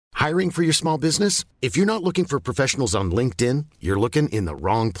Hiring for your small business? If you're not looking for professionals on LinkedIn, you're looking in the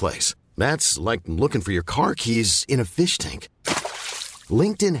wrong place. That's like looking for your car keys in a fish tank.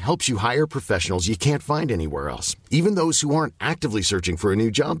 LinkedIn helps you hire professionals you can't find anywhere else, even those who aren't actively searching for a new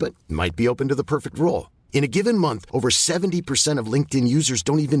job but might be open to the perfect role. In a given month, over 70% of LinkedIn users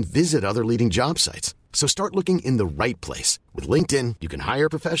don't even visit other leading job sites. So start looking in the right place. With LinkedIn, you can hire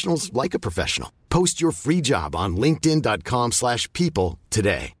professionals like a professional. Post your free job on linkedin.com/people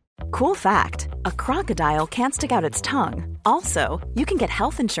today. Cool fact, a crocodile can't stick out its tongue. Also, you can get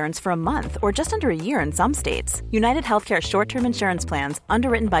health insurance for a month or just under a year in some states. United Healthcare short-term insurance plans,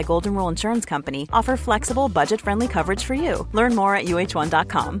 underwritten by Golden Rule Insurance Company, offer flexible, budget-friendly coverage for you. Learn more at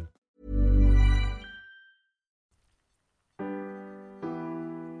uh1.com.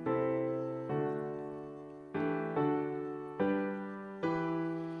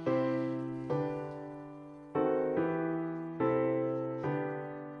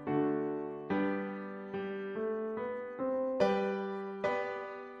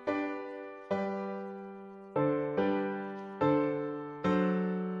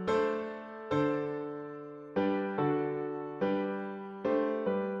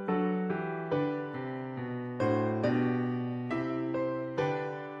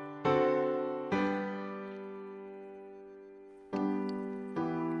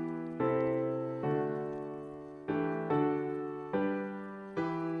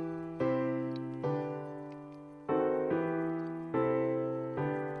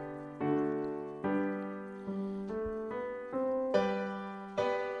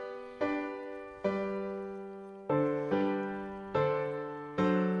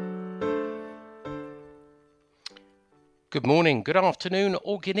 Good morning, good afternoon,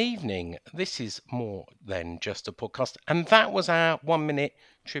 or good evening. This is More Than Just a Podcast, and that was our 1 minute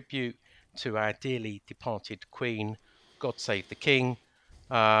tribute to our dearly departed Queen. God save the King.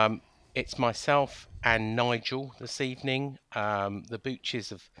 It's myself and Nigel this evening. The Booches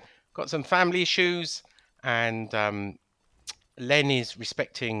have got some family issues, and Len is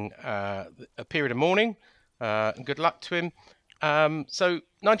respecting a period of mourning. Good luck to him. So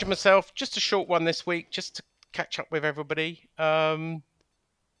Nigel and myself, just a short one this week, just to catch up with everybody.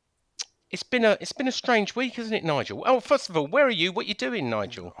 It's been a strange week, isn't it, Nigel? Oh, first of all, where are you? What are you doing,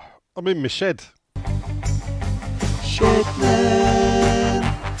 Nigel? I'm in my shed. Shedman.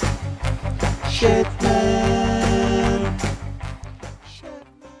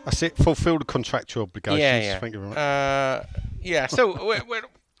 That's it. Fulfil the contractual obligations. Yeah. Thank you very much. Yeah. So we're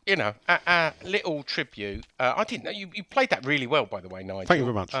a little tribute. I didn't know you played that really well, by the way, Nigel. Thank you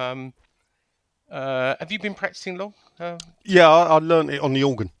very much. Have you been practicing long? Yeah, I learned it on the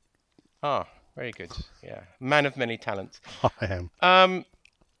organ. Ah, very good. Yeah, man of many talents. I am.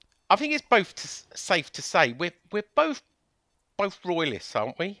 I think it's both safe to say we're both royalists,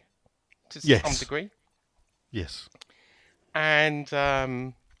 aren't we? To some degree. Yes. And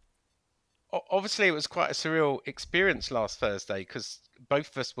obviously, it was quite a surreal experience last Thursday because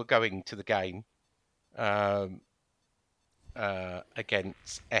both of us were going to the game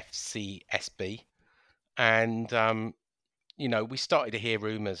against FCSB, and we started to hear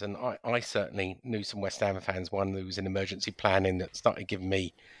rumours, and I certainly knew some West Ham fans. One who was in emergency planning that started giving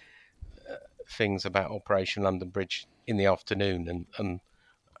me things about Operation London Bridge in the afternoon, and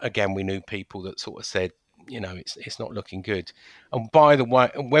again we knew people that sort of said, it's not looking good. And by the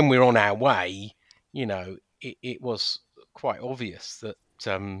way, when we're on our way, it was quite obvious that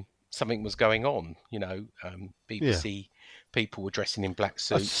something was going on. BBC people were dressing in black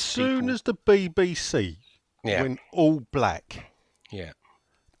suits. As soon as the BBC went all black,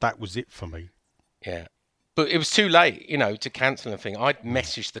 that was it for me. Yeah. But it was too late, to cancel anything. I'd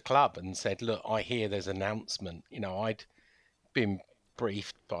messaged the club and said, look, I hear there's an announcement. I'd been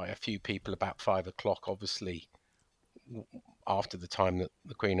briefed by a few people about 5 o'clock, obviously, after the time that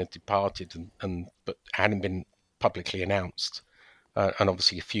the Queen had departed, but hadn't been publicly announced. And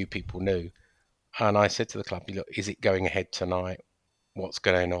obviously a few people knew. And I said to the club, look, is it going ahead tonight? What's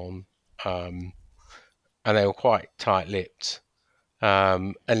going on? And they were quite tight-lipped.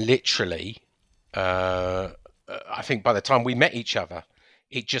 And literally, I think by the time we met each other,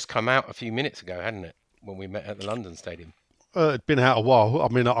 it just come out a few minutes ago, hadn't it? When we met at the London Stadium. It'd been out a while. I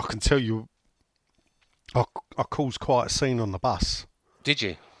mean, I can tell you, I caused quite a scene on the bus. Did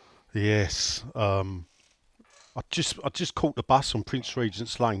you? Yes. I just caught the bus on Prince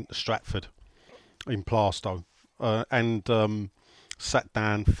Regent's Lane to Stratford in Plaistow, and sat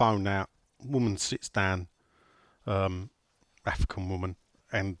down, phone out. Woman sits down, African woman,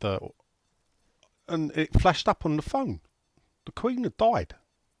 and it flashed up on the phone. The Queen had died.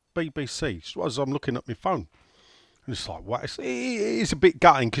 BBC. So as I'm looking at my phone, It's like, wow, it's a bit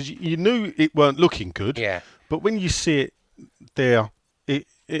gutting because you knew it weren't looking good. Yeah. But when you see it there, it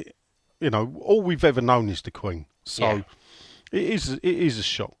all we've ever known is the Queen. So Yeah. it is a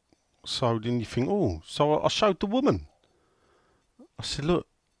shock. So then you think, oh, so I showed the woman. I said, look,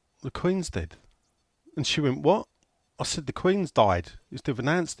 the Queen's dead. And she went, what? I said, the Queen's died. They've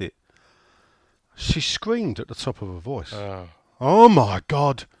announced it. She screamed at the top of her voice. Oh my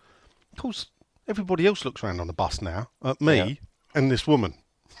God. Of course, everybody else looks around on the bus now at me and this woman.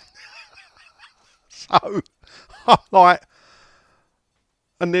 So, I'm like,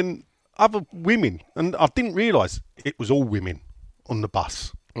 and then other women, and I didn't realise it was all women on the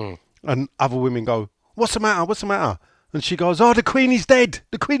bus. And other women go, what's the matter? What's the matter? And she goes, oh, the Queen is dead.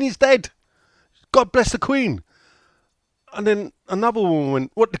 The Queen is dead. God bless the Queen. And then another woman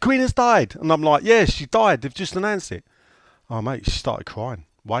went, what, the Queen has died? And I'm like, yeah, she died. They've just announced it. Oh, mate, she started crying,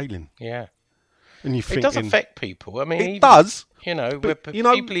 wailing. Yeah. And you It think does affect people. I mean, it even, does. You know, but,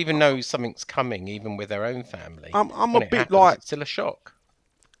 people even know something's coming, even with their own family. I'm When a it bit happens, like, it's still a shock.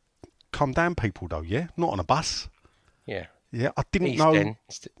 calm down, people, though, yeah? Not on a bus. Yeah. Yeah, I didn't East know. End,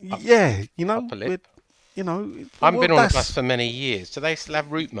 Yeah, you know, upper lip. you know. I haven't been on a that's- bus for many years. Do they still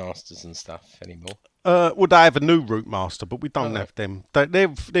have route masters and stuff anymore? Well, they have a new route master, but we don't Oh. have them.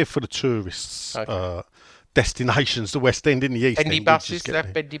 They're for the tourists. Okay. Destinations, the West End in the East Bendy End. buses? Do they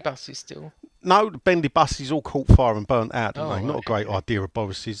have bendy buses still? No, the bendy buses all caught fire and burnt out, didn't Oh, they? Not a right, great idea of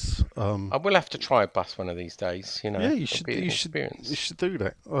Boris's. I will have to try a bus one of these days. You know, Yeah, you It'll should. be an You should. experience. You should do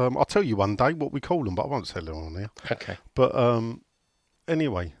that. I'll tell you one day what we call them, but I won't tell you on here. Okay. But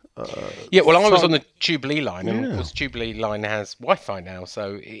anyway. Yeah, well, I was so- on the Jubilee line, and of Yeah. course, Jubilee line has Wi-Fi now,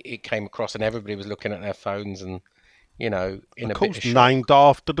 so it came across, and everybody was looking at their phones, and in Of a bit course, of shock. named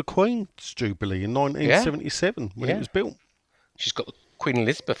after the Queen's Jubilee in 1977 when Yeah. it was built. She's got the Queen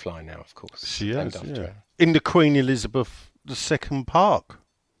Elizabeth line now, of course. She named has, after yeah. her. In the Queen Elizabeth II Park.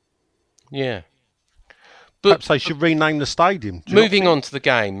 Yeah. But Perhaps they should rename the stadium. Do you not moving think- on to the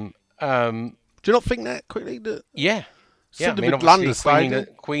game, Do you not think that quickly? That yeah. Instead I of mean, a London obviously, stadium?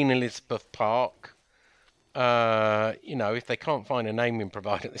 Queen Elizabeth Park. If they can't find a naming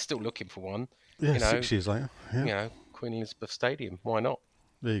provider, they're still looking for one. Yeah, you know, 6 years later. Yeah, You know, Queen Elizabeth Stadium. Why not?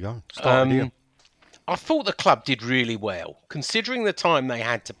 there you go. Started here. I thought the club did really well, considering the time they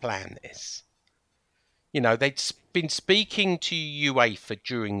had to plan this. You know, they'd been speaking to UEFA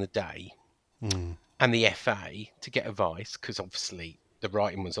during the day and the FA to get advice, because obviously the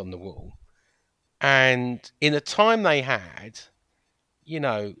writing was on the wall. And in the time they had,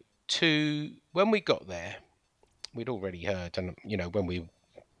 when we got there, we'd already heard, and, when we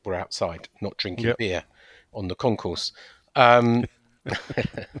were outside, not drinking Yep. beer on the concourse.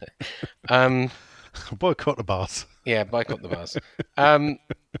 Boycott the bars. Yeah, boycott the bars.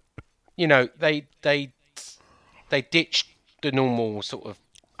 They ditched the normal sort of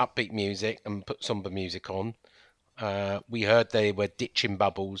upbeat music and put somber music on. We heard they were ditching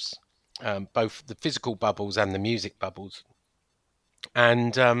bubbles, both the physical bubbles and the music bubbles.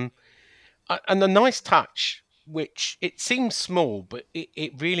 And the nice touch, which it seems small, but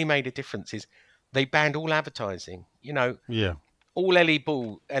it really made a difference, is they banned all advertising. Yeah. All LED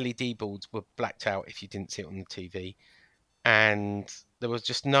boards were blacked out if you didn't see it on the TV. And there was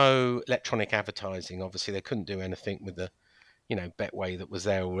just no electronic advertising. Obviously, they couldn't do anything with the, Betway that was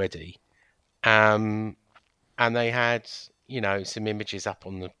there already. And they had, some images up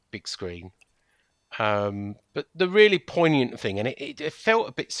on the big screen. But the really poignant thing, and it felt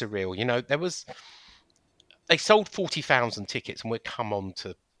a bit surreal, they sold 40,000 tickets, and we'll come on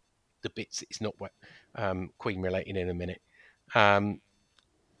to the bits it's not Queen related in a minute.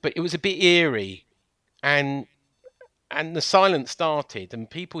 But it was a bit eerie, and the silence started, and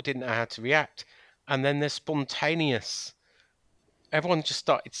people didn't know how to react. And then there's spontaneous. Everyone just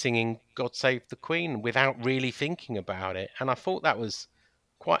started singing "God Save the Queen" without really thinking about it, and I thought that was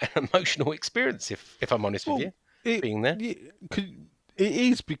quite an emotional experience, if I'm honest with you, being there. It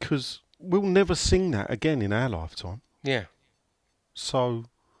is, because we'll never sing that again in our lifetime. Yeah, So,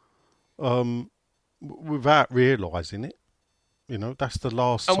 without realising it, that's the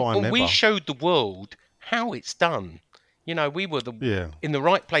last time and ever. we showed the world how it's done. We were in the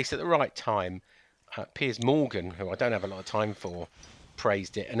right place at the right time. Piers Morgan, who I don't have a lot of time for,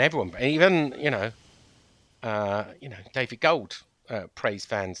 praised it, and everyone, even David Gold praised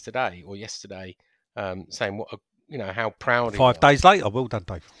fans today or yesterday, saying how proud he was. 5 days later, well done,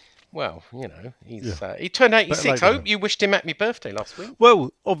 Dave. Well, he's he turned 86. later I than- hope you wished him happy birthday last week.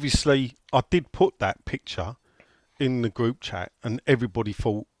 Well, obviously, I did put that picture in the group chat, and everybody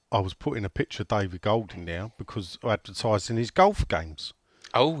thought I was putting a picture of David Gold in there because of advertising his golf games.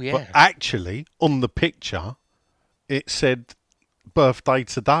 Oh yeah, But actually, on the picture, it said birthday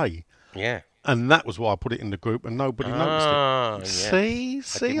today. Yeah. And that was why I put it in the group, and nobody noticed Ah, it. yeah. See,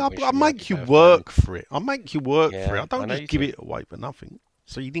 didn't wish I you make happy you birthday. work for it. I make you work Yeah, for it. I I don't know just you give do. it away for nothing.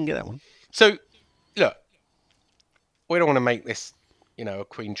 So you didn't get that one. So, look, we don't want to make this, a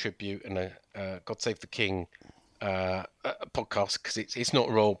Queen tribute and a God Save the King a podcast, because it's not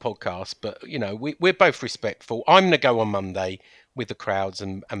a royal podcast. But we're both respectful. I'm going to go on Monday with the crowds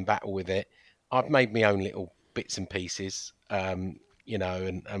and battle with it. I've made my own little bits and pieces, and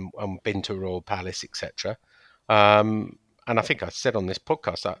been to Royal Palace, etc. And I think I said on this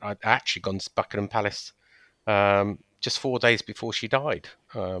podcast I'd actually gone to Buckingham Palace just 4 days before she died,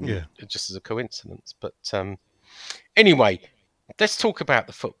 just as a coincidence. But anyway, let's talk about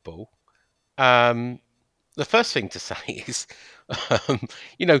the football. The first thing to say is,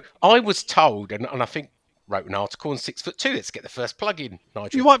 I was told, and I think wrote an article on 6'2". Let's get the first plug in,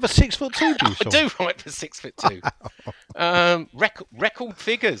 Nigel. You write for 6'2", do you? I Sean? do write for 6'2". Record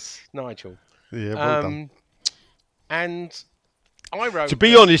figures, Nigel. Yeah, well done. And I wrote. To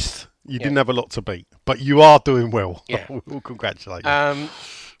be honest, you didn't have a lot to beat, but you are doing well. Yeah. We'll congratulate you.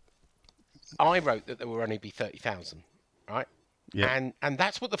 I wrote that there will only be 30,000, right? Yeah. And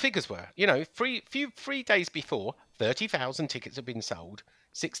that's what the figures were. 3 days before, 30,000 tickets have been sold,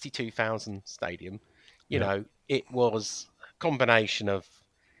 62,000 stadium. It was a combination of,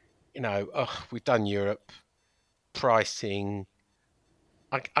 we've done Europe, pricing.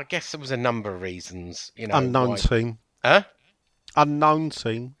 I guess there was a number of reasons. Unknown team. Huh? Unknown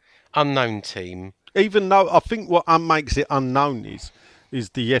team. Unknown team. Even though I think what makes it unknown is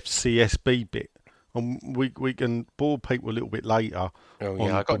the FCSB bit. And we can bore people a little bit later. Oh, yeah,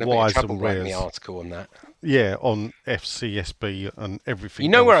 on I got the in a bit of whys trouble and writing wheres. the article on that. Yeah, on FCSB and everything. You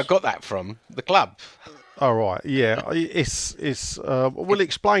know where I else. got that from? The club. All right, yeah, it's. We'll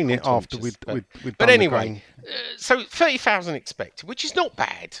explain it after we've done But the anyway, game. so 30,000 expected, which is not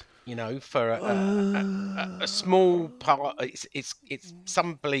bad, for a small part. It's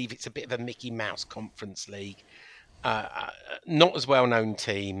some believe it's a bit of a Mickey Mouse Conference League, not as well known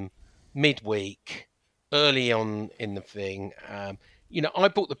team, midweek, early on in the thing. I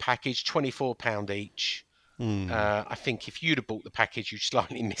bought the package, £24 each. I think if you'd have bought the package, you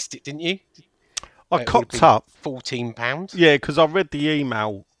slightly missed it, didn't you? I cocked up. £14. Yeah, because I read the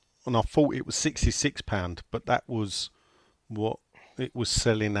email and I thought it was £66, but that was what it was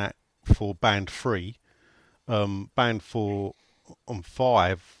selling at for band 3. Band 4 and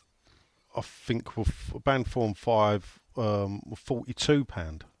 5, I think, band 4 and 5 were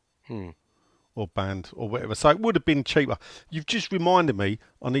 £42. Or band or whatever. So it would have been cheaper. You've just reminded me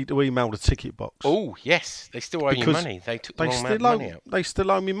I need to email the ticket box. Oh, yes. They still owe you money. They took the wrong amount of money out. They still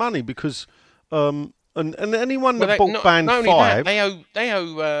owe me money because and anyone Well, that bought band not only 5 that, they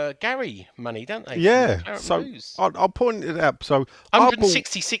owe Gary money, don't they? yeah, so I pointed it out. So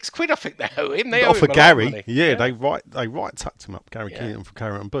 166 quid, I think they owe him. They owe him for a lot Gary, of money. yeah, they right tucked him up, Gary Keaton for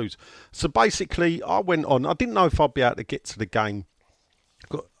Carrot and Booze. So basically, I went on. I didn't know if I'd be able to get to the game.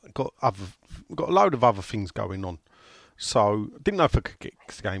 Got a load of other things going on, so I didn't know if I could get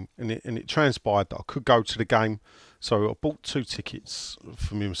to the game. And it transpired that I could go to the game. So I bought 2 tickets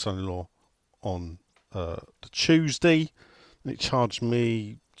for me and my son-in-law on the Tuesday, and it charged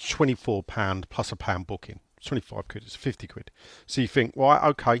me £24 plus £1 booking. 25 quid. It's 50 quid. So you think, right,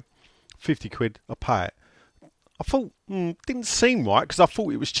 okay, 50 quid, I'll pay it. I thought, didn't seem right because I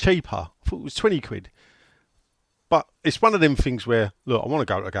thought it was cheaper. I thought it was 20 quid. But it's one of them things where, look, I want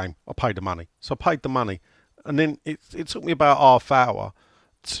to go to a game. I paid the money. So I paid the money. And then it took me about half hour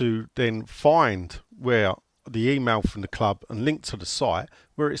to then find where the email from the club and link to the site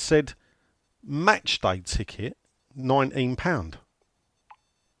where it said match day ticket, £19.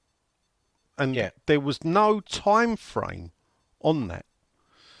 And there was no time frame on that.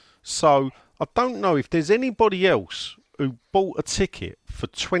 So I don't know if there's anybody else who bought a ticket for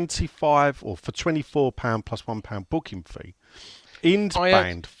 £25 or for £24 plus £1 booking fee in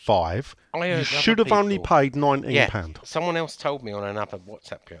band 5. You should have only paid £19. Yeah, someone else told me on another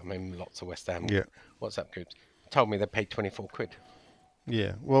WhatsApp group. I mean, lots of West Ham WhatsApp groups told me they paid 24 quid.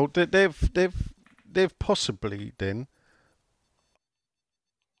 Yeah, well, they've possibly then.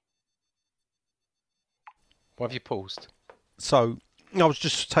 Why have you paused? So I was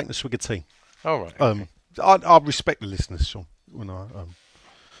just taking a swig of tea. All right. Okay. I respect the listeners, Sean. When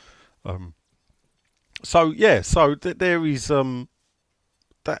so there is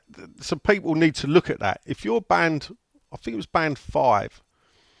that. So people need to look at that. If you're band, I think it was band 5.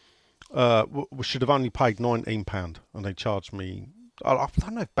 We should have only paid £19, and they charged me. I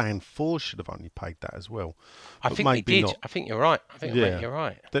don't know if band 4 should have only paid that as well. I think they did. Not. I think you're right. I think you're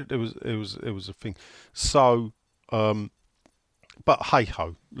right. It was a thing. So But hey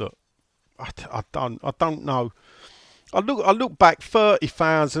ho, look, I don't know. I look back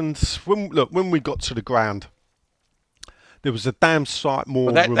 30,000 when we got to the ground. There was a damn sight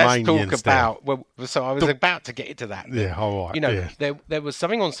more Let's Romanians talk about. Well, so I was about to get into that. Yeah, all right. You know, yeah. there was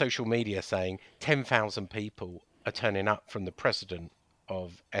something on social media saying 10,000 people are turning up from the president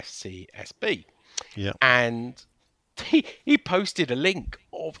of FCSB. Yeah. And he posted a link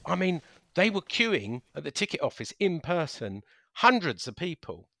of, I mean, they were queuing at the ticket office in person, hundreds of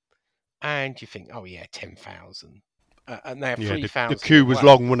people. And you think, oh yeah, 10,000. And they have 3,000. The queue was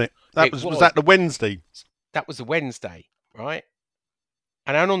long, wasn't it? Was that the Wednesday? That was the Wednesday, right?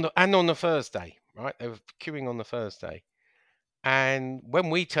 And on the Thursday, right? They were queuing on the Thursday. And when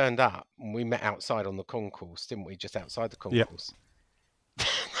we turned up, we met outside on the concourse, didn't we? Just outside the concourse. Yep.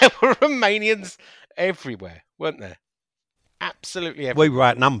 There were Romanians everywhere, weren't there? Absolutely everywhere. We were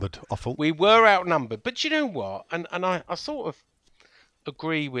outnumbered, I thought. We were outnumbered. But you know what? And I sort of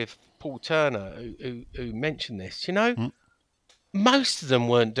agree with Paul Turner, who mentioned this. You know, most of them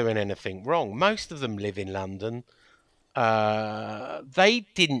weren't doing anything wrong. Most of them live in London. They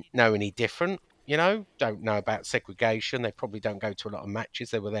didn't know any different. You know, don't know about segregation. They probably don't go to a lot of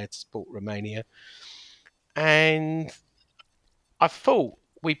matches. They were there to support Romania. And I thought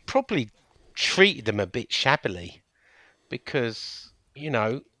we probably treated them a bit shabbily because, you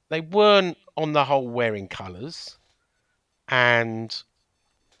know, they weren't on the whole wearing colours. And,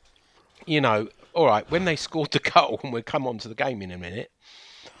 you know, all right, when they scored the goal, and we'll come on to the game in a minute,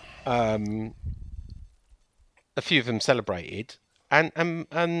 a few of them celebrated.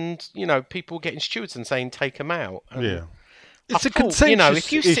 And you know, people getting stewards and saying, take them out. And yeah. It's a contentious you know,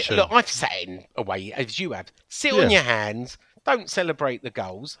 if you issue. sit, look, I've sat in away, as you have. Sit on your hands. Don't celebrate the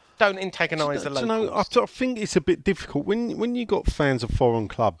goals. Don't antagonise the locals. You know, I think it's a bit difficult when you got fans of foreign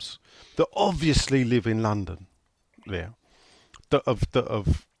clubs that obviously live in London, that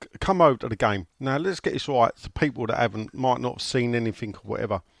have come over to the game. Now let's get this right. The people that might not have seen anything or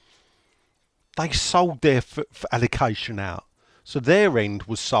whatever, they sold their allocation out, so their end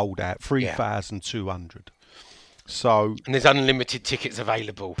was sold out 3,200. So and there's unlimited tickets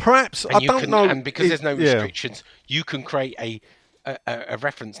available. Perhaps and I don't know. And because there's no restrictions, you can create a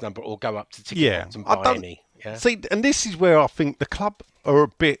reference number or go up to ticket and buy any. Yeah. See, and this is where I think the club are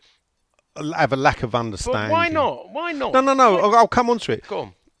have a lack of understanding. But why not? Why not? No. I'll come on to it. Go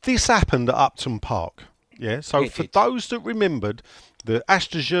on. This happened at Upton Park. Yeah. So for those that remembered the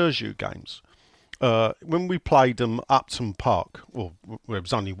Astor games, when we played them at Upton Park, well, there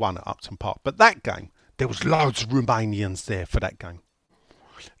was only one at Upton Park, but that game, there was loads of Romanians there for that game.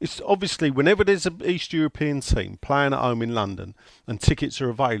 It's obviously whenever there's an East European team playing at home in London and tickets are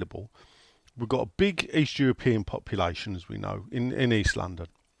available, we've got a big East European population, as we know, in East London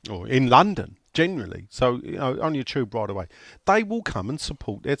or in London generally. So, you know, only a tube ride away. They will come and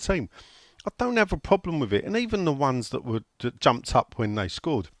support their team. I don't have a problem with it. And even the ones that jumped up when they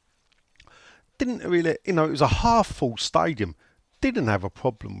scored didn't really, you know, it was a half-full stadium. Didn't have a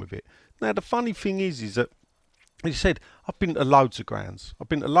problem with it. Now, the funny thing is that he said, I've been to loads of grounds. I've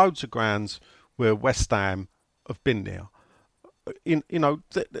been to loads of grounds where West Ham have been there. You know,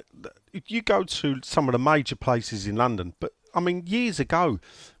 you go to some of the major places in London, but I mean, years ago,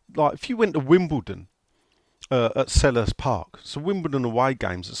 like if you went to Wimbledon at Sellers Park, so Wimbledon away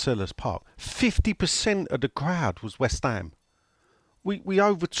games at Sellers Park, 50% of the crowd was West Ham. We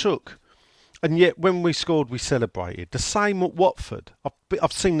overtook. And yet, when we scored, we celebrated. The same at Watford.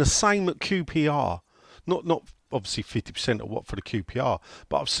 I've seen the same at QPR. Not obviously 50% at Watford at QPR,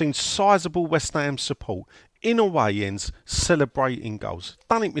 but I've seen sizable West Ham support in away ends celebrating goals.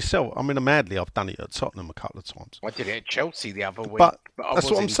 Done it myself. I mean, madly, I've done it at Tottenham a couple of times. I did it at Chelsea the other week. But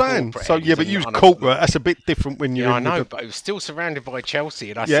that's what I'm saying. So, yeah, but you was corporate. That's a bit different when you're... Yeah, I know, but I was still surrounded by Chelsea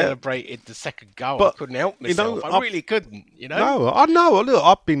and I celebrated the second goal. But, I couldn't help myself. You know, I really couldn't, you know? No, I know.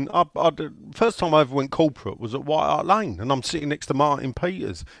 Look, the first time I ever went corporate was at White Hart Lane and I'm sitting next to Martin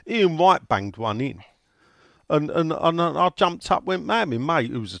Peters. Ian White banged one in. And I jumped up, went mad. My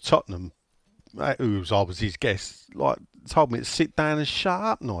mate, who was a Tottenham, I was his guest, like told me to sit down and shut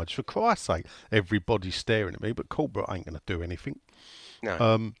up, Nigel, for Christ's sake. Everybody's staring at me, but corporate ain't going to do anything.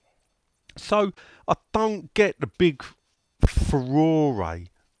 No. So I don't get the big furore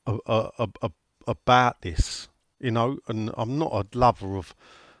about this, you know, and I'm not a lover of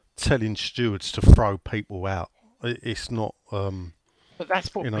telling stewards to throw people out. It's not... But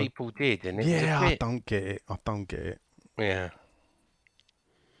that's what people did, and I don't get it. Yeah,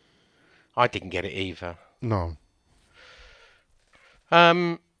 I didn't get it either. No.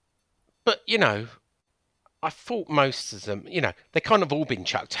 But you know, I thought most of them, you know, they kind of all been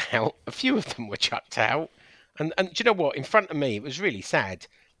chucked out. A few of them were chucked out. And do you know what? In front of me, it was really sad.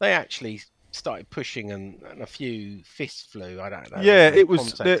 They actually started pushing, and a few fists flew. I don't know. Yeah, They it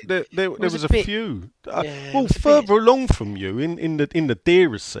was. There was was a a bit- few. yeah, it Well, was a bit- further along from you, in the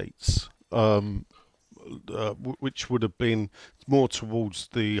dearer seats, which would have been more towards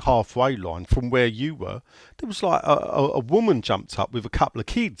the halfway line from where you were, there was like a woman jumped up with a couple of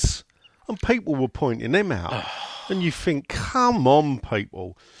kids, and people were pointing them out, and you think, come on,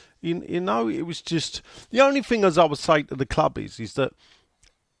 people. You know, it was just the only thing, as I would say to the club, is that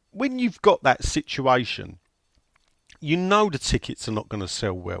when you've got that situation, you know the tickets are not going to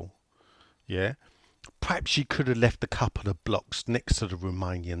sell well. Yeah. Perhaps you could have left a couple of blocks next to the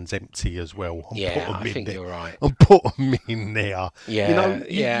Romanians empty as well. And Yeah, put them I in think there, you're right. And put them in there. Yeah, You know,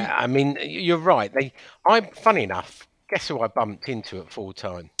 I mean, you're right. Funny enough, guess who I bumped into at full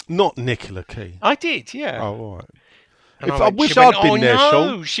time? Not Nicola Key. I did, yeah. Oh, all right. And I wish I'd been there,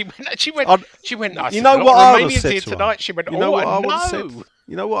 Sean. She went. I'd- She went. I You said, know "A lot what of I would have Romanians said here to her? tonight." She went, You know "Oh, what I I would have said? know."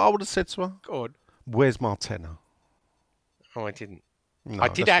 You know what I would have said to her? Go on. Where's my tenner? Oh, I didn't. No, I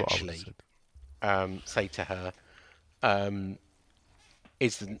did that's what actually I would have said. say to her,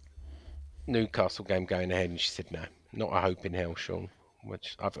 "Is the Newcastle game going ahead?" And she said, "No, not a hope in hell, Sean."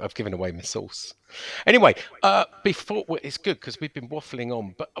 Which I've given away my sauce. Anyway, it's good because we've been waffling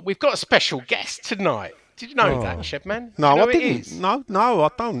on, but we've got a special guest tonight. Did you know that, Shebman? No, Do you know I who it didn't. is? No, I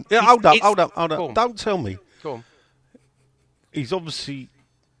don't. Yeah, It's- hold Go up. on. Don't tell me. Go on. He's obviously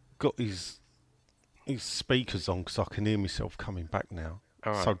got his speakers on because I can hear myself coming back now.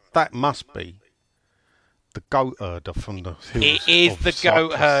 All right. So that must be the goat herder from the hills. It is of the Cyprus.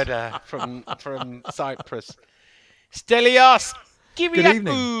 goat herder from Cyprus. Stelios, give me Good that.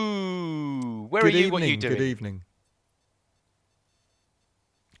 evening. Ooh, where Good are you? evening. What are you doing? Good evening.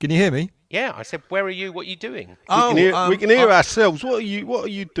 Can you hear me? Yeah, I said, where are you? What are you doing? We can hear ourselves. What are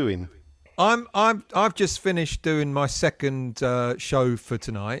you doing? I've just finished doing my second show for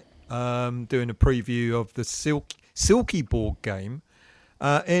tonight. Doing a preview of the Silky board game.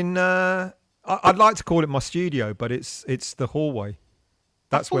 I'd like to call it my studio, but it's the hallway.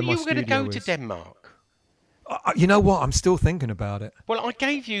 That's where my you were studio going to go to is. Denmark. You know what? I'm still thinking about it. Well, I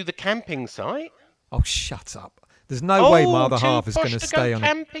gave you the camping site. Oh, shut up. There's no way my other too half is posh going to to stay go on it.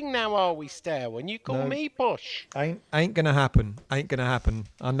 camping now, are we, Stare? When you call No. me posh. Ain't gonna happen. Ain't gonna happen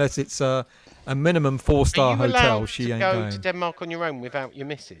unless it's a minimum 4-star Are you hotel. allowed She to ain't go going. to Denmark on your own without your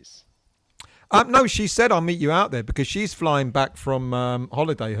missus? No, she said I'll meet you out there because she's flying back from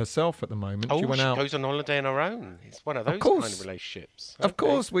holiday herself at the moment. Oh, she went out. goes on holiday on her own. It's one of those kind course. of relationships. Of Okay.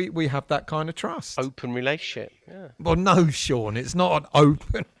 course, we have that kind of trust. Open relationship. Yeah. Well, no, Sean, it's not an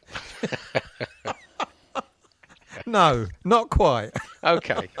open. No, not quite.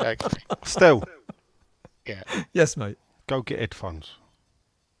 Okay. Still, Yeah. Yes, mate. go get headphones.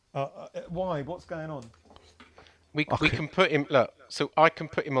 Why? What's going on? We can put him. Look, so I can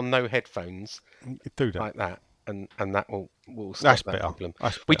put him on no headphones Do that. like that, and that will stop That's that better. problem.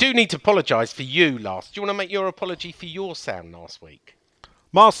 That's We better. do need to apologise for you last. Do you want to make your apology for your sound last week?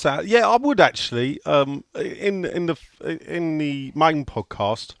 Marcel, yeah, I would actually. In the main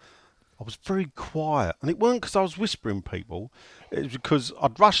podcast, I was very quiet, and it weren't because I was whispering people. It was because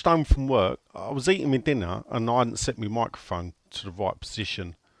I'd rushed home from work. I was eating my dinner, and I hadn't set my microphone to the right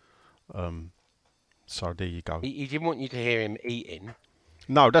position. So there you go. He didn't want you to hear him eating.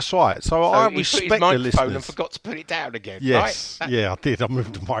 No, that's right. So I He put his respect the microphone listeners. and forgot to put it down again. Yes, Right? yeah, I did. I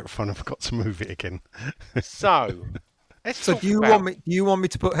moved the microphone and forgot to move it again. So, let's So talk do you about... want me? Do you want me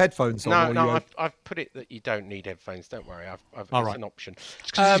to put headphones on? No, or you- I've put it that you don't need headphones. Don't worry, I've All it's right. an option.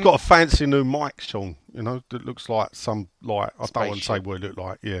 Because he's got a fancy new mic, Sean. You know, that looks like some I don't want to say Spaceship. what it looked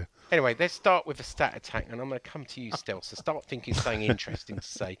like. Yeah. Anyway, let's start with a stat attack, and I'm going to come to you, Stel. So start thinking something interesting to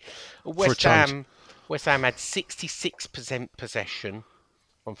say. West change. Ham had 66% possession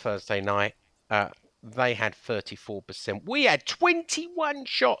on Thursday night. They had 34%. We had 21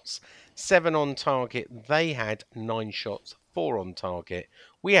 shots, 7 on target. They had 9 shots, 4 on target.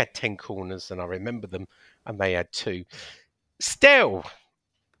 We had 10 corners, and I remember them, and they had 2. Stel,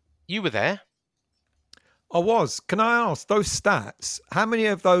 you were there. I was. Can I ask those stats? How many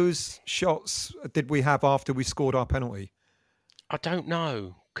of those shots did we have after we scored our penalty? I don't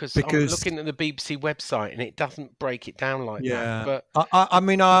know because I'm Because- looking at the BBC website and it doesn't break it down like that. But I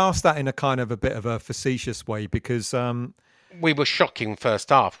mean, I asked that in a kind of a bit of a facetious way because we were shocking first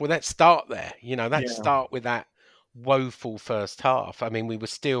half. Well, let's start there. Let's start with that woeful first half. I mean,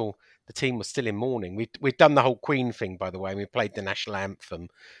 the team was still in mourning. We'd done the whole Queen thing, by the way, and we played the national anthem.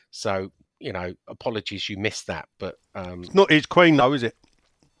 So, apologies you missed that. But Not his Queen, though, is it?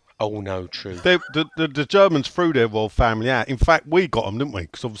 Oh no, true. The Germans threw their royal family out. In fact, we got them, didn't we?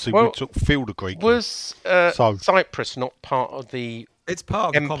 Because obviously we took field of Greek. Was Cyprus not part of the It's part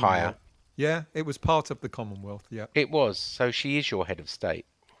of the empire? Commonwealth. Yeah, it was part of the Commonwealth. Yeah, It was. So she is your head of state.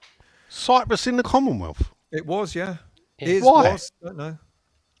 Cyprus in the Commonwealth. it was. Yeah, Yeah. Is, Why? was, don't know.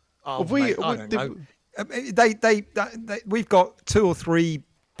 Oh, Have we- mate, I we- don't know. We've got 2 or 3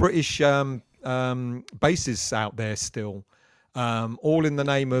 British bases out there still, all in the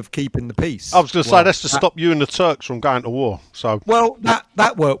name of keeping the peace. I was going to say that's to stop you and the Turks from going to war. So Well,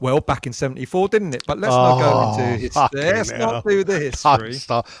 that worked well back in '74, didn't it? But let's not go into history. fucking Let's hell. not do the history.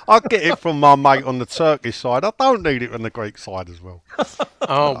 I get it from my mate on the Turkish side. I don't need it on the Greek side as well.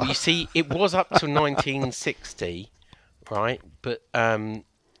 Oh, well, you see, it was up to 1960, right? But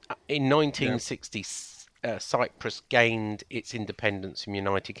in 1960, Cyprus gained its independence from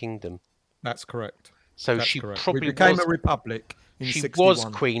United Kingdom. That's correct. So That's she correct. probably we became was, a republic in she 61. was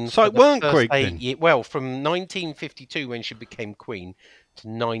queen. So for it the weren't first Greek 8 then? well, from 1952 when she became queen to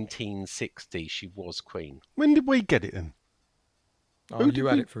 1960, she was queen. When did we get it then? Oh, Who did you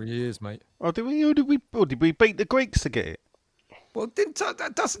had we- it for years, mate. Or did we beat the Greeks to get it? Well,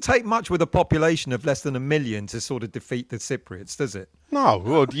 that doesn't take much with a population of less than 1 million to sort of defeat the Cypriots, does it? No,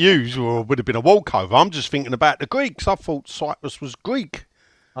 well, would have been a walkover. I'm just thinking about the Greeks. I thought Cyprus was Greek.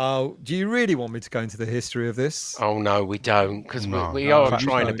 Oh, do you really want me to go into the history of this? Oh no, we don't, because No, we no, are you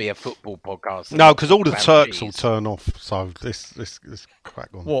trying to don't. be a football podcast. No, because all the About Turks will these. turn off. So this crack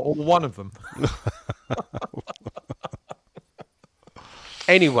on. What, all one of them?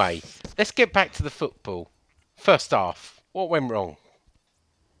 Anyway, let's get back to the football. First half, what went wrong?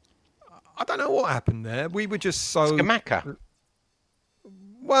 I don't know what happened there. We were just so... Skamaka.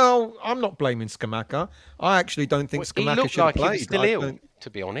 Well, I'm not blaming Skamaka. I actually don't think He Skamaka looked should have like he played. was still I ill, don't- to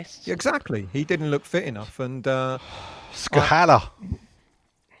be honest. Yeah, exactly. He didn't look fit enough, and Skahala.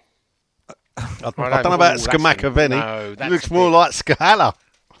 I don't know about Oh, that's Skamaka, a- Venny. no, He that's looks a more bit- like Skahala.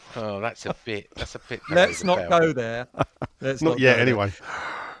 Oh, that's a bit. let's not Roosevelt. go there. Let's Not yet, go there. anyway.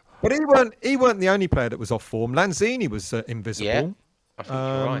 But he weren't the only player that was off form. Lanzini was invisible. Yeah, I think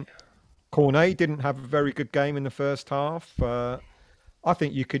you're right. Cornet didn't have a very good game in the first half. I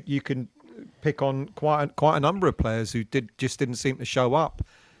think you can pick on quite a number of players who didn't seem to show up.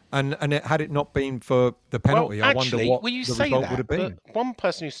 And had it not been for the penalty, Well, I wonder actually, what you the say result that, would have been. but one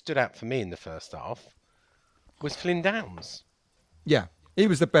person who stood out for me in the first half was Flynn Downs. Yeah, he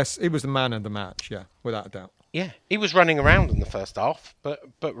was the best. He was the man of the match. Yeah, without a doubt. Yeah, he was running around in the first half, but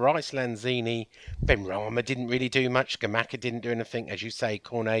Rice, Lanzini, Ben Rama didn't really do much. Gamaka didn't do anything, as you say.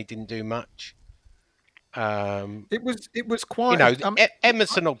 Cornet didn't do much. It was quite. You know,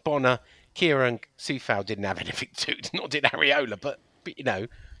 Emerson Ogbonna, Kieran Sufal didn't have anything to do, nor did Ariola, but you know,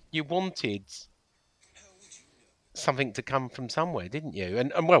 you wanted something to come from somewhere, didn't you?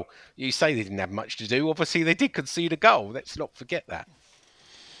 And well, you say they didn't have much to do. Obviously, they did concede a goal. Let's not forget that.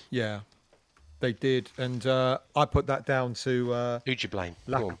 Yeah, they did, and I put that down to Who'd you blame?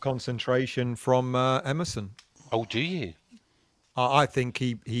 lack Go on. of concentration from Emerson. Oh, do you? I think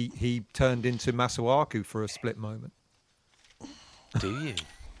he turned into Masuaku for a split moment. Do you?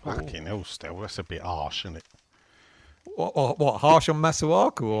 Fucking hell, still. That's a bit harsh, isn't it? What harsh on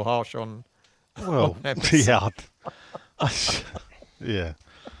Masuaku or harsh on? Well, Emerson. yeah.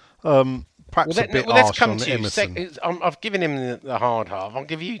 Perhaps a bit let's harsh come on to you. Emerson. I've given him the hard half. I'll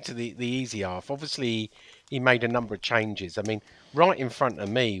give you to the easy half. Obviously, he made a number of changes. I mean, right in front of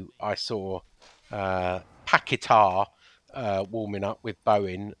me, I saw Paquetá warming up with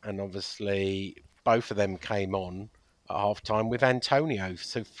Bowen, and obviously both of them came on at half time with Antonio.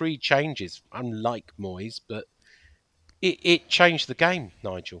 So 3 changes, unlike Moyes, but it changed the game,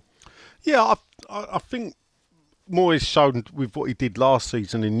 Nigel. Yeah, I think Moyes shown with what he did last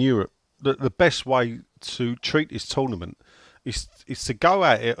season in Europe that the best way to treat this tournament is to go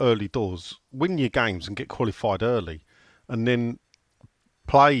out it early doors, win your games and get qualified early, and then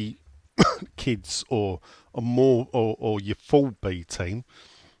play kids or your full B team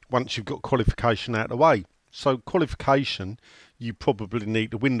once you've got qualification out of the way. So qualification, you probably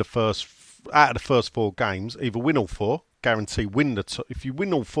need to win the first out of the first 4 games, either win all 4, guarantee win if you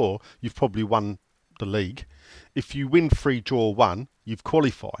win all 4, you've probably won the league. If you win 3, draw 1, you've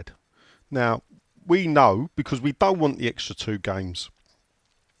qualified. Now, we know, because we don't want the extra 2 games,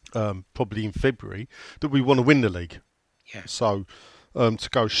 probably in February, that we want to win the league. Yeah. So, to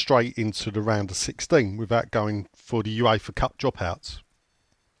go straight into the round of 16 without going for the UEFA Cup dropouts.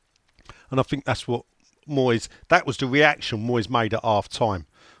 And I think that's what that was the reaction Moyes made at half time.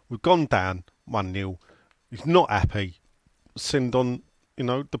 We've gone down 1-0. He's not happy. Send on,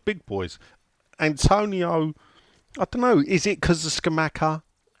 the big boys. Antonio, I don't know, is it because of Skamaka?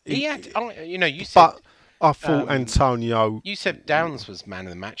 He had, you said. But I thought Antonio. You said Downs was man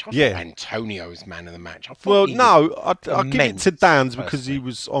of the match. I Yeah. thought Antonio was man of the match. I thought Well, he no, was I give it immense, to Downs because he personally.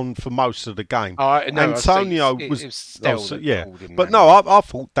 was on for most of the game. No, Antonio it was, was Stell that yeah. called him But man no, of I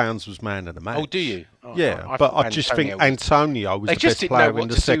thought Downs was man of the match. Oh, do you? Oh, Yeah, I but thought I just think was- Antonio was They the just best didn't know player what in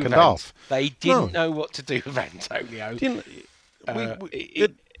the to do second with half. They didn't know what to do with Antonio.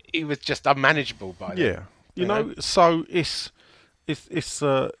 He was just unmanageable by then. Yeah, you know, so it's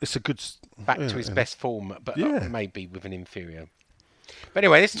a good Back to his best form, but Yeah. maybe with an inferior. But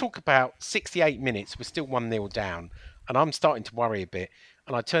anyway, let's talk about 68 minutes. We're still 1-0 down, and I'm starting to worry a bit.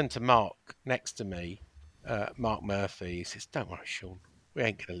 And I turn to Mark next to me, Mark Murphy. He says, "Don't worry, Sean. We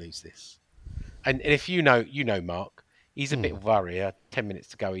ain't going to lose this." And if you know Mark. He's a bit of a worrier. 10 minutes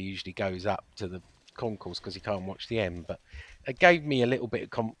to go, he usually goes up to the concourse because he can't watch the end. But it gave me a little bit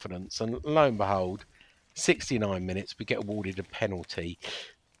of confidence. And lo and behold, 69 minutes, we get awarded a penalty.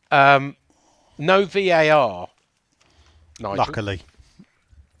 No VAR, Nigel. Luckily.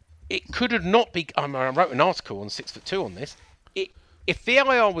 It could have not been. I wrote an article on 6'2" on this. If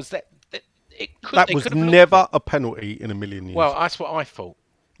VAR was that, it could. That they was could have never looked a penalty in a million years. Well, that's what I thought.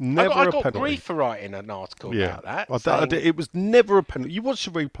 never I a got penalty. grief for writing an article about that. It was never a penalty. You watch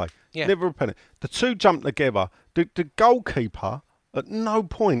the replay. Yeah. Never a penalty. The two jumped together. The goalkeeper, at no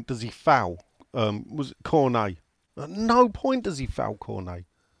point does he foul. Was it Cornet? At no point does he foul Cornet.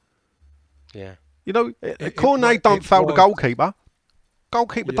 Yeah. You know, Cornet don't foul the goalkeeper.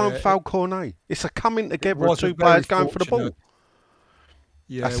 Goalkeeper don't Yeah, foul Cornet. It's a coming together of was a two very players going for the ball. fortunate-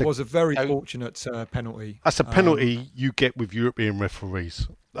 Yeah, That's it a- was a very fortunate penalty. That's a penalty you get with European referees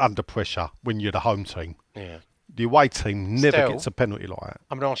under pressure when you're the home team. Yeah. The away team never Still- gets a penalty like that.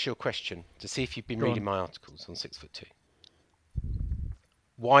 I'm going to ask you a question to see if you've been Go reading on. my articles on 6'2".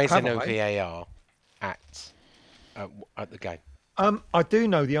 Why is Have there no I? VAR at the game? I do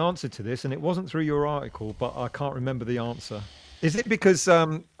know the answer to this, and it wasn't through your article, but I can't remember the answer. Is it because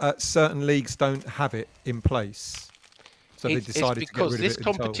certain leagues don't have it in place? So they decided it's to get because rid of this it in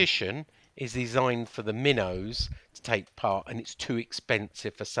total? competition is designed for the minnows to take part, and it's too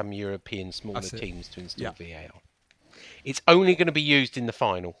expensive for some European smaller That's it. teams to install Yeah. VAR. It's only going to be used in the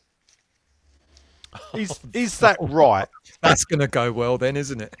final. Is that right? That's going to go well then,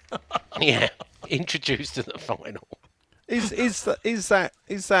 isn't it? Yeah, introduced in the final. Is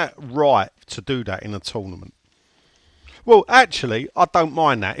that right to do that in a tournament? Well, actually, I don't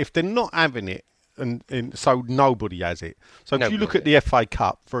mind that if they're not having it, and so nobody has it. So if you look at the FA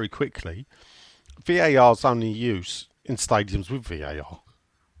Cup very quickly, VAR's only used in stadiums with VAR.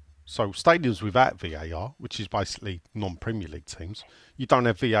 So stadiums without VAR, which is basically non-Premier League teams, you don't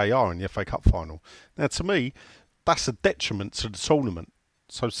have VAR in the FA Cup final. Now, to me, that's a detriment to the tournament.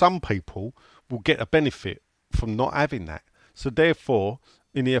 So some people will get a benefit from not having that. So therefore,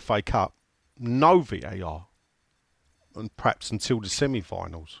 in the FA Cup, no VAR, and perhaps until the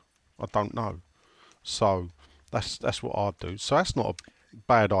semi-finals. I don't know. So that's what I'd do. So that's not a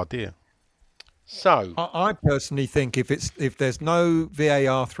bad idea. So I personally think if there's no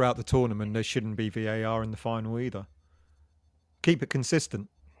VAR throughout the tournament, there shouldn't be VAR in the final either. Keep it consistent.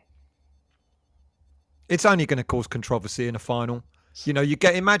 It's only going to cause controversy in a final. You know,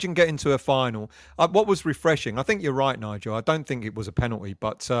 imagine getting to a final. What was refreshing, I think you're right, Nigel. I don't think it was a penalty,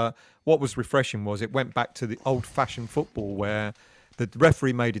 but what was refreshing was it went back to the old-fashioned football where the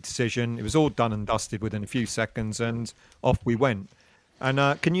referee made a decision. It was all done and dusted within a few seconds, and off we went.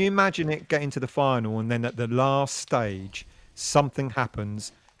 And can you imagine it getting to the final and then at the last stage, something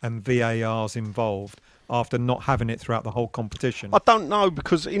happens and VAR's involved after not having it throughout the whole competition? I don't know,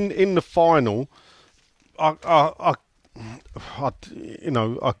 because in the final, well,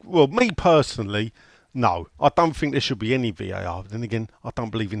 me personally, no, I don't think there should be any VAR. But then again, I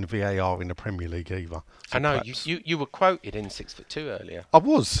don't believe in the VAR in the Premier League either. So I know perhaps- you were quoted in 6'2" earlier. I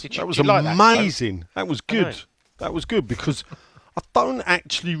was. Did you- That was did you like that quote? amazing. That was I know. good. That was good because I don't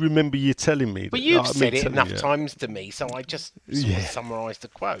actually remember you telling me. But that- you've me said it telling enough you. times to me, so I just summarised the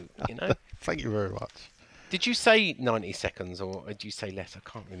quote. You know. Thank you very much. Did you say 90 seconds or did you say less? I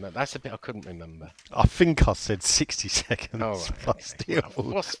can't remember. That's a bit I couldn't remember. I think I said 60 seconds. All right. But Okay. still,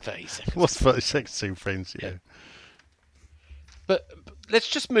 Well, what's 30 seconds? what's 30 seconds, two friends? Yeah. But let's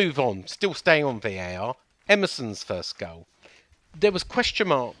just move on. Still staying on VAR. Emerson's first goal. There was question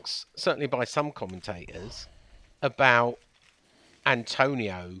marks, certainly by some commentators, about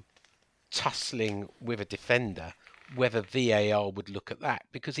Antonio tussling with a defender, whether VAR would look at that,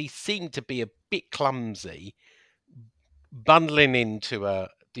 because he seemed to be a bit clumsy, bundling into a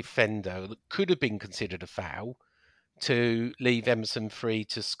defender that could have been considered a foul to leave Emerson free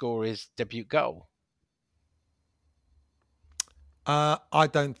to score his debut goal. I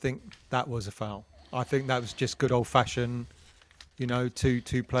don't think that was a foul. I think that was just good old fashioned, two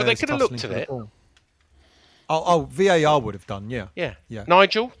players. But they could have looked tussling at for the it. ball. Oh, VAR would have done, yeah. Yeah. Yeah.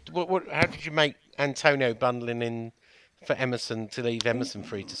 Nigel, how did you make Antonio bundling in for Emerson to leave Emerson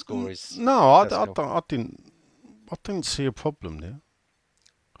free to score his? No, I first goal? didn't see a problem there.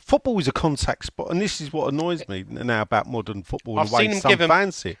 Football is a contact sport, and this is what annoys me now about modern football. I've the way seen him some give him-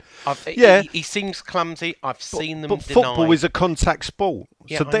 fans it. Yeah. He seems clumsy. I've seen them But deny. football is a contact sport,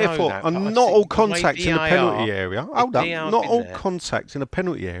 Yeah, so I know therefore, that, but and I've not seen all the way contact in a VAR penalty area. Hold up, VAR 's not been all there. contact in a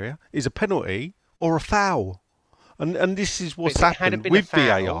penalty area is a penalty or a foul, and this is But what's if it had happened been with a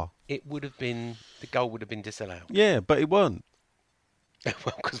foul, VAR. it would have been the goal would have been disallowed. Yeah, but it weren't.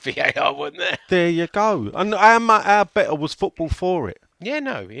 Well, because VAR wasn't there. There you go. And how better was football for it? Yeah,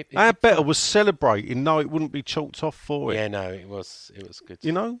 no. How better was celebrating? No, it wouldn't be chalked off for it. Yeah, no. It was good.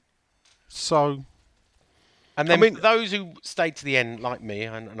 You know? So, And then I mean- for those who stayed to the end, like me,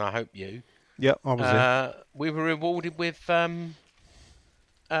 and I hope you, yeah, I was there. we were rewarded with. Well,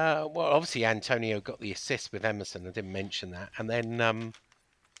 obviously Antonio got the assist with Emerson. I didn't mention that, and then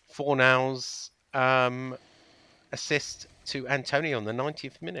Fornals assist to Antonio on the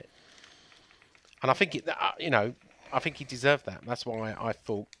 90th minute, and I think I think he deserved that. That's why I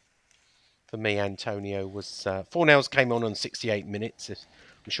thought, for me, Antonio was. Fornals came on 68 minutes.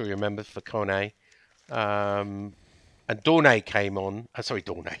 I'm sure you remember, for Kone. And Dornay came on.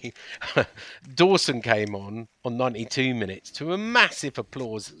 Dornay. Dawson came on 92 minutes to a massive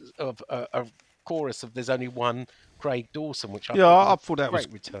applause of a chorus of "There's only one Craig Dawson," which I I thought thought that a was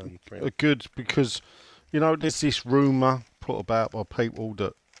great return for him. good because, there's this rumour put about by people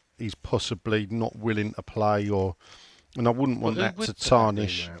that he's possibly not willing to play, and I wouldn't want Well, who that would to put that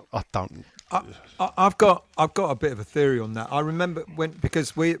tarnish. rumour I don't. I've got a bit of a theory on that. I remember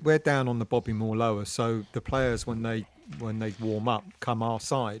because we're down on the Bobby Moore lower, so the players when they warm up come our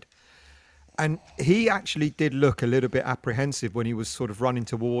side, and he actually did look a little bit apprehensive when he was sort of running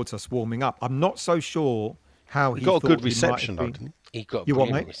towards us warming up. I'm not so sure how He he got a thought good he might reception have though, been. didn't He got a You what,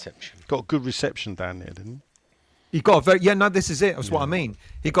 brilliant mate? reception. he? Got a good reception down there, didn't He got a very this is it. That's what I mean.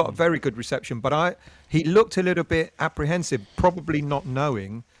 He got a very good reception, but he looked a little bit apprehensive, probably not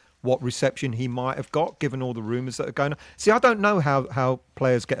knowing what reception he might have got, given all the rumours that are going on. See, I don't know how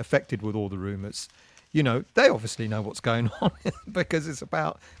players get affected with all the rumours. They obviously know what's going on because it's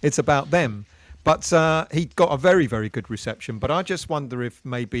about them. But he got a very, very good reception. But I just wonder if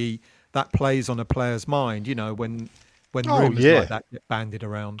maybe that plays on a player's mind, when Oh, rumours yeah. like that get bandied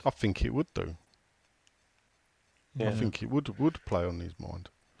around. I think it would do. I Yeah. think it would play on his mind.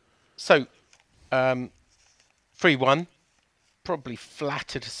 So, 3-1 probably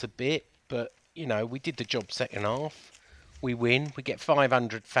flattered us a bit, but we did the job second half. We win. We get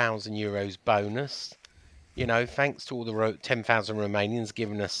 €500,000 bonus. Thanks to all the 10,000 Romanians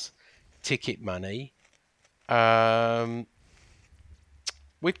giving us ticket money.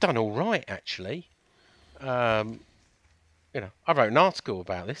 We've done all right, actually. I wrote an article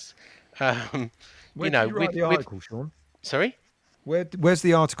about this. Where did you write the article, Sean? Sorry? Where's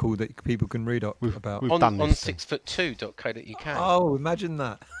the article that people can read up about? we've On done this thing. 6foot2.co.uk. Oh, imagine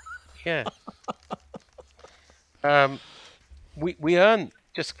that. Yeah. We earn,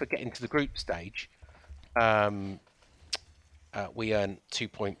 just for getting to the group stage, we earn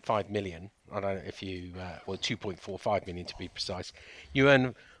 2.5 million. I don't know if you, 2.45 million to be precise. You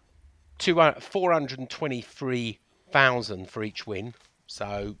earn 423,000 for each win.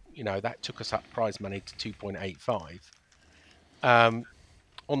 So, that took us up prize money to 2.85.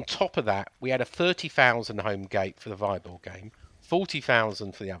 On top of that, we had a 30,000 home gate for the Viborg game,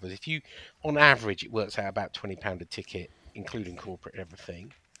 40,000 for the others. On average, it works out about £20 a ticket, including corporate and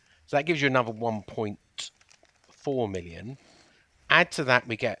everything. So that gives you another 1.4 million. Add to that,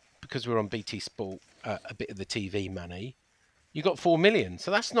 we get, because we're on BT Sport, a bit of the TV money. You got 4 million, so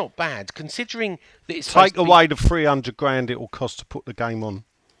that's not bad, considering that it's supposed Take to be- away the 300 grand it will cost to put the game on.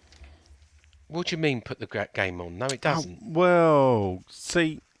 What do you mean, put the game on? No, it doesn't. Well,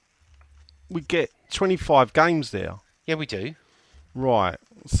 see, we get 25 games there. Yeah, we do. Right,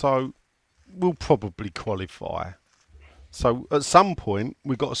 so we'll probably qualify. So at some point,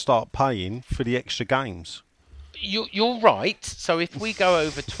 we've got to start paying for the extra games. You're right. So if we go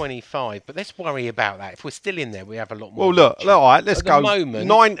over 25, but let's worry about that. If we're still in there, we have a lot more. Well, look, options. all right, let's At go. the moment,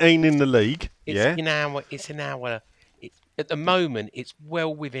 19 in the league, It's yeah? at the moment, it's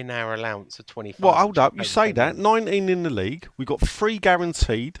well within our allowance of 25. Well, hold up, you over say 10 that. million. 19 in the league, we've got 3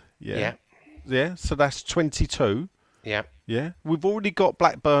 guaranteed, yeah? Yeah. Yeah, so that's 22, Yeah. yeah? We've already got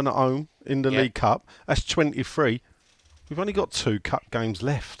Blackburn at home in the Yeah. League Cup, that's 23. We've only got 2 cup games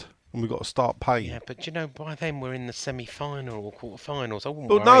left. and we've got to start paying. Yeah, but you know, by then we're in the semi-final or quarter-finals. I wouldn't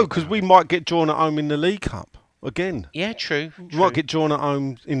Well, worry no, because about we it. might get drawn at home in the League Cup again. Yeah, true. We might get drawn at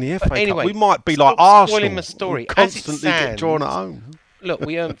home in the FA anyway, Cup. We might be stop like Arsenal, spoiling my story. and As it constantly get drawn at stands- home. Look,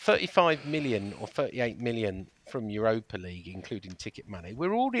 we earned 35 million or 38 million from Europa League, including ticket money.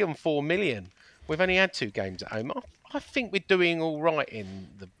 We're already on 4 million. We've only had 2 games at home. I think we're doing all right in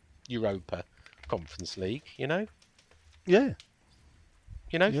the Europa Conference League, you know? Yeah.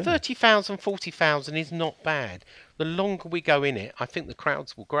 You know, 30,000, 40,000 is not bad. The longer we go in it, I think the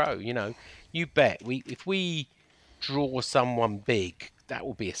crowds will grow, you know. You bet. If we draw someone big, that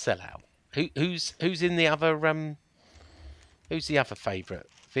will be a sellout. Who's in the other who's the other favourite?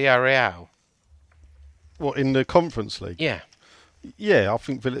 Villarreal. What, in the Conference League? Yeah. Yeah, I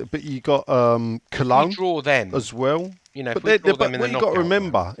think Villa, but you got We Cologne draw them. as well. You know, if but we draw them in the what you got to knockout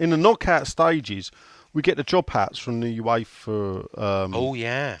remember, in the knockout stages, we get the dropouts from the UEFA. Oh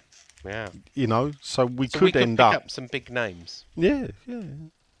yeah. Yeah. You know, so we So could we could end pick up. up some big names. Yeah.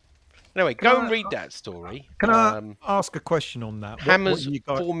 Anyway, go and read that story. Can I ask a question on that? Hammer's you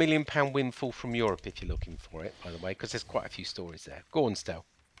got? £4 million windfall from Europe, if you're looking for it, by the way, because there's quite a few stories there. Go on, Stel.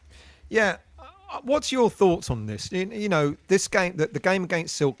 Yeah. What's your thoughts on this? You know, this game, the game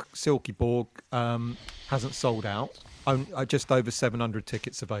against Silkeborg hasn't sold out. Just over 700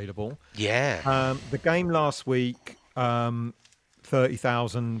 tickets available. Yeah. The game last week,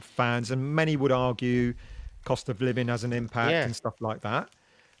 30,000 fans, and many would argue cost of living has an impact Yeah. and stuff like that.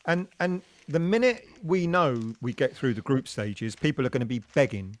 And the minute we know we get through the group stages, people are going to be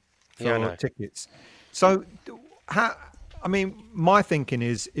begging for Yeah, I know. tickets. So, my thinking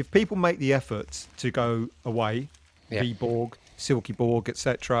is if people make the effort to go away, Yeah. Viborg, Silkeborg,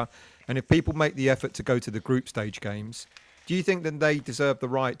 etc., and if people make the effort to go to the group stage games, do you think that they deserve the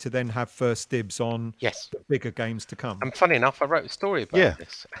right to then have first dibs on Yes. the bigger games to come? And funny enough, I wrote a story about Yeah.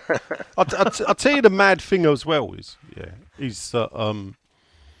 this. I'll tell you the mad thing as well is that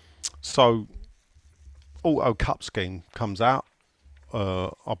so Auto Cup scheme comes out.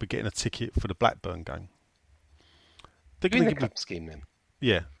 I'll be getting a ticket for the Blackburn game. They're You in going the to give me club scheme then?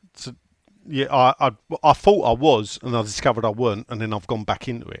 yeah. So, yeah, I thought I was, and I discovered I weren't, and then I've gone back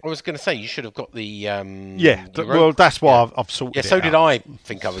into it. I was going to say you should have got the Yeah, Europa- well, that's why yeah. I've sorted Yeah, it so out. did I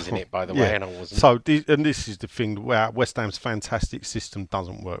think I was in it, by the way, Yeah. and I wasn't. So, this is the thing where West Ham's fantastic system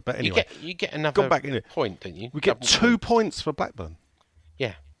doesn't work. But anyway, you get another back in it. point, don't you? we get Double 2 point. points for Blackburn.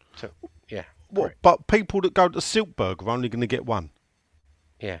 Yeah. So, yeah. What? Right. But people that go to Silkeborg are only going to get 1.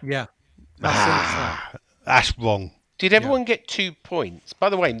 Yeah. Yeah. That's wrong. Did everyone get 2 points? By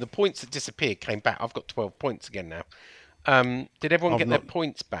the way, the points that disappeared came back. I've got 12 points again now. Did everyone I've get their not-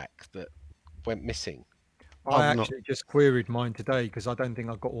 points back that went missing? I I've not- actually just queried mine today because I don't think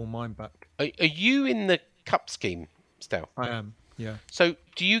I got all mine back. Are you in the cup scheme, Stel? I am. Yeah. So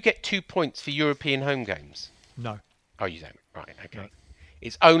do you get 2 points for European home games? No. Oh, you don't. Right, okay. No.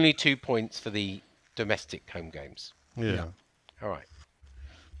 It's only 2 points for the domestic home games. Yeah. All right.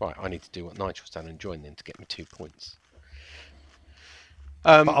 Right, I need to do what Nigel's done and join then to get me 2 points.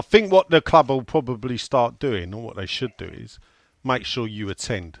 But I think what the club will probably start doing, or what they should do, is make sure you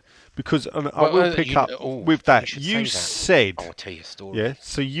attend. Because I will pick up with that. You said, I'll tell you a story. yeah,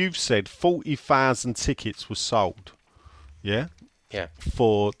 so you've said 40,000 tickets were sold, yeah, Yeah.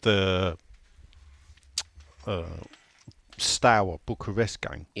 for the Steaua Bucharest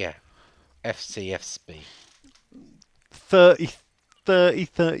game. Yeah. FCFSB.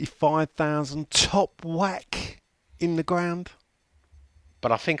 35,000 top whack in the ground.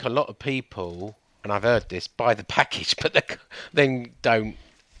 But I think a lot of people, and I've heard this, buy the package, but they then don't,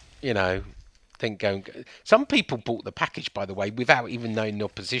 think go. Some people bought the package, by the way, without even knowing their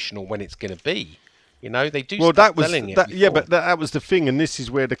position or when it's going to be. They do. Well, start that was selling it that, yeah, before. but that was the thing, and this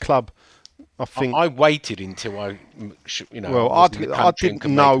is where the club, I think. I waited until I, Well, I was in the I country and didn't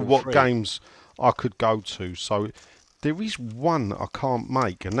could know make all what three. games I could go to, so there is one that I can't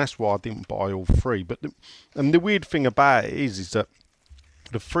make, and that's why I didn't buy all 3. But the weird thing about it is that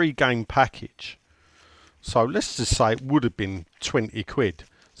the 3-game package. So let's just say it would have been 20 quid.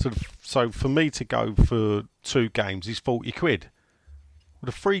 So for me to go for 2 games is 40 quid.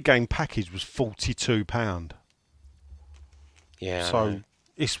 Well, the 3-game package was £42. Yeah. I So know.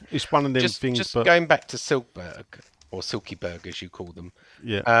 it's one of them things. Just but going back to Silkeborg, or Silkeborg as you call them.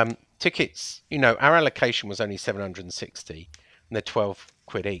 yeah, Tickets, our allocation was only 760 and they're 12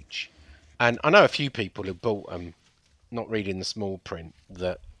 quid each. And I know a few people who bought them, not reading the small print,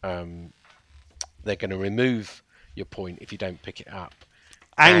 that they're going to remove your point if you don't pick it up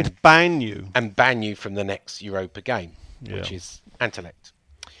and ban you. and ban you from the next Europa game, which Yeah. is Anderlecht.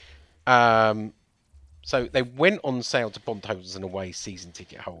 So they went on sale to bondholders and away season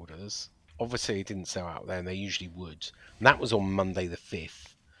ticket holders. Obviously, it didn't sell out there, and they usually would. And that was on Monday the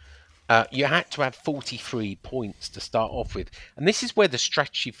 5th. You had to have 43 points to start off with. And this is where the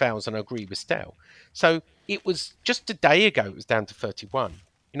strategy fails, and I agree with Stel. So it was just a day ago, it was down to 31.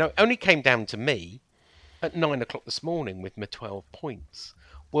 It only came down to me at 9 o'clock this morning with my 12 points.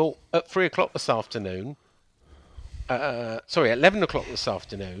 Well, at 3 o'clock this afternoon, at 11 o'clock this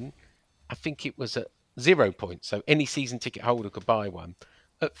afternoon, I think it was at 0 points. So any season ticket holder could buy one.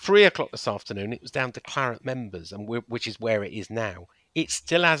 At 3 o'clock this afternoon, it was down to Claret members, and which is where it is now. It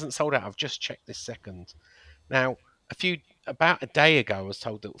still hasn't sold out. I've just checked this second. Now, about a day ago, I was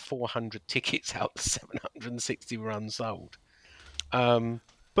told that 400 tickets out of 760 were unsold. And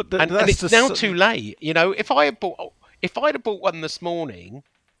it's now too late. If I'd have bought one this morning,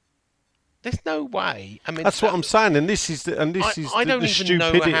 there's no way. I mean, that's what I'm saying, and this is the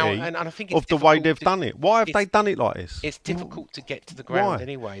stupidity and I think of the way they've done it. Why have they done it like this? It's difficult to get to the ground Why?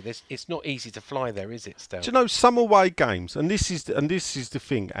 anyway. It's not easy to fly there, is it? Still, Do you know some away games? And this is the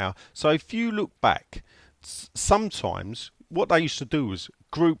thing, Al. So if you look back, sometimes what they used to do was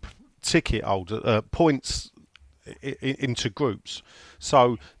group ticket holder points into groups.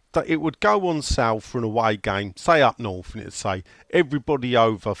 So that it would go on sale for an away game, say up north, and it'd say everybody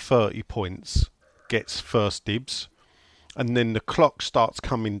over 30 points gets first dibs, and then the clock starts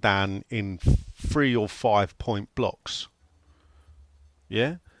coming down in 3 or 5 point blocks.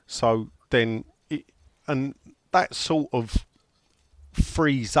 Yeah, so then and that sort of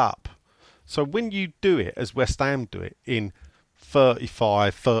frees up. So when you do it as West Ham do it in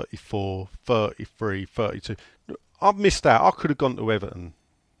 35, 34, 33, 32, I've missed out. I could have gone to Everton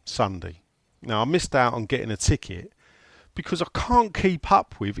Sunday. Now I missed out on getting a ticket because I can't keep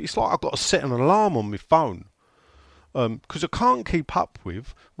up with. It's like I've got to set an alarm on my phone because I can't keep up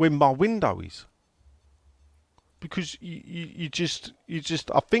with when my window is. Because you just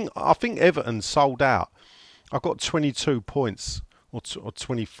I think Everton sold out. I got 22 points or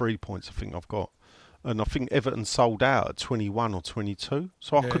 23 points. I think I've got. And I think Everton sold out at 21 or 22.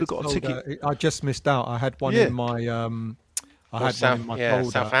 So I could have got a ticket. I just missed out. I had one in my. Folder,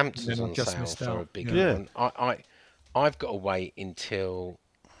 Southampton's on sale for a big one. I've got to wait until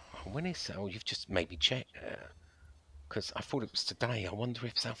when is sale? You've just maybe checked because I thought it was today. I wonder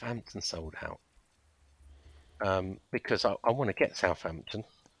if Southampton sold out because I want to get Southampton.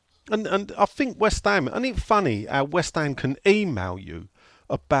 And I think West Ham. Isn't it funny how West Ham can email you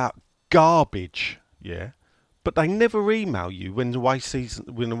about garbage? Yeah, but they never email you when away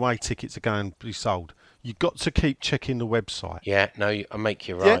tickets are going to be sold. You've got to keep checking the website. Yeah, no, I make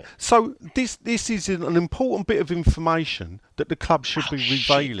you right. Yeah? So this is an important bit of information that the club should be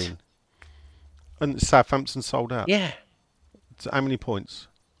revealing. Shit. And Southampton sold out. Yeah. So how many points?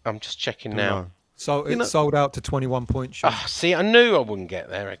 I'm just checking now. So it sold out to 21 points. Oh, see, I knew I wouldn't get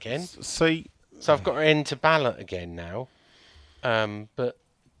there again. See, so I've got to enter ballot again now.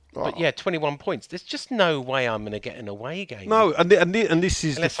 But yeah, 21 points. There's just no way I'm going to get an away game. No, and this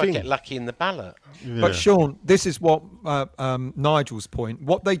is unless the thing. I get lucky in the ballot. Yeah. But Sean, this is what Nigel's point.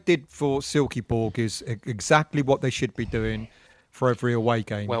 What they did for Silkeborg is exactly what they should be doing for every away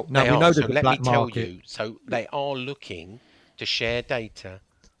game. Well, now we know there's a let black me tell market. you. So they are looking to share data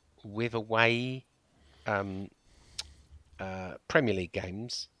with away Premier League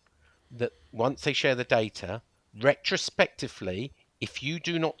games. That once they share the data, retrospectively, if you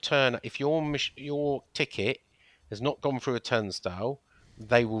do not if your ticket has not gone through a turnstile,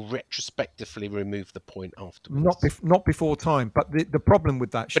 they will retrospectively remove the point afterwards. Not before time. But the problem with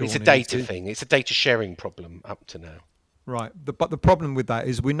that, Sean, but it's a data thing. It's a data sharing problem up to now. Right. But the problem with that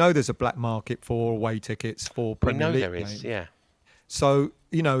is we know there's a black market for away tickets for Premier League. We know there is, yeah. So,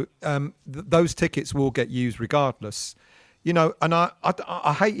 those tickets will get used regardless. And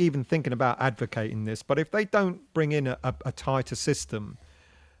I hate even thinking about advocating this, but if they don't bring in a tighter system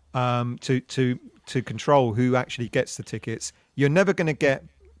to control who actually gets the tickets, you're never going to get.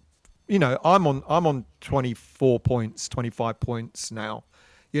 I'm on 24 points, 25 points now,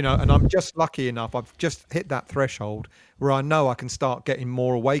 and I'm just lucky enough. I've just hit that threshold where I know I can start getting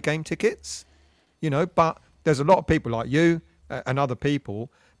more away game tickets, But there's a lot of people like you and other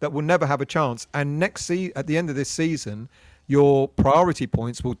people that will never have a chance. And at the end of this season, your priority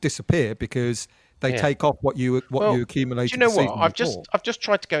points will disappear because they take off what you accumulated. Do you know the what? I've just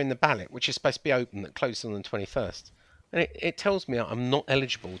tried to go in the ballot, which is supposed to be open, that closes on the 21st, and it tells me I'm not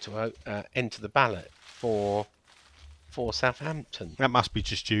eligible to enter the ballot for Southampton. That must be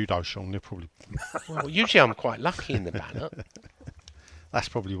just you, though, Sean. They're probably. Well, usually I'm quite lucky in the ballot. That's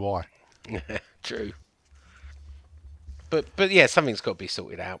probably why. True. But yeah, something's got to be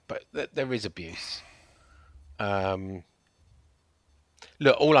sorted out. But there is abuse.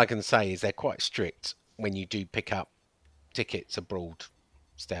 Look, all I can say is they're quite strict when you do pick up tickets abroad.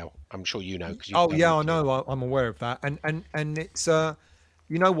 Still, I'm sure you know. Oh yeah, I know. I'm aware of that, and it's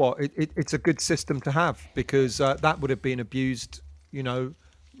you know what? It's a good system to have because that would have been abused. You know,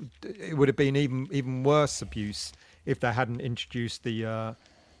 it would have been even worse abuse if they hadn't introduced the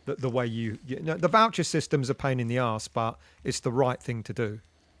way you know, the voucher system's a pain in the arse, but it's the right thing to do,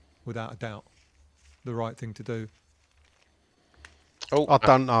 without a doubt. The right thing to do. Oh, I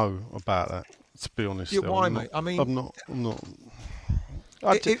don't know about that. To be honest, yeah, why, mate? I mean, I'm not.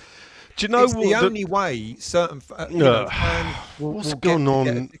 Do you know it's what? The only way certain fans what's gone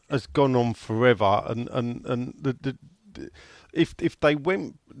on has gone on forever, and if they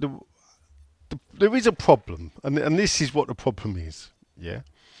went, there is a problem, and this is what the problem is. Yeah,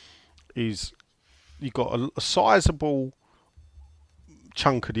 is you got a sizable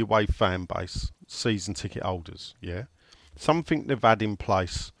chunk of the away fan base, season ticket holders. Yeah, something they've had in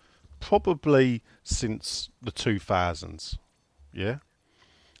place probably since the 2000s. Yeah.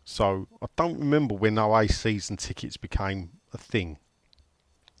 So I don't remember when away season tickets became a thing.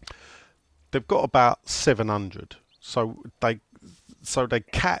 They've got about 700, so they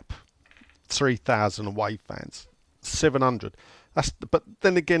cap 3,000 away fans. 700. But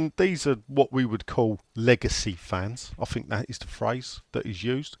then again, these are what we would call legacy fans. I think that is the phrase that is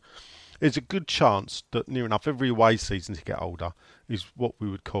used. There's a good chance that near enough every away season ticket holder is what we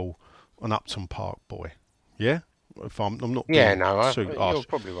would call an Upton Park boy. Yeah. If I'm not you're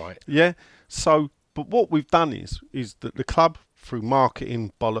probably right. Yeah. So, but what we've done is that the club, through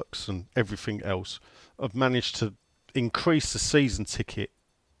marketing bollocks and everything else, have managed to increase the season ticket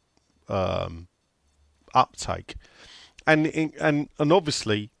uptake, and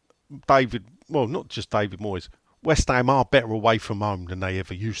obviously not just David Moyes, West Ham are better away from home than they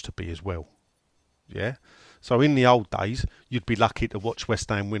ever used to be as well. Yeah. So in the old days, you'd be lucky to watch West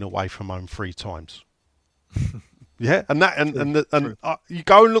Ham win away from home 3 times. Yeah, and you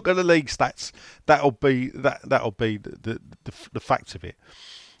go and look at the league stats. That'll be the fact of it.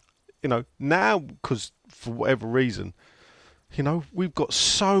 You know, now because for whatever reason, you know, we've got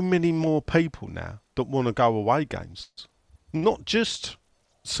so many more people now that want to go away games, not just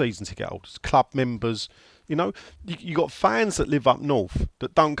season ticket holders, club members. You know, you got fans that live up north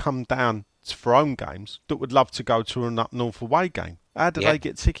that don't come down for home games that would love to go to an up north away game. How do they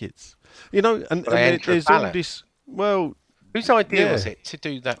get tickets? You know, and there's all this. Well, whose idea was it to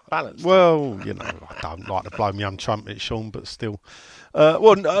do that balance? Well, you know, I don't like to blow my own trumpet, Sean, but still. No,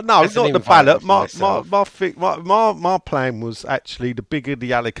 not the ballot. My plan was actually the bigger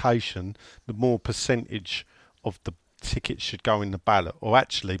the allocation, the more percentage of the tickets should go in the ballot. Or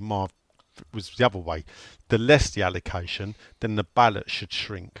actually, was the other way. The less the allocation, then the ballot should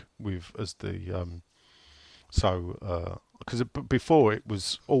shrink because before it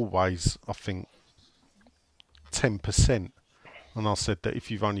was always, I think, 10%, and I said that if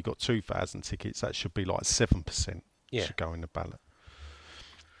you've only got 2,000 tickets, that should be like 7% should go in the ballot.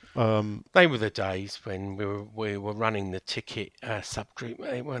 They were the days when we were running the ticket subgroup,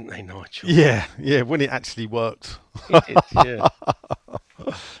 weren't they, Nigel? Yeah, when it actually worked. It did, yeah.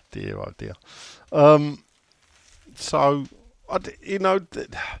 Dear, oh dear. So, you know,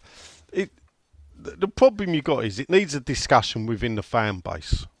 the problem you got is it needs a discussion within the fan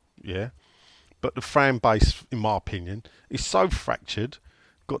base, yeah? But the fan base, in my opinion, is so fractured,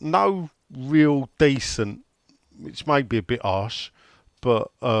 got no real decent, which may be a bit harsh, but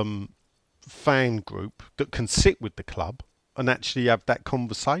fan group that can sit with the club and actually have that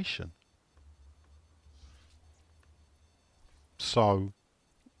conversation. So,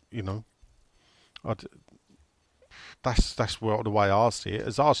 you know, that's where the way I see it.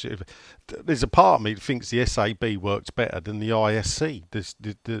 As I see it, there's a part of me that thinks the SAB works better than the ISC.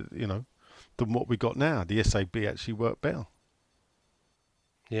 You know, than what we got now. The SAB actually worked better.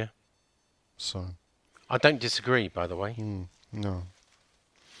 Yeah. So. I don't disagree, by the way. No.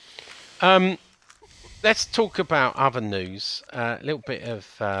 Let's talk about other news. A little bit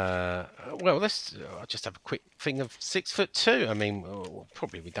of I'll just have a quick thing of 6'2". I mean,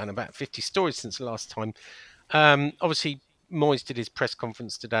 probably we've done about 50 stories since the last time. Obviously, Moyes did his press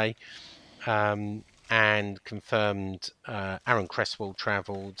conference today and confirmed Aaron Cresswell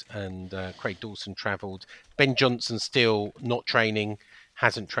travelled and Craig Dawson travelled. Ben Johnson still not training,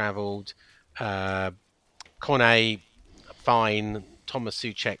 hasn't travelled. Kone, fine. Thomas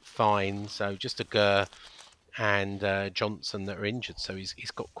Souček, fine. So just Aguerd and Johnson that are injured. So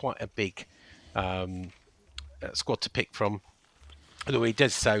he's got quite a big squad to pick from. Although he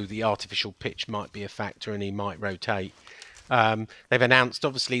does so, the artificial pitch might be a factor and he might rotate. They've announced,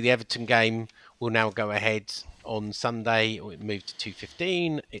 obviously, the Everton game will now go ahead on Sunday. It moved to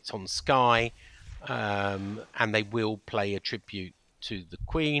 2:15. It's on Sky, and they will play a tribute to the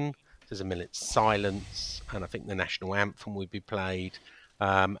Queen. There's a minute's silence, and I think the national anthem will be played.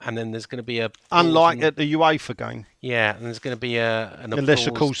 And then there's going to be a... Unlike at the UEFA game. Yeah, and there's going to be an unless,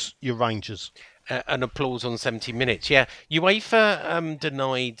 of course, you're Rangers. An applause on 70 minutes. Yeah, UEFA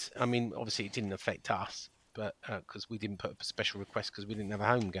denied... I mean, obviously it didn't affect us, but because we didn't put up a special request because we didn't have a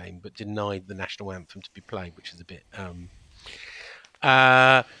home game, but denied the national anthem to be played, which is a bit...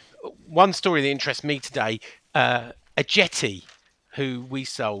 one story that interests me today, a jetty who we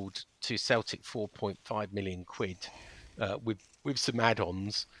sold to Celtic 4.5 million quid with some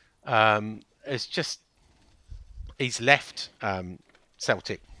add-ons, he's left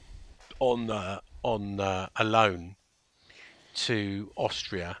Celtic on a loan to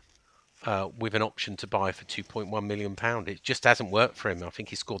Austria with an option to buy for £2.1 million. It just hasn't worked for him. I think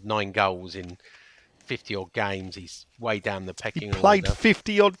he scored 9 goals in 50 odd games. He's way down the pecking order. He played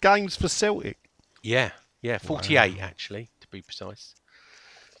 50 odd games for Celtic. Yeah, 48 actually, to be precise.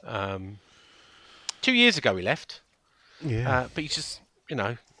 2 years ago he left. Yeah, but he's just,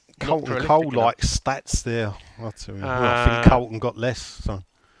 Colton Cole like stats there. I think Colton got less. So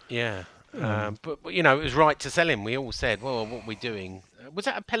yeah, but it was right to sell him. We all said, well, what are we doing? Was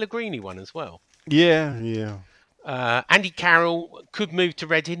that a Pellegrini one as well? Yeah. Andy Carroll could move to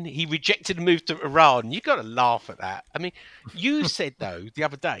Reading. He rejected a move to Iran. You got to laugh at that. I mean, you said though the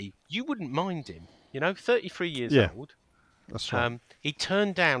other day you wouldn't mind him. 33 years old. That's right. He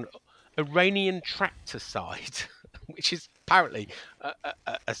turned down Iranian tractor side, which is apparently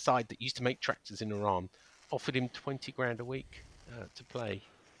a side that used to make tractors in Iran, offered him 20 grand a week to play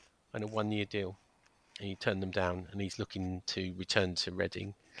on a 1-year deal. And he turned them down, and he's looking to return to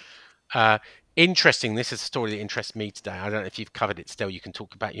Reading. Interesting, this is a story that interests me today. I don't know if you've covered it still. You can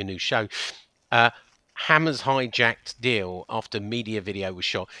talk about your new show. Hammers hijacked deal after media video was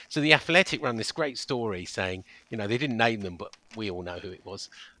shot. So The Athletic ran this great story saying, they didn't name them, but we all know who it was.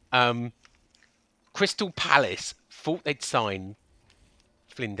 Crystal Palace thought they'd sign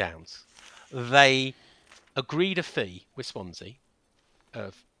Flynn Downs. They agreed a fee with Swansea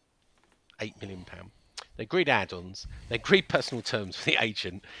of £8 million. They agreed add-ons. They agreed personal terms with the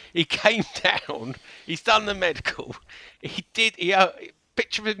agent. He came down. He's done the medical. He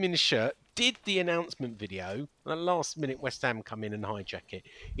picture of him in his shirt. Did the announcement video. And the last minute, West Ham come in and hijack it.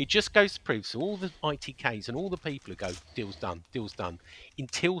 It just goes to prove. So all the ITKs and all the people who go, deal's done.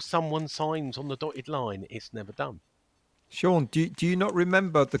 Until someone signs on the dotted line, it's never done. Sean, do you not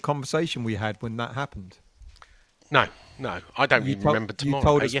remember the conversation we had when that happened? No, I don't even remember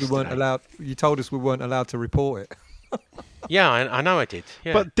tomorrow. You told us we weren't allowed to report it. Yeah, I know I did.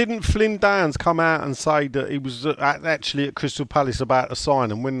 Yeah. But didn't Flynn Downs come out and say that he was actually at Crystal Palace about to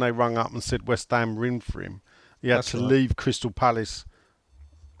sign, and when they rung up and said West Ham were in for him, he had to leave Crystal Palace?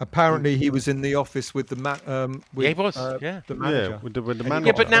 Apparently, he was in the office with the he was. the manager. With the manager.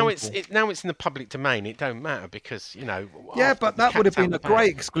 Yeah, but now it's in the public domain. It don't matter because Yeah, but that would have been a great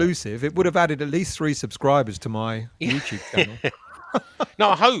exclusive. It would have added at least 3 subscribers to my YouTube channel. No,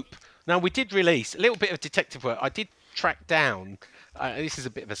 I hope. Now we did release a little bit of detective work. I did track down. This is a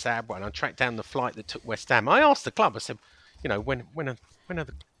bit of a sad one. I tracked down the flight that took West Ham. I asked the club. I said, when are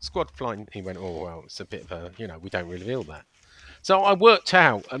the squad flying? He went, oh well, it's a bit of a we don't reveal that. So I worked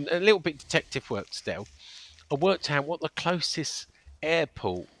out a little bit detective work still. I worked out what the closest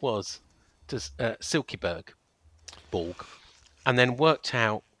airport was to Silkeborg, and then worked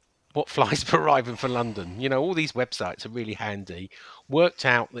out what flights were arriving for London. All these websites are really handy. Worked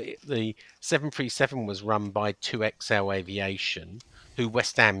out that the 737 was run by 2XL Aviation, who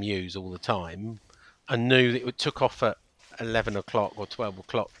West Ham use all the time, and knew that it took off at 11 o'clock or 12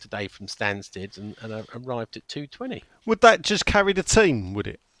 o'clock today from Stansted and arrived at 2:20. Would that just carry the team, would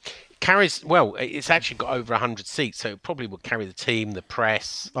it? It's actually got over 100 seats, so it probably would carry the team, the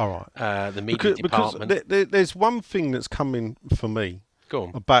press, all right. the media department. Because there's one thing that's coming for me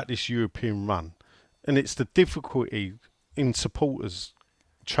about this European run, and it's the difficulty in supporters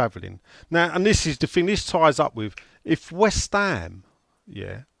travelling. Now, and this is the thing, this ties up with, if West Ham,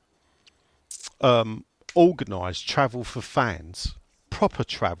 organised travel for fans, proper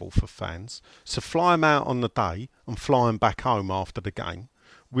travel for fans, so fly them out on the day and fly them back home after the game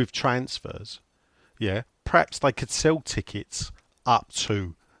with transfers, perhaps they could sell tickets up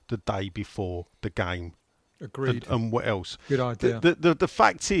to the day before the game. Agreed. And what else? Good idea. The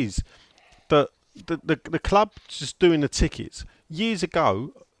fact is that the club just doing the tickets, years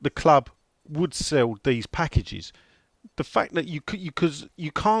ago the club would sell these packages. The fact that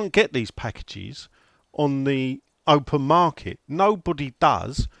you can't get these packages on the open market, nobody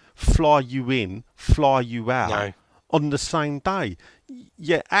does fly you in, fly you out No. on the same day.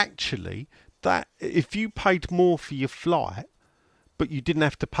 Yeah, actually, that if you paid more for your flight, but you didn't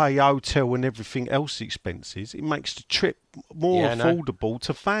have to pay hotel and everything else expenses, it makes the trip more affordable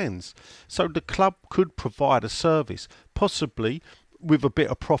to fans. So the club could provide a service, possibly with a bit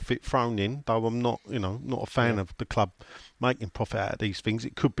of profit thrown in, though I'm not, not a fan of the club making profit out of these things.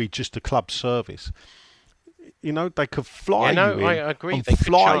 It could be just a club service. They could fly you in I agree. and They could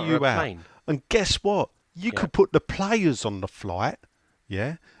fly charter you a out. plane. And guess what? You could put the players on the flight,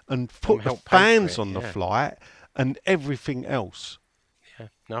 and put the help pay for fans it, on the flight and everything else. Yeah.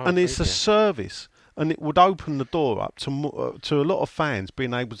 No, I And agree it's a with you. service, and it would open the door up to a lot of fans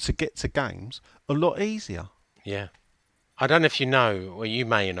being able to get to games a lot easier. Yeah. I don't know if you know, or you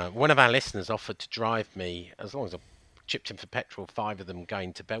may know, one of our listeners offered to drive me, as long as I chipped in for petrol, 5 of them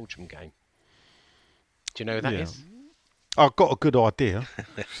going to Belgium game. Do you know who that is? I've got a good idea.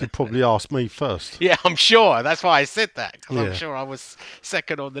 Should probably ask me first. Yeah, I'm sure. That's why I said that, because Yeah. I'm sure I was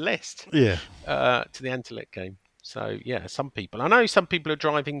second on the list Yeah. to the Anderlecht game. So, yeah, some people. I know some people are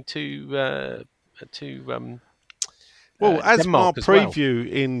driving to Well, as my Denmark as well.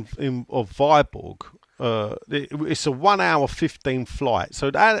 preview of Viborg, it's a 1 hour 15 flight.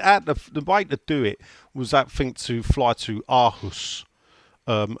 So the way to do it was, I think, to fly to Aarhus,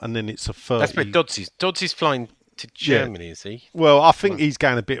 and then it's a 30. That's where Dodds is. Dodds is flying to Germany, is he? Well, I think he's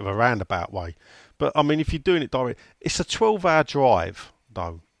going a bit of a roundabout way. But, I mean, if you're doing it direct, it's a 12-hour drive,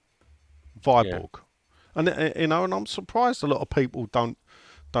 though, Viborg. And, and I'm surprised a lot of people don't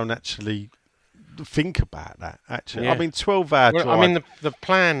actually think about that, actually. Yeah. I mean, 12-hour drive. I mean, the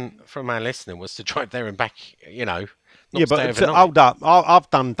plan from our listener was to drive there and back, not yeah, stay but overnight. hold up. I've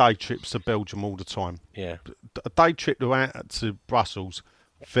done day trips to Belgium all the time. Yeah. A day trip to Brussels,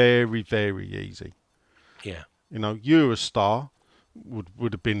 very, very easy. Yeah. Eurostar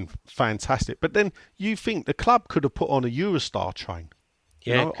would have been fantastic. But then you think the club could have put on a Eurostar train.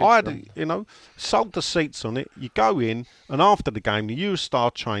 Yeah. Sold the seats on it. You go in, and after the game, the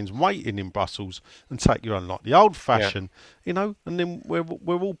Eurostar train's waiting in Brussels and take you on like the old fashioned, and then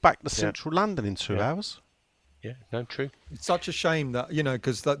we're all back to central London in 2 hours. Yeah, no, true. It's such a shame that,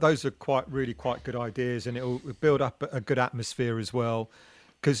 because those are really quite good ideas, and it'll build up a good atmosphere as well.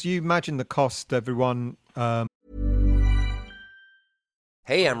 Because you imagine the cost, everyone.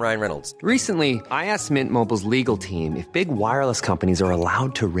 Hey, I'm Ryan Reynolds. Recently, I asked Mint Mobile's legal team if big wireless companies are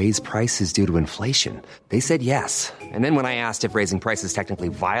allowed to raise prices due to inflation. They said yes. And then when I asked if raising prices technically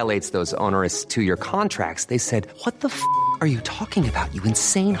violates those onerous 2-year contracts, they said, "What the f*** are you talking about, you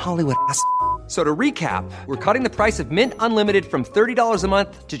insane Hollywood ass?" So to recap, we're cutting the price of Mint Unlimited from $30 a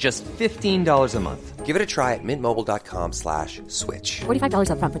month to just $15 a month. Give it a try at mintmobile.com/switch.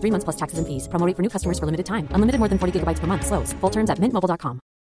 $45 up front for 3 months plus taxes and fees. Promo rate for new customers for limited time. Unlimited more than 40 gigabytes per month. Slows full terms at mintmobile.com.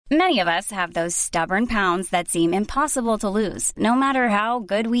 Many of us have those stubborn pounds that seem impossible to lose, no matter how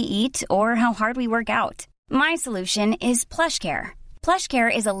good we eat or how hard we work out. My solution is PlushCare.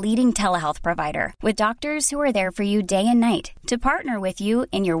 PlushCare is a leading telehealth provider with doctors who are there for you day and night to partner with you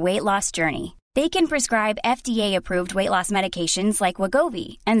in your weight loss journey. They can prescribe FDA-approved weight loss medications like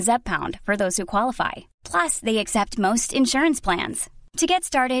Wegovy and Zepbound for those who qualify. Plus, they accept most insurance plans. To get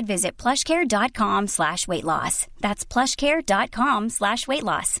started, visit plushcare.com/weightloss. That's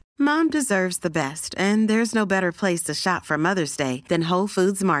plushcare.com/weightloss. Mom deserves the best, and there's no better place to shop for Mother's Day than Whole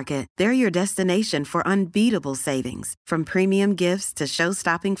Foods Market. They're your destination for unbeatable savings, from premium gifts to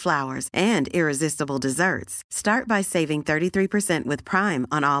show-stopping flowers and irresistible desserts. Start by saving 33% with Prime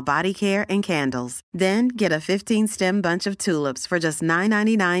on all body care and candles. Then get a 15-stem bunch of tulips for just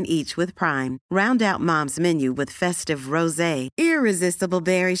 $9.99 each with Prime. Round out Mom's menu with festive rosé, irresistible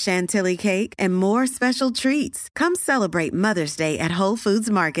berry chantilly cake, and more special treats. Come celebrate Mother's Day at Whole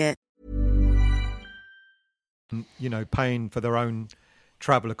Foods Market. Paying for their own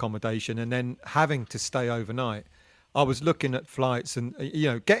travel accommodation and then having to stay overnight. I was looking at flights, and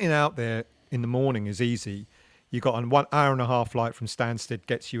getting out there in the morning is easy. You got a 1 hour and a half flight from Stansted,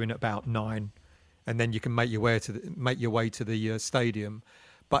 gets you in at about 9, and then you can make your way to the stadium.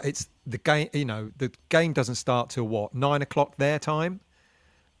 But it's the game. The game doesn't start till 9 o'clock their time,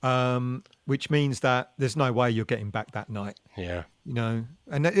 which means that there's no way you're getting back that night. Yeah.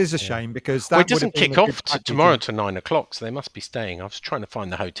 And that is a shame, because that it doesn't kick off package. tomorrow to 9 o'clock, so they must be staying. I was trying to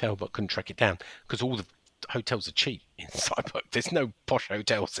find the hotel, but couldn't track it down because all the hotels are cheap in Cyberpunk. There's no posh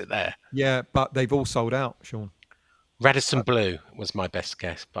hotels there. Yeah, but they've all sold out, Sean. Radisson Blu was my best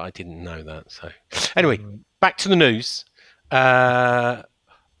guess, but I didn't know that. So anyway, back to the news.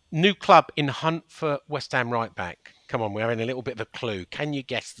 New club in hunt for West Ham right back. Come on, we're having a little bit of a clue. Can you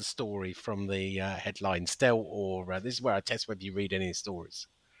guess the story from the headline, Stel, or this is where I test whether you read any stories?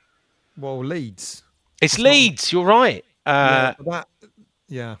 Well, Leeds. It's Leeds. You're right.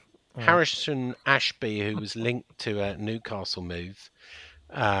 Yeah. Harrison Ashby, who was linked to a Newcastle move,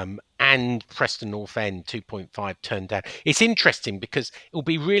 and Preston North End 2.5 turned down. It's interesting because it'll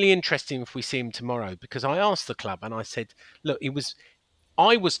be really interesting if we see him tomorrow. Because I asked the club and I said, look,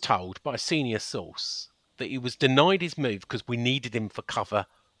 I was told by a senior source that he was denied his move because we needed him for cover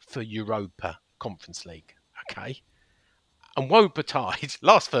for Europa Conference League. Okay. And woe betide,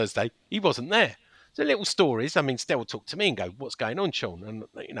 last Thursday, he wasn't there. So little stories. I mean, Stell talked to me and go, what's going on, Sean?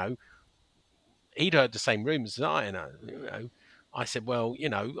 And, he'd heard the same rumours as I, I said, well,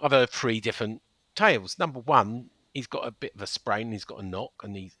 I've heard 3 different tales. Number 1, he's got a bit of a sprain, he's got a knock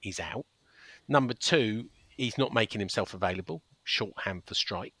and he's out. Number 2, he's not making himself available, shorthand for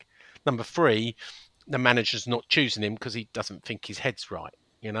strike. Number 3, the manager's not choosing him because he doesn't think his head's right,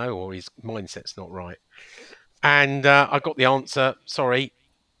 or his mindset's not right. And I got the answer, sorry,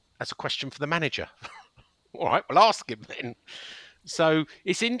 that's a question for the manager. All right, well, ask him then. So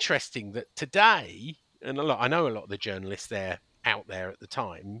it's interesting that today, and I know a lot of the journalists out there at the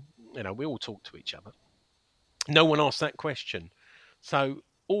time, we all talk to each other. No one asked that question. So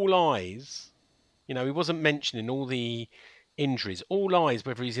all eyes, he wasn't mentioning all the injuries, all eyes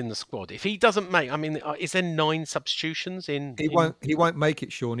whether he's in the squad. If he doesn't make, is there 9 substitutions in? He won't make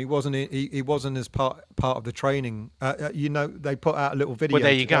it, Sean. He wasn't. He wasn't as part of the training. They put out a little video. Well,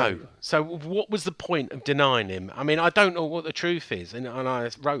 there you go. So what was the point of denying him? I don't know what the truth is, and I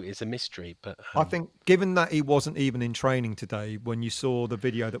wrote it's a mystery. But I think, given that he wasn't even in training today, when you saw the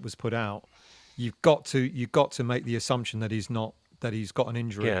video that was put out, you've got to make the assumption that he's got an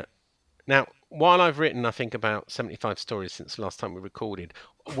injury. Yeah. Now, while I've written, I think, about 75 stories since the last time we recorded,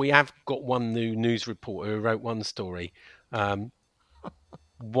 we have got one new news reporter who wrote one story.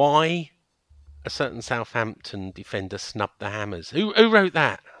 Why a certain Southampton defender snubbed the Hammers. Who wrote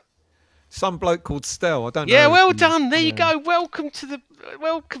that? Some bloke called Stell. I don't know. Yeah, well done. There you go. Welcome to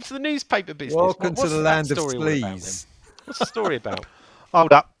the newspaper business. Welcome to the land of sleaze. What's the story about?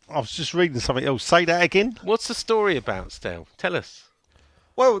 Hold up. I was just reading something else. Say that again. What's the story about, Stell? Tell us.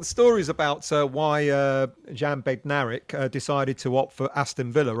 Well, the story's about why Jan Bednarek decided to opt for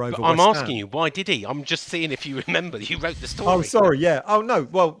Aston Villa over West Ham. I'm asking you, why did he? I'm just seeing if you remember. You wrote the story. Oh, sorry, yeah. Oh, no.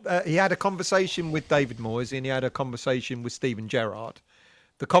 Well, he had a conversation with David Moyes and he had a conversation with Steven Gerrard.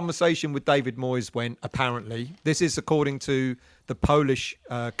 The conversation with David Moyes went, apparently, this is according to the Polish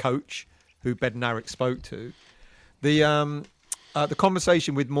coach who Bednarek spoke to. The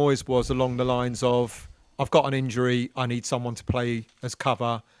conversation with Moyes was along the lines of, I've got an injury, I need someone to play as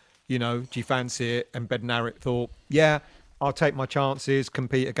cover, do you fancy it? And Bednarek thought, yeah, I'll take my chances,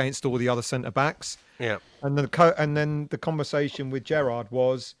 compete against all the other centre-backs. Yeah. And then the conversation with Gerrard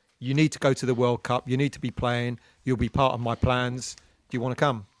was, you need to go to the World Cup, you need to be playing, you'll be part of my plans, do you want to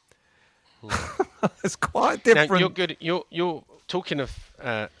come? It's quite different. Now, you're good. You're talking of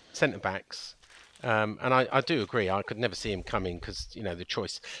centre-backs, and I do agree, I could never see him coming because, the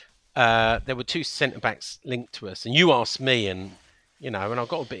choice... there were 2 centre-backs linked to us, and you asked me, and and I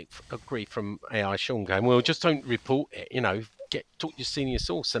got a bit of grief from AI Sean going, well, just don't report it, talk to your senior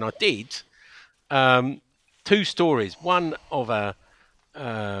source, and I did. 2 stories, one of I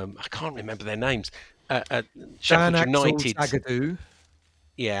can't remember their names, Sheffield United, Zagadou.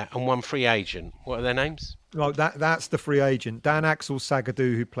 Yeah, and one free agent. What are their names? Well, that's the free agent, Dan Axel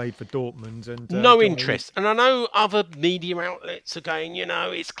Zagadou, who played for Dortmund, and no interest. And I know other media outlets are going,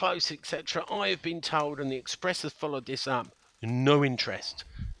 it's close, etc. I have been told, and the Express has followed this up. No interest.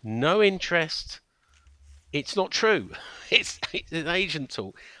 It's not true. It's an agent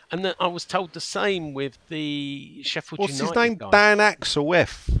talk. And then I was told the same with the Sheffield United. What's his name? Guy. Dan Axel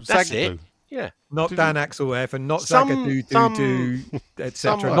F. That's Zagadou. it. Yeah. Not Dan Axel F and not Zagadou, etc.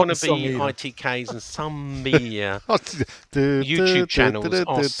 Some wannabe ITKs and some media YouTube channels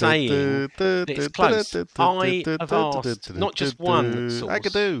are saying that it's close. I have asked not just one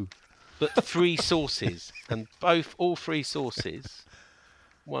source, but 3 sources, and all 3 sources,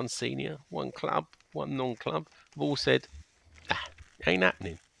 one senior, one club, one non-club, have all said, ain't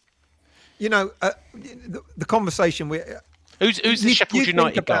happening. The conversation we... Who's the Sheffield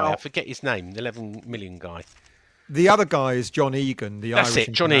United guy? I forget his name, the 11 million guy. The other guy is John Egan, the Irish. That's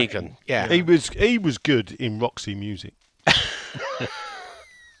it, John Egan. Yeah, he was good in Roxy Music.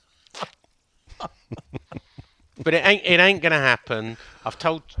 But it ain't going to happen. I've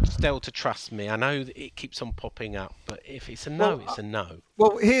told Stell to trust me. I know that it keeps on popping up, but if it's a no, it's a no.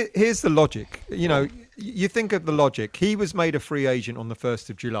 Well, here's the logic. You think of the logic. He was made a free agent on the 1st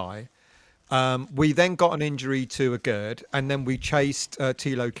of July. We then got an injury to a gird, and then we chased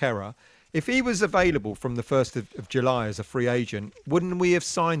Thilo Kehrer. If he was available from the 1st of July as a free agent, wouldn't we have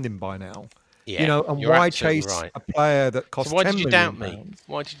signed him by now? Yeah, and you're why absolutely chase right. a player that costs So why £10 did you million doubt me? pounds?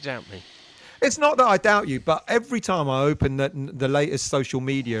 Why did you doubt me? It's not that I doubt you, but every time I open the latest social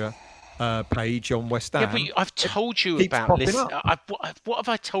media page on West Ham, Yeah, but I've told you keeps about popping listening. up. What have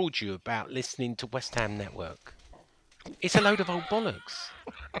I told you about listening to West Ham Network? It's a load of old bollocks.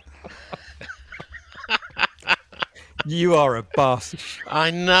 You are a bastard. I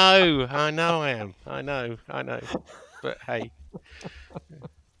know I am. I know. But hey,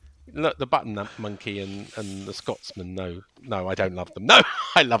 look, the button monkey and the Scotsman. No, I don't love them. No,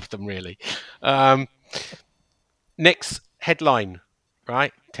 I love them really. Next headline,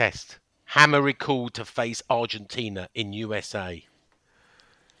 right? Test. Hammer recalled to face Argentina in USA.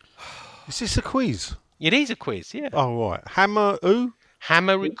 Is this a quiz? It is a quiz, yeah. Oh, right. Hammer who?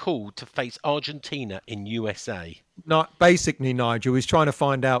 Hammer recalled to face Argentina in USA. Basically, Nigel is trying to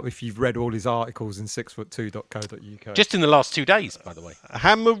find out if you've read all his articles in 6foot2.co.uk. Just in the last 2 days, by the way.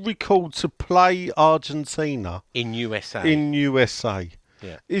 Hammer recalled to play Argentina in USA.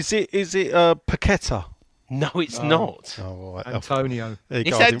 Yeah. Is it Paqueta? No, it's not. Oh, right. Antonio.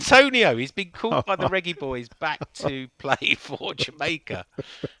 It's Antonio. He's been called by the Reggae Boys back to play for Jamaica.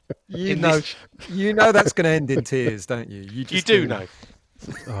 You know that's going to end in tears, don't you? You do know.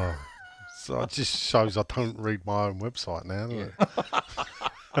 Oh, so it just shows I don't read my own website now, doesn't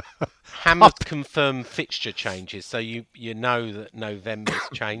it? Hammer's confirmed fixture changes, so you know that November's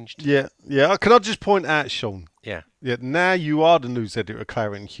changed. Yeah. Can I just point out, Sean? Yeah. Now you are the news editor of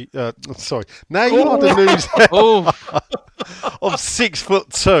Now you are the news of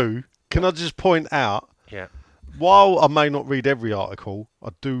 6'2". Can I just point out? Yeah. While I may not read every article,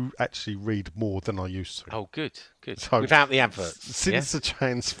 I do actually read more than I used to. Oh, good. So, without the adverts. Since the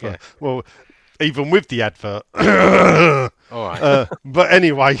transfer. Yeah. Well, even with the advert. All right. But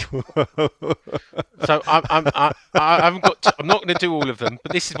anyway. So I'm not going to do all of them,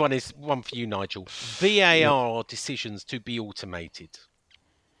 but this is one for you, Nigel. VAR decisions to be automated.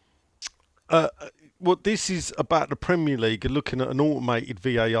 Well, this is about the Premier League looking at an automated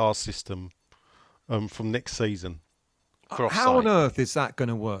VAR system from next season. How on earth is that going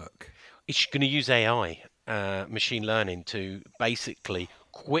to work? It's going to use AI, machine learning, to basically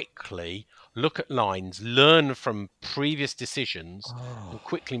quickly look at lines, learn from previous decisions, and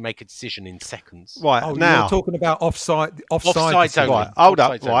quickly make a decision in seconds. Right, now you're talking about offside only. Right, hold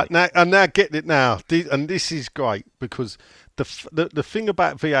up, right now get it now, and this is great because the thing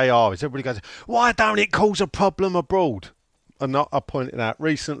about VAR is everybody goes, why don't it cause a problem abroad? And I pointed out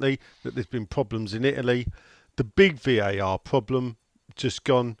recently that there's been problems in Italy. The big VAR problem just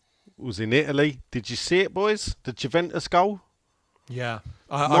gone was in Italy. Did you see it, boys? The Juventus goal? Yeah,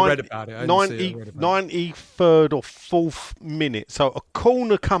 I read about it. 93rd or 4th minute. So a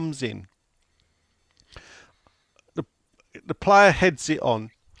corner comes in. The player heads it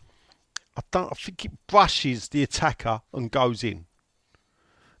on. I think it brushes the attacker and goes in.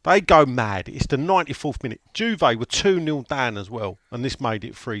 They go mad. It's the 94th minute. Juve were 2-0 down as well, and this made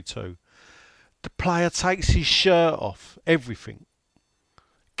it 3-2. The player takes his shirt off, everything.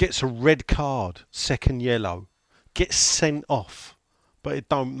 Gets a red card, second yellow. Gets sent off. But it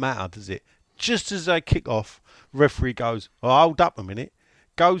don't matter, does it? Just as they kick off, referee goes, hold up a minute.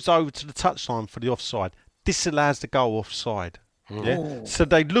 Goes over to the touchline for the offside. Disallows the goal offside. Yeah. So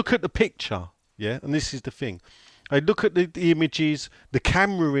they look at the picture, yeah, and this is the thing. They look at the images, the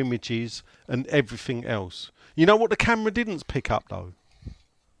camera images, and everything else. You know what the camera didn't pick up, though?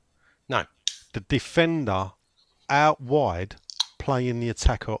 No. The defender out wide playing the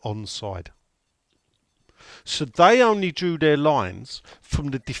attacker onside. So they only drew their lines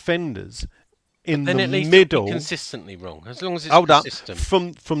from the defenders in then the at least middle. Be consistently wrong, as long as it's consistent.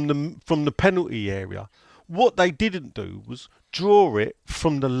 From the penalty area. What they didn't do was draw it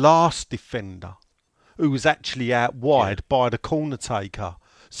from the last defender, who was actually out wide by the corner taker.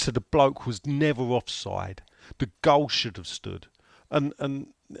 So the bloke was never offside. The goal should have stood. And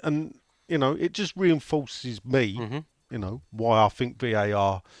you know, it just reinforces me, you know, why I think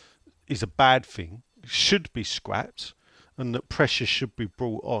VAR is a bad thing, should be scrapped, and that pressure should be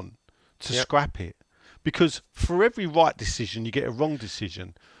brought on to scrap it. Because for every right decision, you get a wrong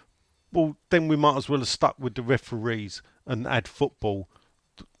decision. Well, then we might as well have stuck with the referees and add football.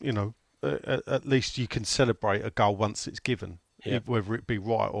 You know, at least you can celebrate a goal once it's given, whether it be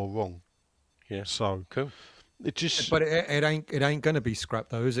right or wrong. Yeah. So cool. But it ain't going to be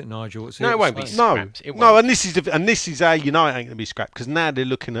scrapped though, is it, Nigel? No, it won't be scrapped. No, and this is how you know it ain't going to be scrapped, because now they're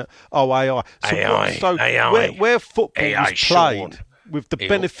looking at AI. So AI. Where football AI is played with the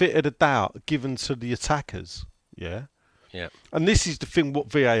benefit of the doubt given to the attackers, yeah. Yeah. And this is the thing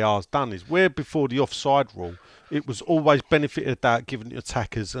what VAR's done is where before the offside rule, it was always benefited that given the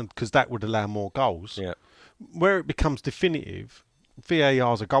attackers and because that would allow more goals. Yeah. Where it becomes definitive,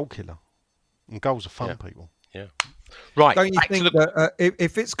 VAR's a goal killer. And goals are fun, people. Yeah. Right. Don't you think that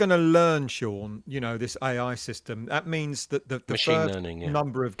if it's going to learn, Sean, this AI system, that means that the Machine first learning,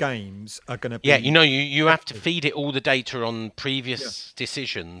 number of games are going to be... Yeah, you have to feed it all the data on previous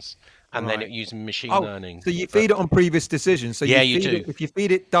decisions, and then it uses machine learning. So you feed it on previous decisions. So you do. If you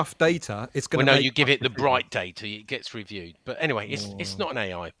feed it duff data, it's going to... Well, no, you give it the bright data, it gets reviewed. But anyway, it's not an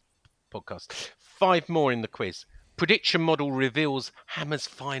AI podcast. 5 more in the quiz. Prediction model reveals Hammer's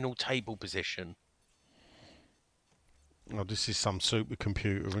final table position. Oh, this is some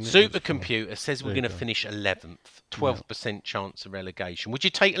supercomputer, isn't it? Supercomputer says we're going to finish 11th. 12% chance of relegation. Would you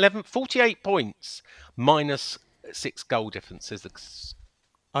take 11th? 48 points minus 6 goal differences.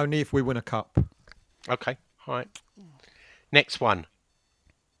 Only if we win a cup. Okay, all right. Next one.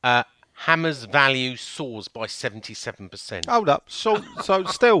 Hammer's value soars by 77%. Hold up. So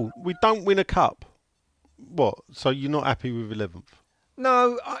still, we don't win a cup. What? So you're not happy with 11th?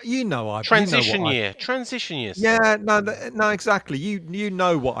 No, Transition year. Transition year. Yeah, no, exactly. You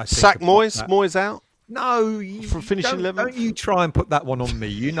know what I think. Sack Moyes. Moyes out. No, for finishing 11th. Don't you try and put that one on me.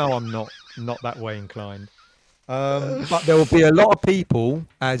 You know I'm not that way inclined. But there will be a lot of people,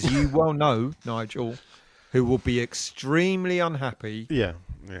 as you well know, Nigel, who will be extremely unhappy. Yeah.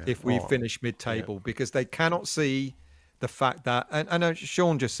 If we finish mid-table, because they cannot see the fact that, and I know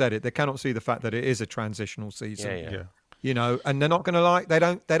Sean just said it, they cannot see the fact that it is a transitional season. Yeah. And they're not going to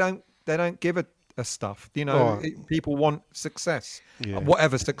they don't give a stuff. People want success,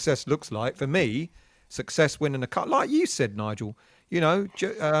 whatever success looks like. For me, success winning a cup, like you said, Nigel.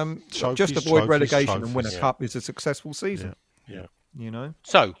 Just avoid relegation and win a cup is a successful season. Yeah.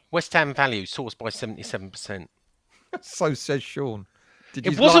 So West Ham value sourced by 77%. So says Sean.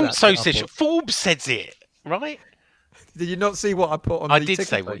 It wasn't so says Forbes says it, right? Did you not see what I put on? I did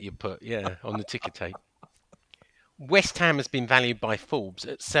say what you put, on the ticker tape. West Ham has been valued by Forbes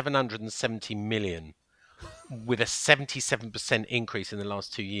at 770 million, with a 77% increase in the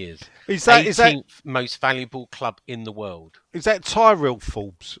last 2 years. Is that most valuable club in the world? Is that Tyrell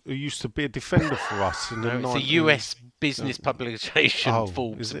Forbes, who used to be a defender for us? It's a US business publication.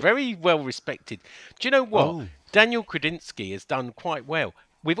 Forbes, very well respected. Do you know what? Daniel Kredinsky has done quite well.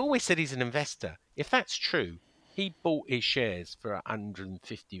 We've always said he's an investor. If that's true, he bought his shares for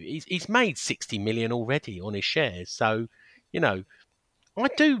 150. He's made 60 million already on his shares. So, I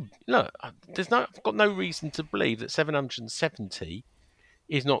do look. I've got no reason to believe that 770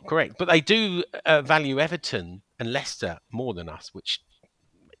 is not correct. But they do value Everton and Leicester more than us, which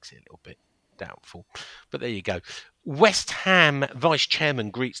makes it a little bit doubtful. But there you go. West Ham vice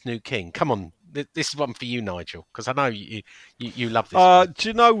chairman greets new king. Come on, this is one for you, Nigel, because I know you love this. Do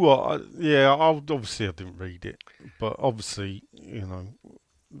you know what? Obviously I didn't read it, but obviously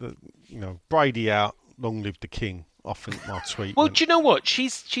Brady out, long live the king. I think my tweet. Well, do you know what?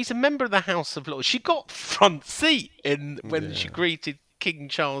 She's a member of the House of Lords. She got front seat when she greeted King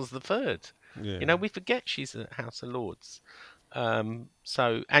Charles III. Yeah. We forget she's a House of Lords.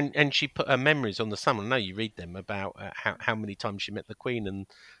 So she put her memories on the Sun. I know you read them about how many times she met the Queen and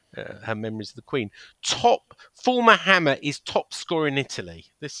her memories of the Queen. Former Hammer is top scorer in Italy.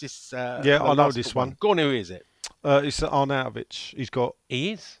 This is I know this one. Go on, who is it? It's Arnautovic.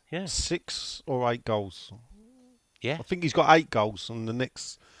 He is 6 or 8 goals. Yeah, I think he's got 8 goals, and the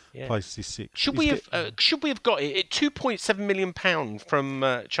next place is 6. Should we have got it at £2.7 million from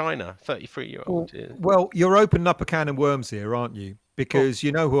China? 33-year-old. Well, you're opening up a can of worms here, aren't you? Because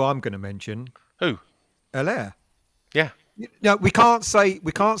you know who I'm going to mention. Who? Haller. Yeah. No, we can't say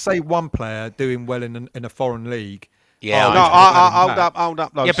one player doing well in a foreign league. Yeah. Hold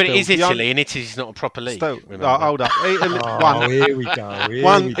up. Yeah, but it is Italy, and Italy's not a proper league. Hold up. Italy, here we go.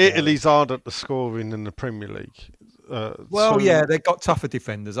 Italy's hard at the scoring in the Premier League. They've got tougher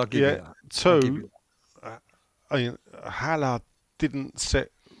defenders. I'll give you that. 2, Haller didn't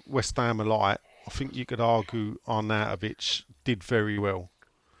set West Ham alight. I think you could argue Arnautovic did very well.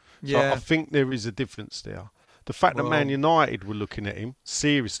 So I think there is a difference there. The fact that Man United were looking at him,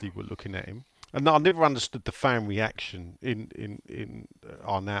 seriously were looking at him, and I never understood the fan reaction in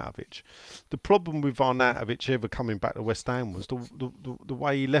Arnautovic. The problem with Arnautovic ever coming back to West Ham was the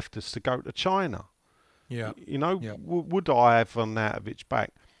way he left us to go to China. Yeah. Would I have Arnautovic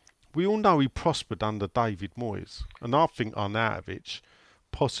back? We all know he prospered under David Moyes, and I think Arnautovic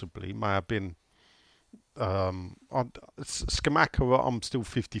possibly may have been. Scamacca, I'm still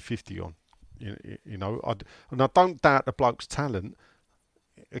 50-50 on. And I don't doubt the bloke's talent.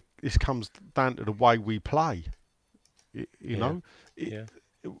 This comes down to the way we play. You know,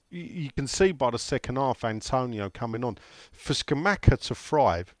 you can see by the second half Antonio coming on. For Scamacca to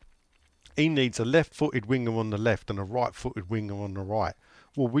thrive, he needs a left-footed winger on the left and a right-footed winger on the right.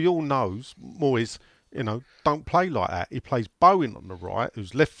 Well, we all know Moyes, don't play like that. He plays Bowen on the right,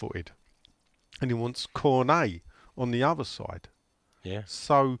 who's left-footed, and he wants Cornet on the other side. Yeah.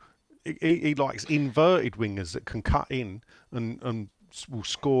 So he likes inverted wingers that can cut in and will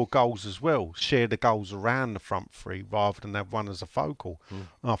score goals as well, share the goals around the front three rather than have one as a focal. And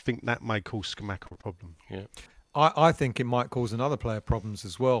I think that may cause Scamacca a problem. Yeah. I think it might cause another player problems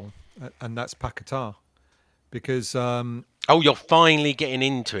as well, and that's Paquetá. Because... you're finally getting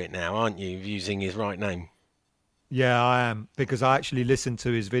into it now, aren't you, using his right name? Yeah, I am, because I actually listened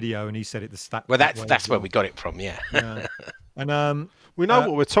to his video and he said it the stat. Well, that's where we got it from, yeah. And we know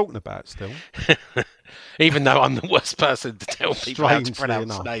what we're talking about still. Even though I'm the worst person to tell people how to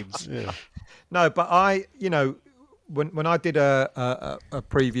pronounce names. Yeah. No, but when I did a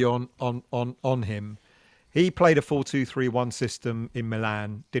preview on him, he played a 4-2-3-1 system in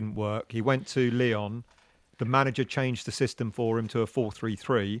Milan, didn't work. He went to Lyon. The manager changed the system for him to a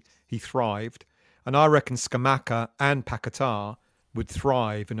 4-3-3. He thrived. And I reckon Scamacca and Paquetá would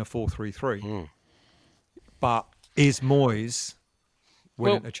thrive in a 4-3-3. But is Moyes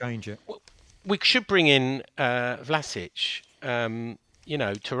willing to change it? We should bring in Vlasic.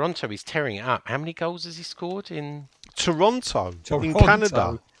 Toronto is tearing it up. How many goals has he scored in Toronto. In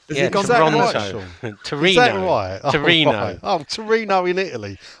Canada? Toronto. Torino. Is that right? Torino. Right. Oh, Torino in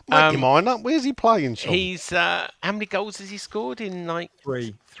Italy. Make your mind up. Where's he playing, Sean? He's how many goals has he scored in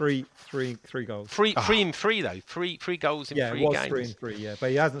three goals? Three in three though. Three goals in 3 games. Yeah, it was 3 in 3. Yeah,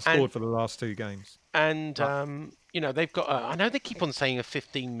 but he hasn't scored for the last 2 games. And they've got. I know they keep on saying a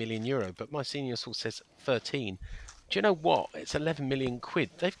 15 million euro, but my senior source says 13. Do you know what? It's 11 million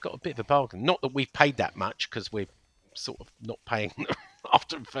quid. They've got a bit of a bargain. Not that we've paid that much because we're sort of not paying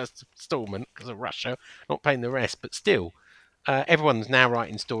after the first instalment because of Russia, not paying the rest. But still, everyone's now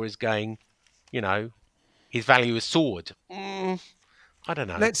writing stories going, his value has soared. I don't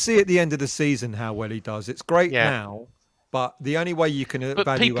know. Let's see at the end of the season how well he does. It's great now, but the only way you can evaluate...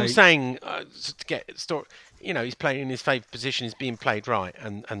 But people saying to get story, he's playing in his favourite position, is being played right,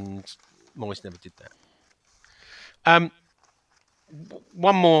 and Moyes never did that.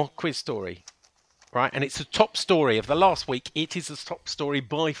 One more quiz story. Right, and it's the top story of the last week. It is the top story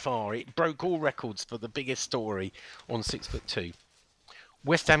by far. It broke all records for the biggest story on 6'2".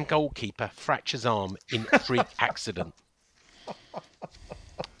 West Ham goalkeeper fractures arm in freak accident.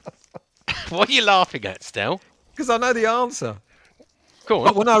 What are you laughing at, Stel? Because I know the answer. Go on.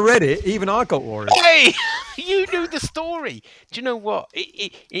 But when I read it, even I got worried. Hey, you knew the story. Do you know what?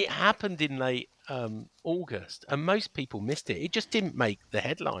 It happened in late August, and most people missed it. It just didn't make the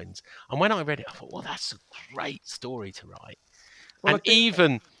headlines. And when I read it, I thought, well, that's a great story to write. Well, and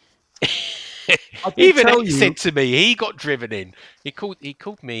even Ed said to me, he got driven in. He called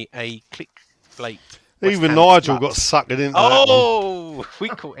me a clickbait. Even Nigel got suckered into that one. We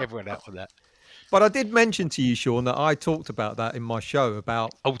caught everyone out on that. But I did mention to you, Sean, that I talked about that in my show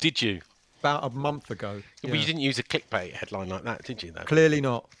about... Oh, did you? About a month ago. Well, you didn't use a clickbait headline like that, did you, though? Clearly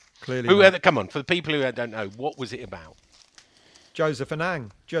not. Come on, for the people who don't know, what was it about? Joseph Anang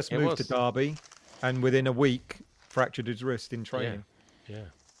just moved to Derby, and within a week fractured his wrist in training.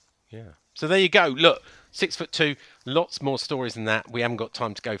 Yeah. So there you go. Look, 6'2", lots more stories than that. We haven't got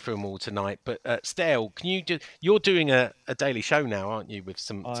time to go through them all tonight. But Stel, you're doing a daily show now, aren't you, with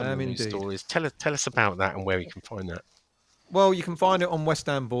some news stories? Tell us about that and where we can find that. Well, you can find it on West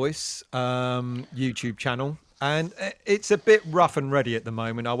Ham Voice YouTube channel. And it's a bit rough and ready at the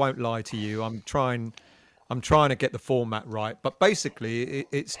moment. I won't lie to you. I'm trying to get the format right. But basically,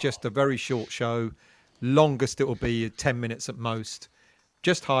 it's just a very short show. Longest it will be 10 minutes at most.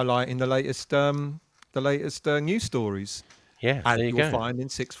 Just highlighting the latest news stories. Yeah, and there you you'll go. find in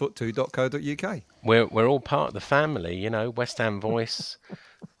 6foot2.co.uk. We're all part of the family, West Ham Voice,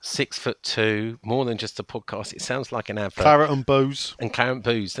 6'2", more than just a podcast. It sounds like an advert. Claret and booze. And Claret and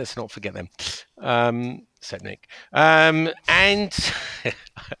booze. Let's not forget them. Said Nick. And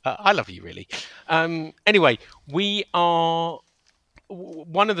I love you, really. Anyway, we are...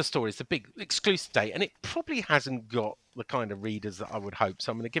 One of the stories, the big exclusive day, and it probably hasn't got the kind of readers that I would hope.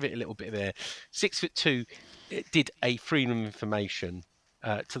 So I'm going to give it a little bit of air. 6'2" did a freedom of information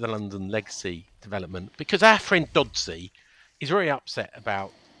to the London Legacy development because our friend Dodsey is very upset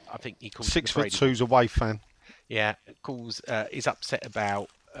about. I think he calls 6'2's away fan. Yeah, is upset about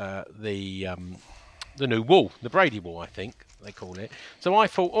the new wall, the Brady wall. I think they call it. So I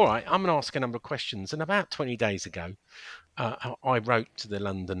thought, all right, I'm going to ask a number of questions. And about 20 days ago, I wrote to the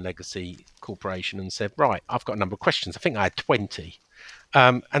London Legacy Corporation and said, right, I've got a number of questions. I think I had 20.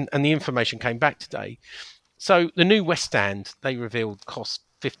 And the information came back today. So the new West Stand, they revealed, cost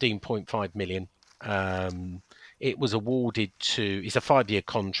 15.5 million. It was awarded to, it's a 5-year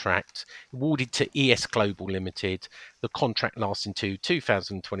contract, awarded to ES Global Limited. The contract lasts into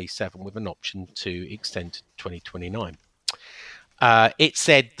 2027 with an option to extend to 2029. It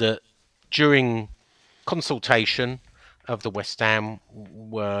said that during consultation of the West Ham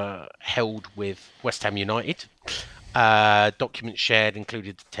were held with West Ham United. Documents shared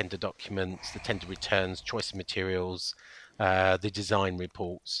included the tender documents, the tender returns, choice of materials, the design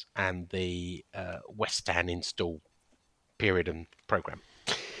reports, and the West Ham install period and programme.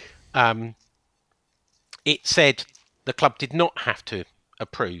 It said the club did not have to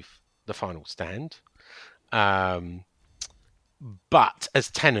approve the final stand, but as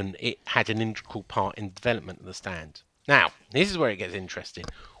tenant, it had an integral part in the development of the stand. Now, this is where it gets interesting.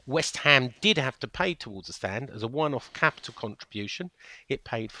 West Ham did have to pay towards the stand as a one-off capital contribution. It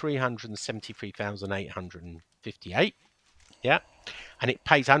paid 373,858. Yeah. And it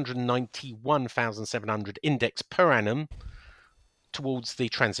pays 191,700 index per annum towards the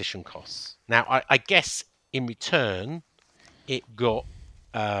transition costs. Now, I guess in return, it got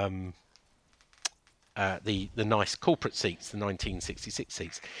the nice corporate seats, the 1966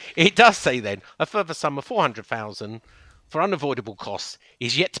 seats. It does say then a further sum of 400,000 for unavoidable costs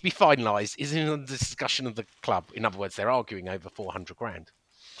is yet to be finalised. Is in the discussion of the club. In other words, they're arguing over 400 grand.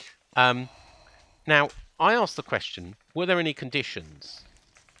 Now, I asked the question: were there any conditions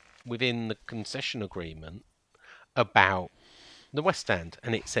within the concession agreement about the West Stand?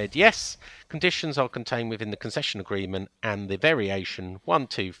 And it said yes. Conditions are contained within the concession agreement and the variation 1,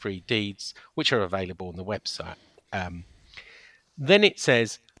 2, 3 deeds, which are available on the website. Then it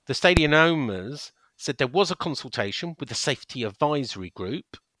says the stadium owners said there was a consultation with the safety advisory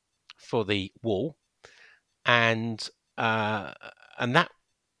group for the wall, and that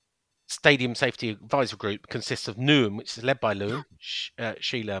stadium safety advisory group consists of Newham, which is led by Lewin,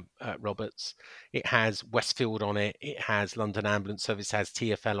 Sheila Roberts. It has Westfield on it. It has London Ambulance Service. It has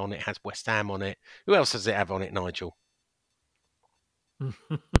TfL on it. It has West Ham on it. Who else does it have on it, Nigel?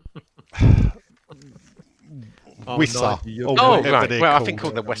 WISA. Right. Well, I think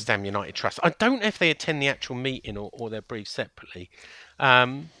called the West Ham United Trust. I don't know if they attend the actual meeting or they're briefed separately.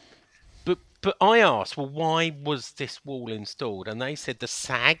 But I asked, well, why was this wall installed? And they said the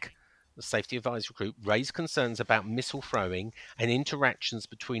SAG, the Safety Advisory Group, raised concerns about missile throwing and interactions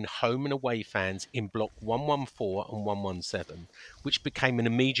between home and away fans in Block 114 and 117, which became an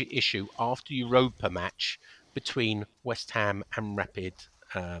immediate issue after the Europa match between West Ham and Rapid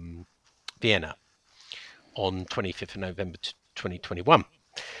Vienna on 25th of November 2021.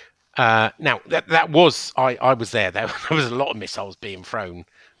 Now, that was, I was there. There was a lot of missiles being thrown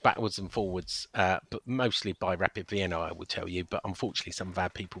backwards and forwards, but mostly by Rapid Vienna, I will tell you. But unfortunately, some of our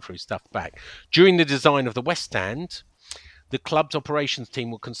people threw stuff back. During the design of the West Stand, the club's operations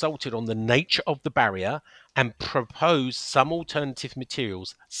team were consulted on the nature of the barrier and proposed some alternative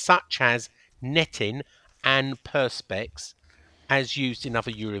materials, such as netting and perspex, as used in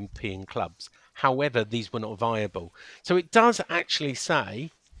other European clubs. However, these were not viable. So it does actually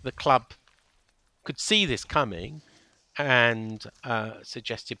say the club could see this coming and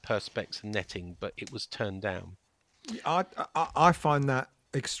suggested perspex and netting, but it was turned down. I find that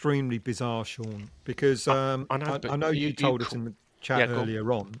extremely bizarre, Sean, because I know you told us in the chat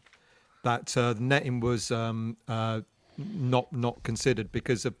earlier on that the netting was not considered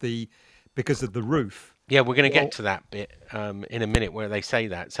because of the roof. Yeah, we're going to get to that bit in a minute where they say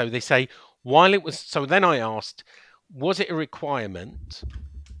that. So they say while it was. So then I asked, was it a requirement?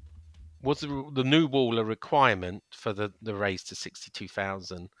 Was the new wall a requirement for the raise to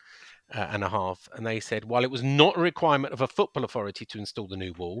 62,000 and a half? And they said, while it was not a requirement of a football authority to install the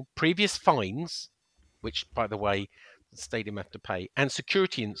new wall, previous fines, which, by the way, the stadium have to pay, and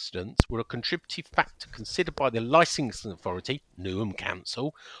security incidents were a contributing factor considered by the licensing authority, Newham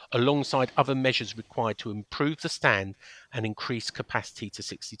Council, alongside other measures required to improve the stand and increase capacity to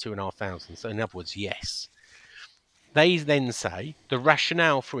 62,500. So in other words, yes. They then say the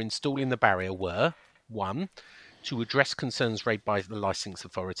rationale for installing the barrier were, 1, to address concerns raised by the licensing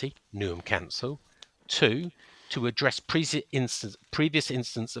authority, Newham Council, 2, to address previous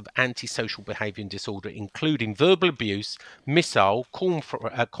instances of antisocial behaviour and disorder, including verbal abuse, missile, coin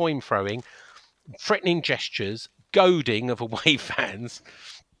throwing, threatening gestures, goading of away fans,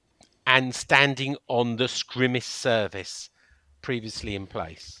 and standing on the scrimmage service previously in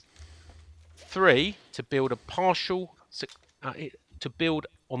place. 3, to build a partial to build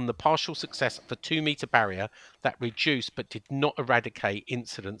on the partial success of a 2-metre barrier that reduced but did not eradicate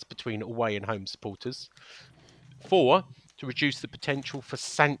incidents between away and home supporters. 4, to reduce the potential for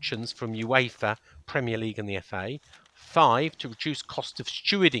sanctions from UEFA, Premier League and the FA. 5, to reduce cost of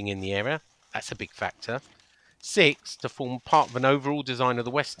stewarding in the area. That's a big factor. 6, to form part of an overall design of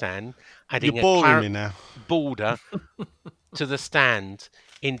the West Stand, adding a border to the stand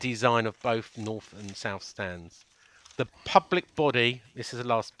in design of both north and south stands. The public body, this is the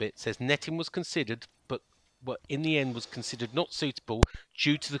last bit, says netting was considered, but in the end was considered not suitable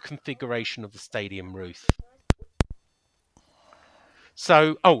due to the configuration of the stadium roof.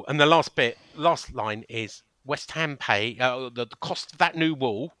 So, and the last line is West Ham pay, the cost of that new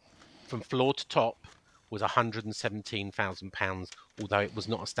wall from floor to top was £117,000, although it was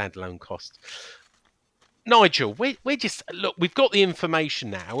not a standalone cost. Nigel, we're just, look, we've got the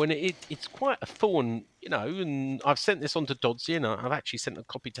information now, and it's quite a thorn, and I've sent this on to Dodsey, and I've actually sent a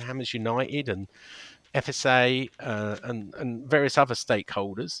copy to Hammers United and FSA and various other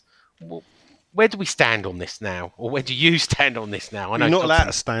stakeholders. Well, where do we stand on this now? Or where do you stand on this now? You're not allowed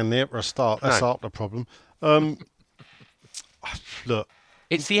to stand there for a start. That's half the problem. Look.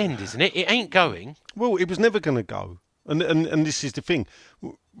 It's the end, isn't it? It ain't going. Well, it was never going to go. And this is the thing.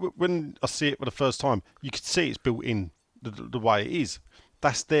 When I see it for the first time, you can see it's built in the way it is.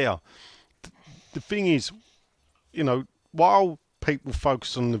 That's there. The thing is, while people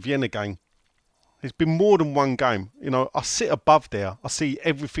focus on the Vienna game, there's been more than one game. I sit above there. I see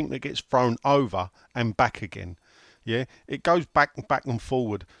everything that gets thrown over and back again. Yeah, it goes back and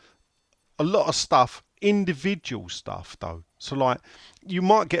forward. A lot of stuff, individual stuff, though. So, like, you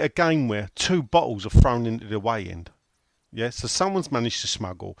might get a game where 2 bottles are thrown into the away end. Yeah, so someone's managed to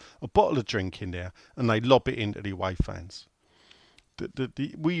smuggle a bottle of drink in there and they lob it into the away fans.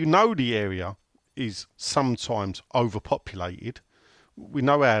 We know the area is sometimes overpopulated. We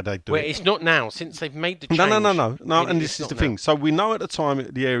know how they do it. Well, it's not now, since they've made the change. No, and this is the thing. So we know at the time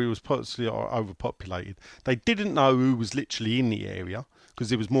the area was possibly overpopulated. They didn't know who was literally in the area because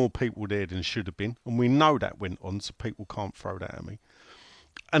there was more people there than should have been. And we know that went on, so people can't throw that at me.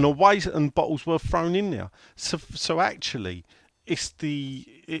 And and bottles were thrown in there. So actually, it's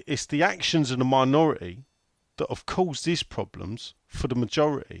the actions of the minority that have caused these problems for the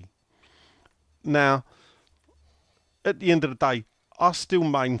majority. Now, at the end of the day, I still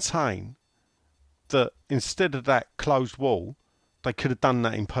maintain that instead of that closed wall, they could have done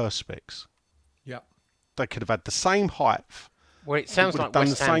that in Perspex. Yeah. They could have had the same height. Well, it sounds like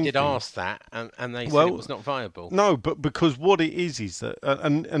West Ham did ask that, and they said it was not viable. No, but because what it is that,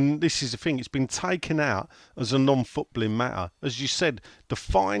 and this is the thing, it's been taken out as a non-footballing matter. As you said, the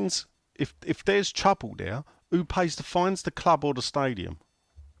fines, if there's trouble there, who pays the fines, the club or the stadium?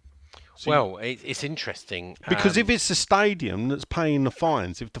 So it's interesting. Because if it's the stadium that's paying the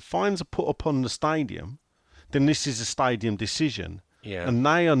fines, if the fines are put upon the stadium, then this is a stadium decision. Yeah. And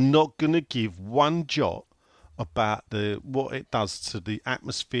they are not going to give one jot about what it does to the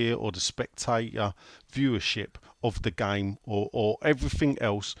atmosphere or the spectator viewership of the game or everything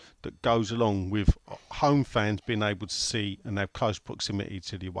else that goes along with home fans being able to see and have close proximity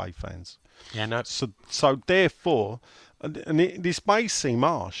to the away fans. Yeah, no. So therefore, this may seem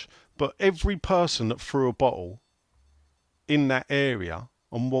harsh, but every person that threw a bottle in that area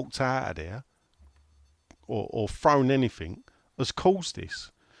and walked out of there or thrown anything has caused this.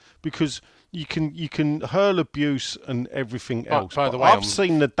 Because you can hurl abuse and everything else. By the way, I've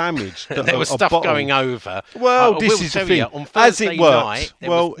seen the damage. That there was stuff going over. Well, this is the thing. On Thursday As it worked, night,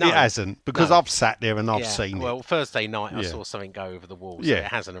 it hasn't, because I've sat there and I've seen it. Well, Thursday night I saw something go over the wall, so it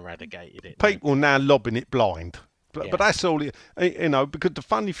hasn't eradicated it. People now lobbing it blind. But that's all, because the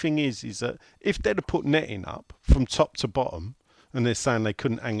funny thing is that if they'd have put netting up from top to bottom, and they're saying they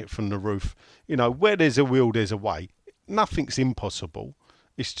couldn't hang it from the roof, where there's a will, there's a way. Nothing's impossible.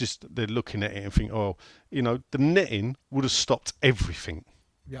 It's just they're looking at it and think, the netting would have stopped everything.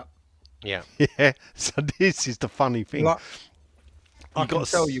 Yeah. Yeah. Yeah. So this is the funny thing. I can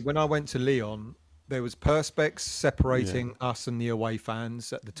tell you, when I went to Lyon, there was Perspex separating us and the away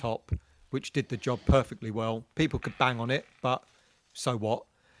fans at the top, which did the job perfectly well. People could bang on it, but so what?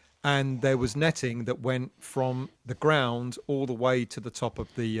 And there was netting that went from the ground all the way to the top of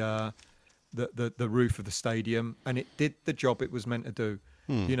the roof of the stadium, and it did the job it was meant to do.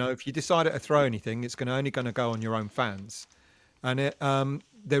 If you decided to throw anything, it's only going to go on your own fans. And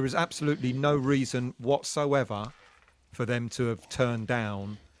there is absolutely no reason whatsoever for them to have turned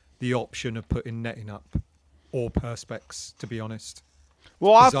down the option of putting netting up or Perspex, to be honest.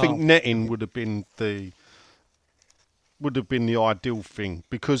 Well, I think netting would have been the ideal thing,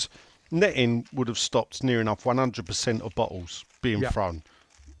 because netting would have stopped near enough 100% of bottles being Yeah. thrown.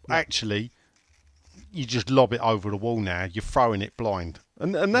 Actually, you just lob it over the wall now. You're throwing it blind.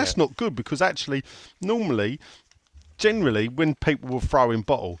 And that's not good because actually, generally, when people were throwing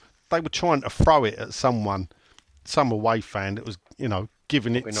bottle, they were trying to throw it at some away fan that was,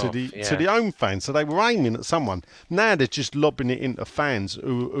 giving it to the home fan. So they were aiming at someone. Now they're just lobbing it into fans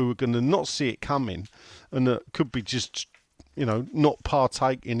who are going to not see it coming and that could be just, not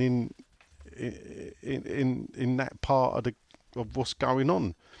partaking in that part of what's going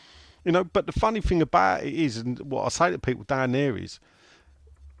on. But the funny thing about it is, and what I say to people down there is,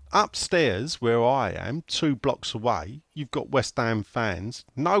 upstairs where I am, 2 blocks away, you've got West Ham fans,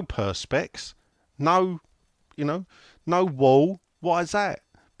 no perspex, no wall. Why is that?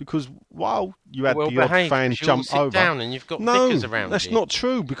 Because while you had the odd fan jump over, down and you've got figures around that's you. not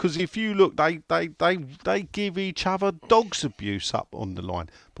true. Because if you look, they give each other dogs abuse up on the line.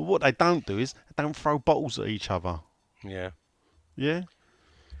 But what they don't do is they don't throw bottles at each other. Yeah. Yeah.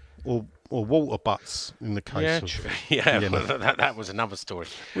 Or water butts in the case of... True. Yeah, well, that was another story.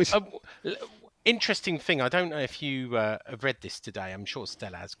 Interesting thing, I don't know if you have read this today. I'm sure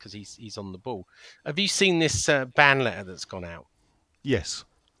Stella has because he's on the ball. Have you seen this ban letter that's gone out? Yes.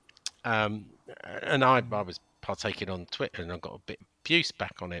 And I was partaking on Twitter and I got a bit of abuse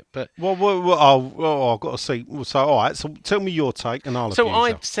back on it. But I've got to see. So, all right, so tell me your take and I'll abuse you.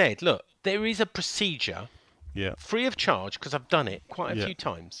 I've said, look, there is a procedure... Yeah. Free of charge, because I've done it quite a few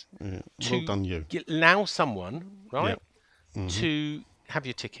times. Yeah. Well done, you. Allow someone, right, to have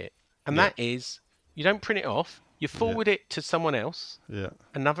your ticket. And that is, you don't print it off, you forward it to someone else,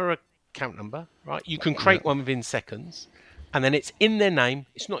 another account number, right? You can create one within seconds, and then it's in their name.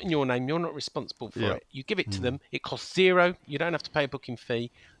 It's not in your name. You're not responsible for it. You give it to them. It costs $0. You don't have to pay a booking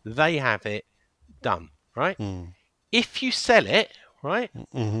fee. They have it done, right? If you sell it, right,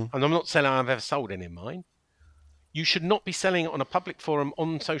 and I'm not saying I've ever sold any of mine, you should not be selling it on a public forum,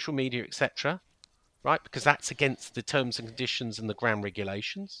 on social media, etc., right? Because that's against the terms and conditions and the ground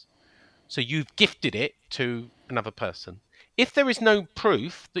regulations. So you've gifted it to another person. If there is no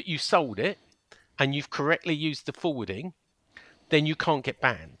proof that you sold it and you've correctly used the forwarding, then you can't get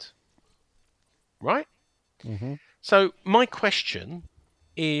banned, right? So my question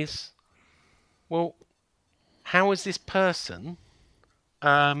is, well, how is this person...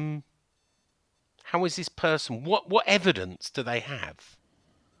 What evidence do they have?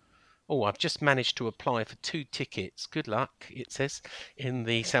 Oh, I've just managed to apply for 2 tickets. Good luck, it says, in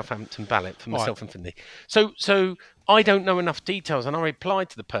the Southampton ballot for myself and Finley. So I don't know enough details, and I replied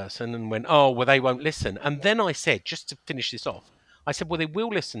to the person and went, oh, well, they won't listen. And then I said, just to finish this off, I said, well, they will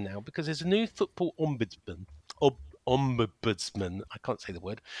listen now because there's a new football ombudsman, I can't say the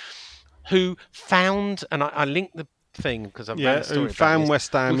word, who found, and I linked the thing because I've read a story about found this,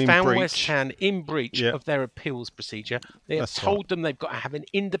 West Ham who in found breach. West Ham in breach of their appeals procedure. They have told them they've got to have an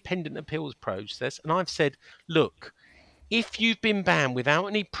independent appeals process, and I've said, look, if you've been banned without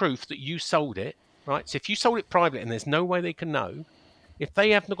any proof that you sold it, right? So if you sold it privately and there's no way they can know, if they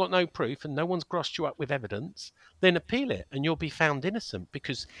haven't got no proof and no one's grossed you up with evidence, then appeal it and you'll be found innocent.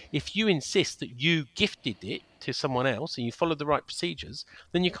 Because if you insist that you gifted it to someone else and you followed the right procedures,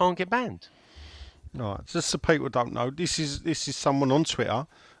 then you can't get banned. Right, just so people don't know, this is someone on Twitter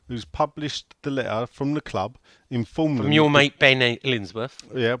who's published the letter from the club informing them... From your mate Ben Illingsworth.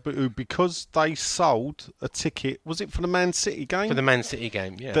 Yeah, but who, because they sold a ticket, was it for the Man City game? For the Man City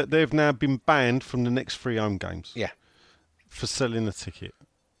game, yeah. That they've now been banned from the next 3 home games. Yeah. For selling a ticket.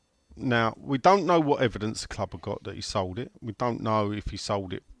 Now, we don't know what evidence the club have got that he sold it. We don't know if he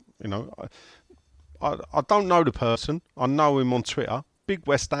sold it, I don't know the person. I know him on Twitter. Big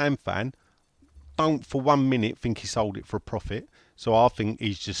West Ham fan. Don't for 1 minute think he sold it for a profit. So I think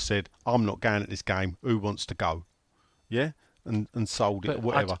he's just said, I'm not going at this game. Who wants to go? Yeah? And sold it or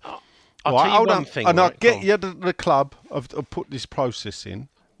whatever. I'll tell you one thing. And I get you the club have put this process in.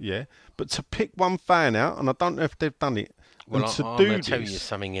 Yeah? But to pick one fan out, and I don't know if they've done it. Well, I'm going to tell you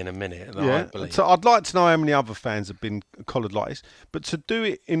something in a minute that I believe. So I'd like to know how many other fans have been collared like this. But to do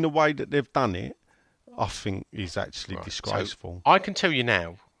it in the way that they've done it, I think is actually disgraceful. So I can tell you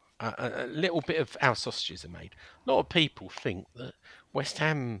now, a little bit of how sausages are made. A lot of people think that West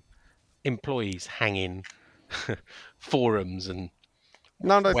Ham employees hang in forums and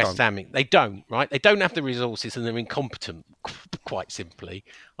West Ham. They don't, right? They don't have the resources and they're incompetent, quite simply.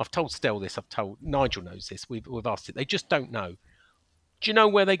 I've told Stell this. I've told Nigel knows this. We've asked it. They just don't know. Do you know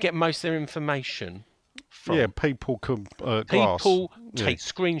where they get most of their information from? Yeah, people can people take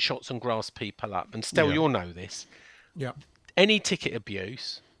screenshots and grass people up. And Stell, you'll know this. Yeah. Any ticket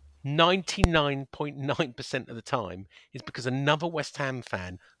abuse 99.9% of the time is because another West Ham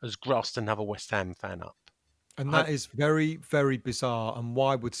fan has grassed another West Ham fan up. And that is very, very bizarre. And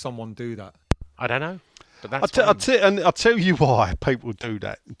why would someone do that? I don't know. But that's I'll tell you why people do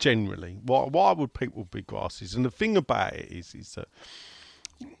that generally. Why would people be grasses? And the thing about it is that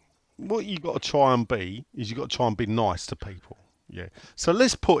what you got to try and be is you got to try and be nice to people. Yeah. So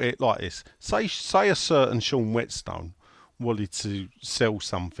let's put it like this: say a certain Sean Whetstone wanted to sell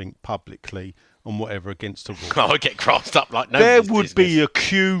something publicly and whatever against the rules. I get grassed up like no. There would be a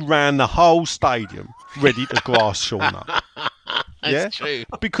queue round the whole stadium ready to grass Sean up. That's true.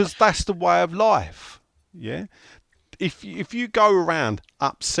 Because that's the way of life. Yeah. If you go around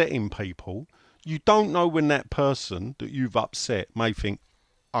upsetting people, you don't know when that person that you've upset may think,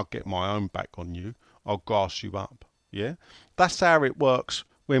 I'll get my own back on you. I'll grass you up. Yeah. That's how it works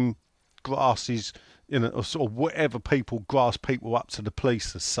when grasses, or sort of whatever people grass people up to the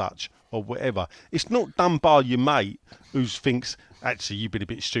police as such or whatever. It's not done by your mate who thinks, actually, you've been a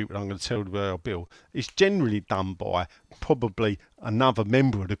bit stupid, I'm going to tell the bill. It's generally done by probably another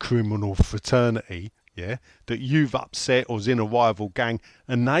member of the criminal fraternity, yeah, that you've upset or is in a rival gang,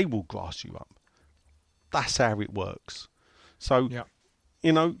 and they will grass you up. That's how it works. So,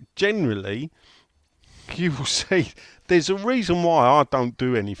 generally, you will see there's a reason why I don't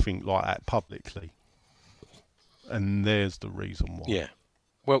do anything like that publicly. And there's the reason why. Yeah.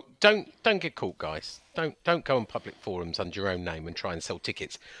 Well, don't get caught, guys. Don't go on public forums under your own name and try and sell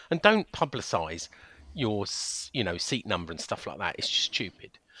tickets, and don't publicise your seat number and stuff like that. It's just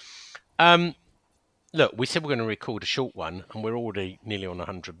stupid. Look, we said we're going to record a short one, and we're already nearly on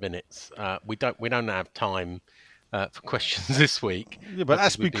 100 minutes. We don't have time for questions this week. Yeah, but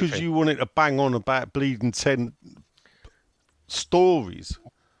that's because you wanted to bang on about Bleeding 10 stories.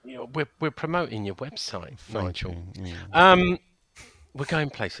 We're promoting your website, Nigel. Yeah. We're going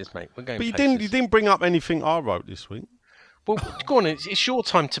places, mate. We're going. But places. You didn't bring up anything I wrote this week. Well, go on. It's your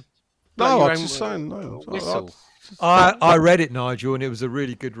time to. No, I'm just saying. No, whistle. I read it, Nigel, and it was a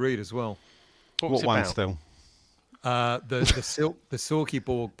really good read as well. What one still? The Silky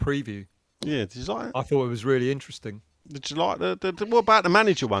Borg preview. Yeah, did you like it? I thought it was really interesting. Did you like the what about the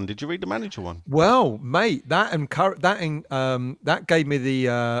manager one? Did you read the manager one? Well, mate, that gave me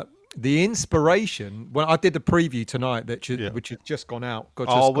the inspiration when I did the preview tonight, which had just gone out.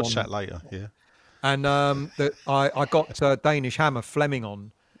 I'll watch that later. Yeah, and I got Danish Hammer Fleming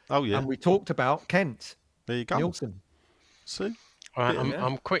on. Oh yeah, and we talked about Kent. There you go, Nielsen. See, all right,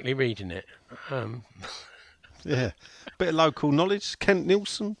 I'm quickly reading it. Yeah, bit of local knowledge. Kent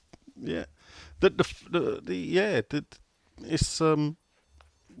Nielsen. Yeah, it's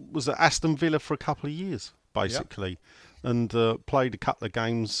was at Aston Villa for a couple of years basically, and played a couple of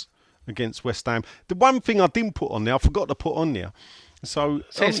games against West Ham. The one thing I didn't put on there, I forgot to put on there. So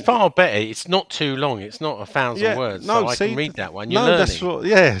it's far better. It's not too long. It's not 1,000 words. So I can read that one. You're learning. That's what.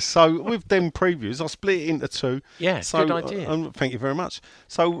 Yeah. So with them previews, I split it into two. Yeah, so, good idea. Thank you very much.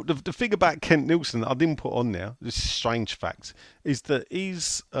 So the thing about Kent Nielsen that I didn't put on there, this is a strange fact, is that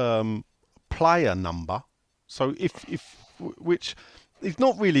his player number. So which is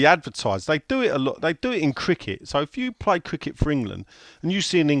not really advertised. They do it a lot. They do it in cricket. So if you play cricket for England and you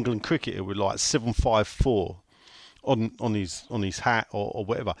see an England cricketer with like 754. On his hat or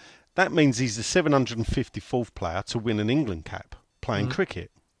whatever, that means he's the 754th player to win an England cap playing cricket.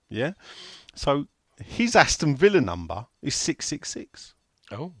 Yeah, so his Aston Villa number is 666.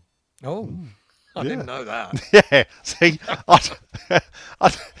 Oh, I didn't know that. Yeah, see,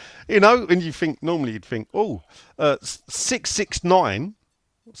 and you think normally you'd think 669.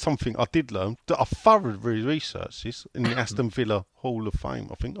 Something I did learn that I thoroughly researched this in the Aston Villa Hall of Fame.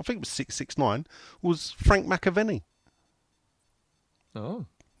 I think it was 669 was Frank McAvenny. Oh,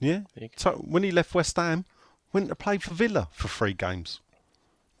 yeah. So when he left West Ham, went to play for Villa for 3 games.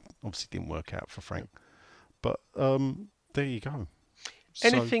 Obviously, didn't work out for Frank, but there you go.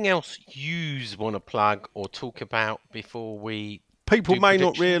 Anything else you want to plug or talk about before we? People may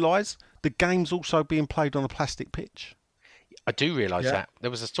not realise the game's also being played on a plastic pitch. I do realise that.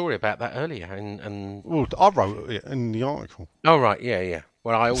 There was a story about that earlier. And well, I wrote it in the article. Oh, right. Yeah.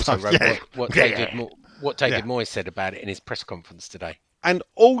 Well, I also wrote what David Moyes said about it in his press conference today. And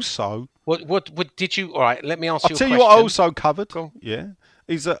also... What did you... All right, let me ask you a question. I'll tell you what I also covered,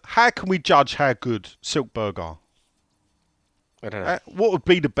 is that how can we judge how good Silkeborg are? I don't know. What would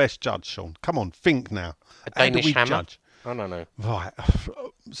be the best judge, Sean? Come on, think now. A Danish hammer? Judge? I don't know. Right.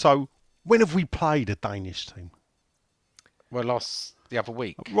 So, when have we played a Danish team? Well, lost the other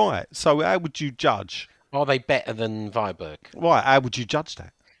week. Right. So how would you judge? Are they better than Viborg? Right. How would you judge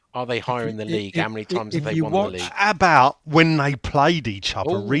that? Are they higher in the league? How many times have if they you won watch- the league? How about when they played each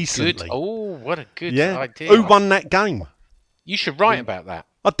other Oh, recently? good. Oh, what a good Yeah. idea. Who won that game? You should write about that.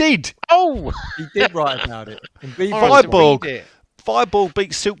 I did. Oh! He did write about it. And I want to Viborg. read it. Viborg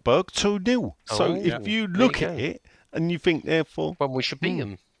beat Silkeborg 2-0. So Oh, if you there look you at go. it and you think, therefore, Well, we should beat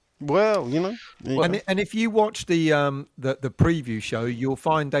them. well, you know. And if you watch the preview show, you'll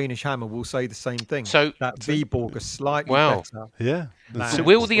find Danish Hammer will say the same thing. So- that Viborg is slightly Wow. better. Yeah. That's So it.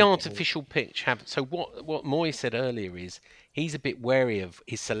 will the artificial pitch have... So what Moy said earlier is he's a bit wary of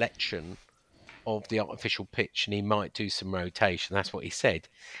his selection of the artificial pitch and he might do some rotation. That's what he said.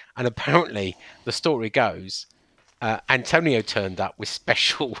 And apparently, the story goes, Antonio turned up with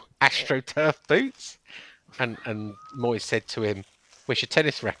special AstroTurf boots. And Moy said to him, "Where's your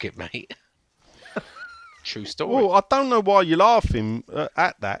tennis racket, mate?" True story. Well, I don't know why you're laughing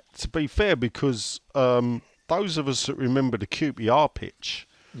at that, to be fair, because those of us that remember the QPR pitch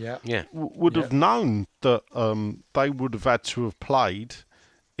Yeah. Yeah. would have known that they would have had to have played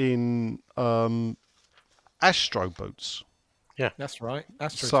in Astro boots. That's right.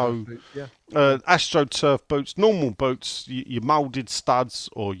 So, yeah. AstroTurf boots, normal boots, your moulded studs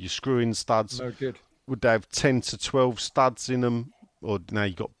or your screw-in studs No good. would have 10 to 12 studs in them, or now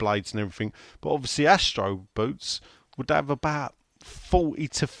you've got blades and everything. But obviously Astro boots would have about 40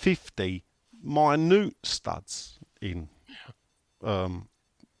 to 50 minute studs in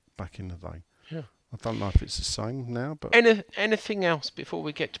back in the day. Yeah. I don't know if it's the same now, but Anything else before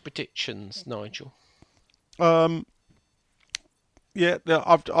we get to predictions, Nigel? yeah,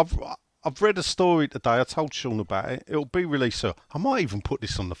 I've read a story today. I told Sean about it. It'll be released soon. I might even put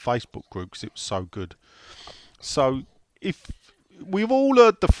this on the Facebook group because it was so good. So if we've all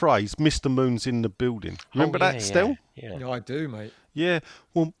heard the phrase "Mr. Moon's in the building," remember that still? Yeah. Yeah, I do, mate. Yeah.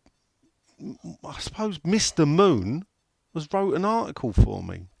 Well, I suppose Mr. Moon wrote an article for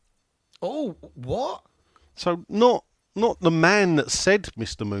me. Oh, what? So not the man that said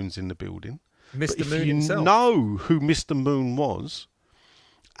Mr. Moon's in the building. Mr. But if Moon you himself. know who Mr. Moon was,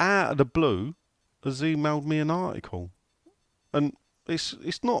 out of the blue, has emailed me an article, and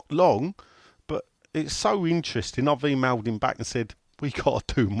it's not long, but it's so interesting. I've emailed him back and said we got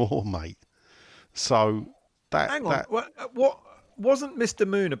to do more, mate. So Hang on. What wasn't Mr.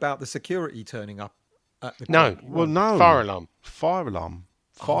 Moon about the security turning up at the No. club? well, no Fire alarm.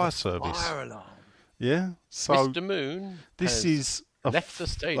 fire service. Fire alarm. Yeah. So Mr. Moon this has is left the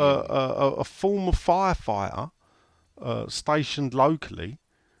stadium. a former firefighter stationed locally,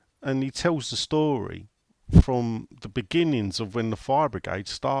 and he tells the story from the beginnings of when the fire brigade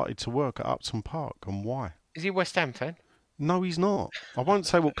started to work at Upton Park and why. Is he a West Ham fan? No, he's not. I won't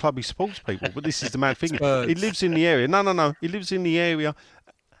say what club he supports, people, but this is the mad thing. Spurs. He lives in the area. No. He lives in the area,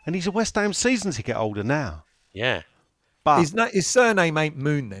 and he's a West Ham season ticket holder now. Yeah. But His surname ain't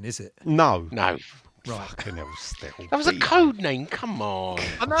Moon, then, is it? no. No. Fucking hell, still. That was a code name. Come on.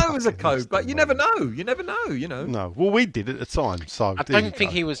 I know it was a code, but you never know. You never know, you know. No. Well, we did at the time, so I there you don't think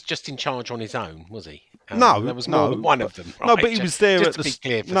go. he was just in charge on his own, was he? No, there was no. more than one of them. No, right? but he was there just at to the. be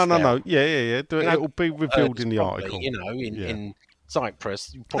clear for No. Stell. Yeah. It'll be revealed in the Probably, article. You know, Yeah. in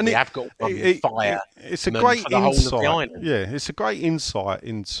Cyprus, you probably it- have got one fire. It's a man great for the whole of the insight. island. Yeah, it's a great insight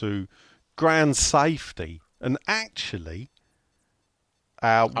into ground safety, and actually,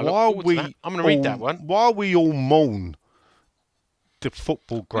 look while forward to we that. I'm gonna read that one. While we all mourn the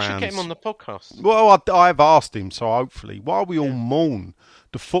football We grounds, should get him on the podcast. well, I've asked him, so hopefully, while we all mourn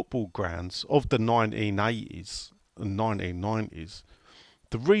the football grounds of the 1980s and 1990s,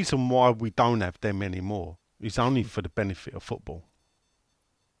 the reason why we don't have them anymore is only for the benefit of football.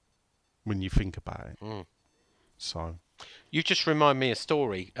 When you think about it, so You just remind me a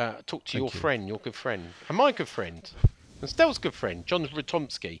story. Talk to your you. friend, your good friend, and my good friend, and Stell's good friend, John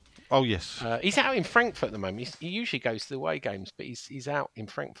Ratomski. oh yes, He's out in Frankfurt at the moment. He usually goes to the away games, but he's out in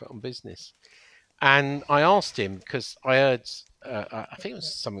Frankfurt on business. And I asked him, because I heard, I think it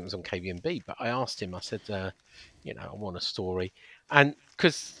was something that was on KBNB, but I asked him, I said, I want a story. And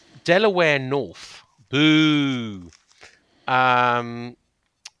because Delaware North, boo,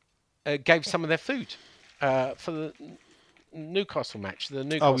 gave some of their food for the Newcastle match, the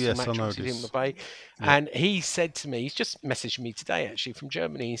Newcastle yes, match I know obviously in this. the Bay. And he said to me, he's just messaged me today actually from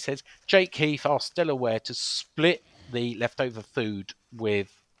Germany. He says, Jake Heath asked Delaware to split the leftover food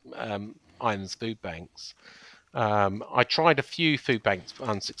with Irons Food Banks. I tried a few food banks, but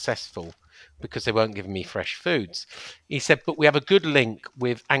unsuccessful because they weren't giving me fresh foods. He said, but we have a good link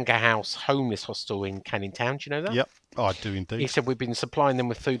with Anger House Homeless Hostel in Canning Town. Do you know that? yep, I do indeed. He said, we've been supplying them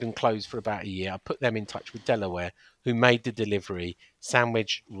with food and clothes for about a year. I put them in touch with Delaware, who made the delivery,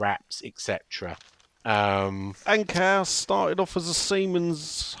 sandwich, wraps, etc. Anchor started off as a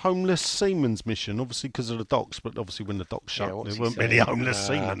homeless seaman's mission, obviously because of the docks, but obviously when the docks shut, there weren't many homeless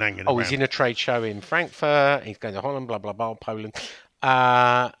seamen hanging around. He's in a trade show in Frankfurt. He's going to Holland, blah, blah, blah, Poland.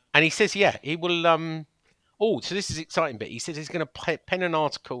 And he says, he will... so this is an exciting bit. He says he's going to pen an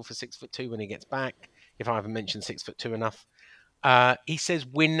article for 6'2" when he gets back, if I haven't mentioned 6'2" enough. He says,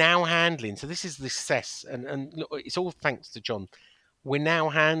 we're now handling... So this is the cess, and look, it's all thanks to John. We're now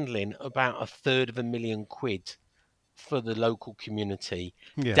handling about £250,000 for the local community.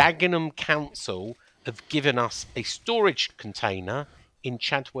 Yeah. Dagenham Council have given us a storage container in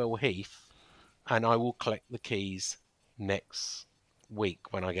Chadwell Heath, and I will collect the keys next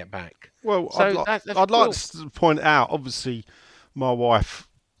week when I get back. Well, so I'd like to point out, obviously, my wife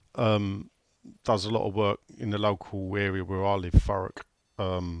does a lot of work in the local area where I live, Thurrock,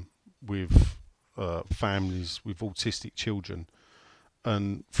 with families with autistic children.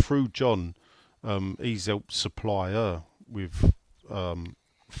 And through John, he's helped supply her with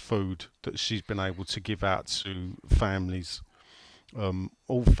food that she's been able to give out to families, families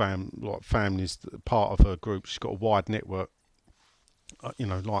that are part of her group. She's got a wide network,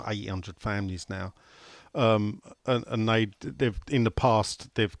 like 800 families now. And they've in the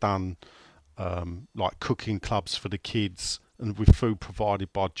past they've done like cooking clubs for the kids, and with food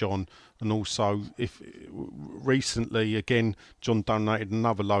provided by John. And also, recently again, John donated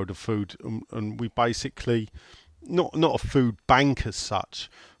another load of food, and we basically not a food bank as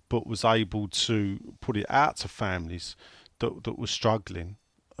such, but was able to put it out to families that were struggling.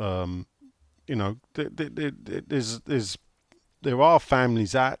 There are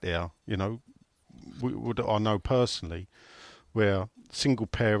families out there, that I know personally, where single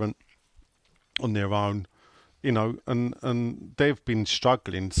parent on their own, and they've been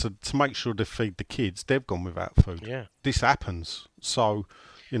struggling. So to make sure they feed the kids, they've gone without food. Yeah, this happens. So,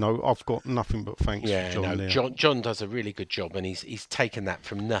 I've got nothing but thanks to John there. John does a really good job, and he's taken that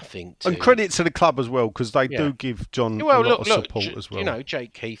from nothing. And credit to the club as well, because they do give John a lot of support as well.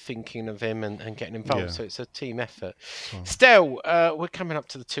 Jake Keith thinking of him and getting involved. So it's a team effort. Still, we're coming up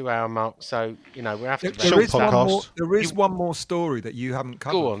to the 2-hour mark, so we have to. There is one more story that you haven't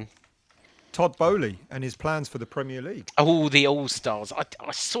covered. Go on. Todd Bowley and his plans for the Premier League. Oh, the All-Stars.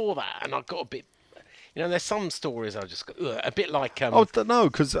 I saw that and I got a bit... there's some stories I just got... a bit like... I don't know,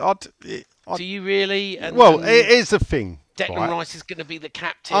 because do you really? It is a thing. Declan Rice is going to be the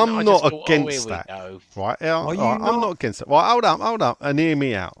captain. I'm not against that. Right? I'm not against that. Right, hold up and hear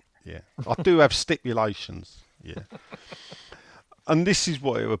me out. Yeah. I do have stipulations. Yeah. And this is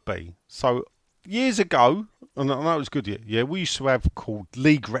what it would be. So, years ago... And I know it was good. Yeah, we used to have called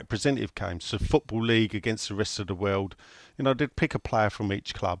league representative games, so Football League against the rest of the world. They'd pick a player from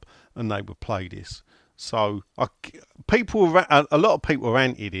each club and they would play this. So a lot of people are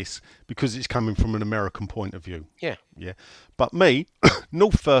anti this because it's coming from an American point of view. Yeah. But me,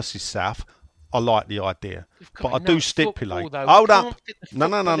 North versus South, I like the idea, but I do stipulate. Football, hold up,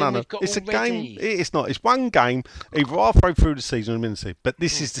 no. It's a game. It's not. It's one game, either halfway through the season or mid-season. But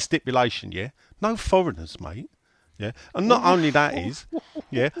this is the stipulation. Yeah, no foreigners, mate. Yeah, and not only that is,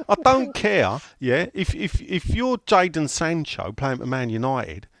 I don't care. Yeah, if you're Jadon Sancho playing for Man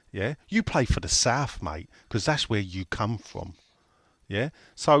United, you play for the South, mate, because that's where you come from. Yeah,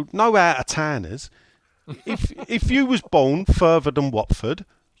 so no out of towners. If you was born further than Watford,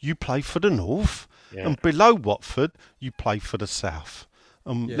 you play for the North, and below Watford, you play for the South.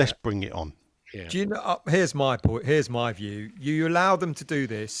 Let's bring it on. Yeah. Do you know? Here's my point. Here's my view. You allow them to do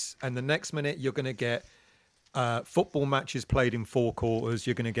this, and the next minute you're going to get football matches played in 4 quarters.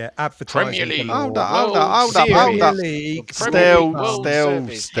 You're going to get advertising. Premier League. Hold up. Still.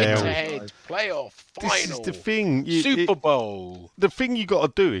 Head-to-head, playoff, final. This is the thing. Super Bowl. The thing you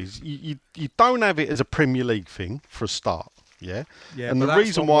got to do is you don't have it as a Premier League thing for a start. Yeah, and the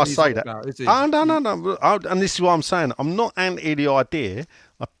reason why I say that, no, and this is what I'm saying. I'm not anti the idea.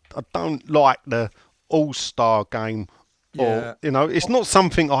 I don't like the All-Star game. Or, it's not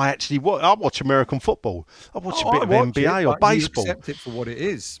something I actually watch. I watch American football. I watch a bit of NBA or baseball. You accept it for what it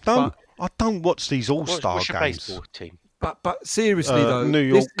is. I don't watch these All-Star games. What's your baseball team? But seriously though,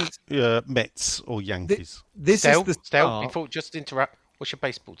 New York Mets or Yankees. This is the start. Before just interrupt. What's your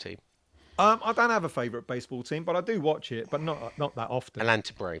baseball team? I don't have a favourite baseball team, but I do watch it, but not that often.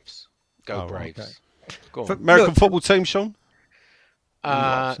 Atlanta Braves. Go Braves. Okay. Go on. American football team, Sean?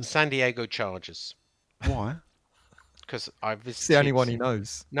 San Diego Chargers. Why? Because I visited... It's the only one he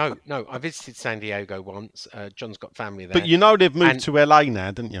knows. No, I visited San Diego once. John's got family there. But they've moved to LA now,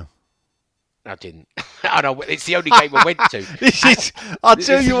 didn't you? I didn't. I know. It's the only game I went to. I'll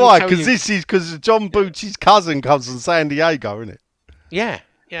tell you why. Because John Bucci's cousin comes from San Diego, isn't it? Yeah.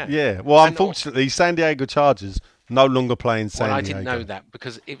 Yeah. Yeah. Well, And unfortunately, San Diego Chargers no longer playing San Well, I Diego. didn't know that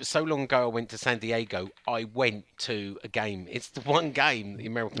because it was so long ago I went to San Diego. I went to a game. It's the one game, the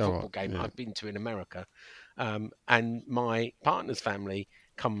American football game I've been to in America. And my partner's family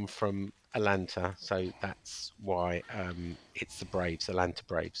come from Atlanta, so that's why it's the Braves, Atlanta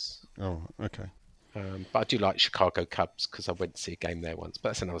Braves. Oh, okay. But I do like Chicago Cubs because I went to see a game there once, but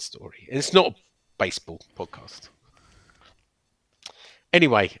that's another story. It's not a baseball podcast.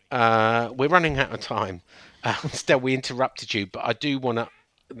 Anyway, we're running out of time. Still, we interrupted you, but I do want to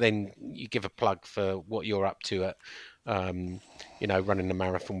then you give a plug for what you're up to at, running a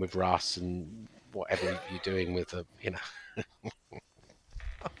marathon with Russ and whatever you're doing with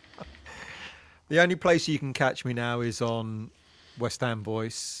The only place you can catch me now is on West Ham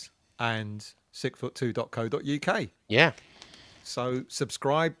Voice and 6foot2.co.uk. Yeah. So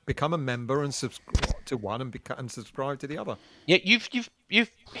subscribe, become a member, and subscribe to one and subscribe to the other. Yeah, you've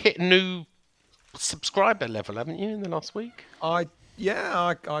hit a new subscriber level, haven't you, in the last week? I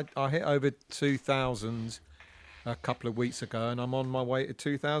hit over 2,000 a couple of weeks ago, and I'm on my way to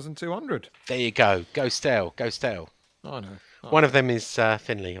 2,200. There you go. Go Stale. I know. One of them is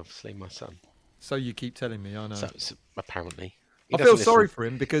Finley, obviously, my son. So you keep telling me, I know. So apparently. I feel sorry for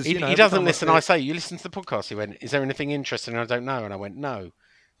him because, he doesn't listen. I say, you listen to the podcast. He went, is there anything interesting I don't know? And I went, no.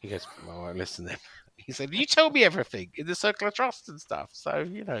 He goes, well, I listen then. He said, you told me everything in the Circle of Trust and stuff. So,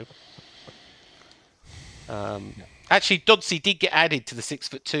 Actually, Dodsey did get added to the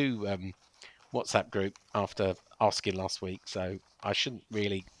 6foot2 WhatsApp group after asking last week. So I shouldn't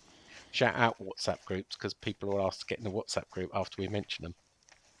really shout out WhatsApp groups because people will ask to get in the WhatsApp group after we mention them.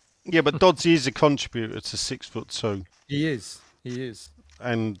 Yeah, but Dodsey is a contributor to 6foot2. He is.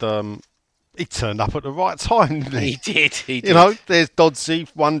 And he turned up at the right time, didn't he? He did. There's Dodsey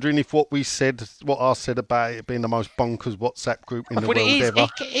wondering if what I said about it being the most bonkers WhatsApp group in the world ever.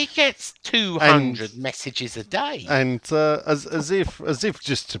 It gets 200 messages a day. And as if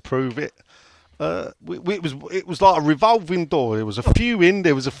just to prove it, it was like a revolving door. There was a few in,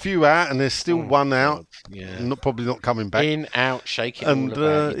 there was a few out, and there's still one out. Yeah. Probably not coming back. In, out, shaking all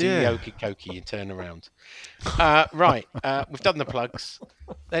about. You do the okey cokey, you turn around. Right, we've done the plugs.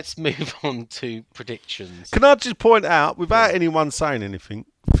 Let's move on to predictions. Can I just point out, without anyone saying anything,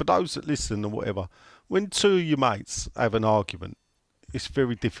 for those that listen or whatever, when two of your mates have an argument, it's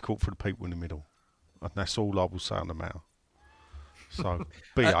very difficult for the people in the middle. And that's all I will say on the matter. So,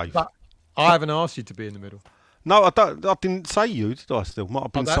 behave. I haven't asked you to be in the middle. No, I didn't say you, did I? Still might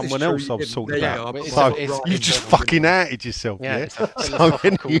have been someone else I was talking about. So you just fucking outed yourself, yeah. It's a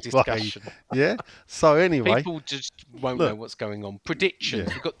philosophical discussion. Yeah. So anyway, people just won't know what's going on. Predictions.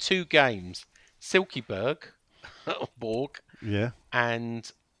 We've got two games: Silkeborg,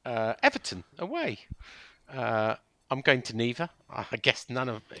 and Everton away. I'm going to neither. I guess none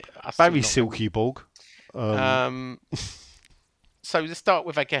of us. Barry Silkeborg. So let's start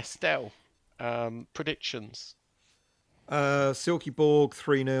with, I guess, Stell. Predictions. Silkeborg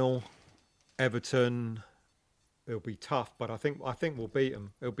 3-0. Everton. It'll be tough, but I think we'll beat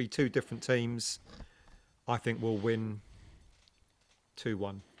them. It'll be two different teams. I think we'll win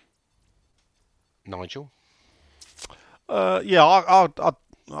 2-1. Nigel. I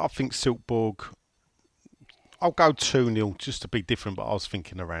think Silkeborg. I'll go 2-0 just to be different, but I was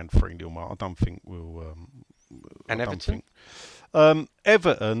thinking around 3-0. I don't think we'll. And Everton.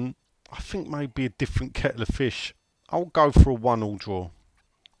 Everton, I think maybe a different kettle of fish. I'll go for a 1-1 draw.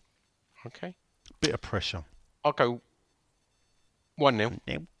 Okay. Bit of pressure. I'll go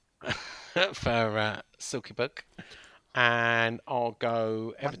 1-0 for Silkeborg. And I'll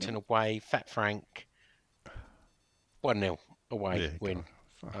go Everton away, Fat Frank. 1-0 away win.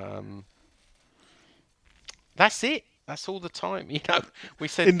 That's it. That's all the time. We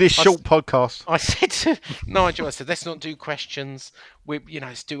said in this short podcast. I said to Nigel, let's not do questions.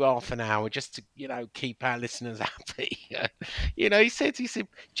 Let's do half an hour just to, keep our listeners happy. He said, do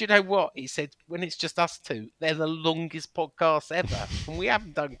you know what? He said, when it's just us two, they're the longest podcasts ever. And we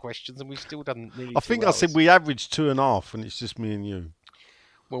haven't done questions and we've still done nearly 2 hours. I said we averaged 2.5 and it's just me and you.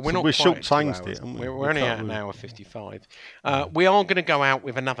 Well, we're not we're quite short-changed it. We're only at an hour 55. We are going to go out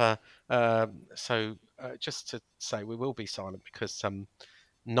with another. Just to say, we will be silent because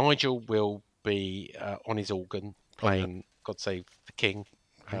Nigel will be on his organ playing "God Save the King"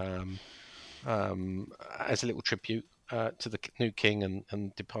 as a little tribute to the new king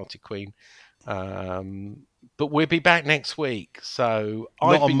and departed queen. But we'll be back next week. So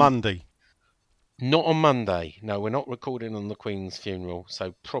on Monday. Not on Monday. No, we're not recording on the Queen's funeral,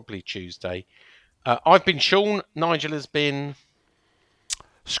 so probably Tuesday. I've been Sean. Nigel has been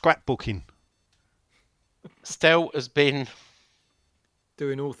scrapbooking. Stell has been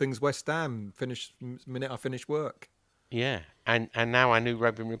doing all things West Ham. Minute I finish work. Yeah, and now our new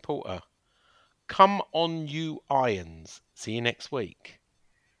roving reporter. Come on, you Irons. See you next week.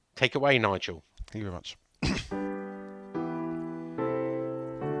 Take away, Nigel. Thank you very much.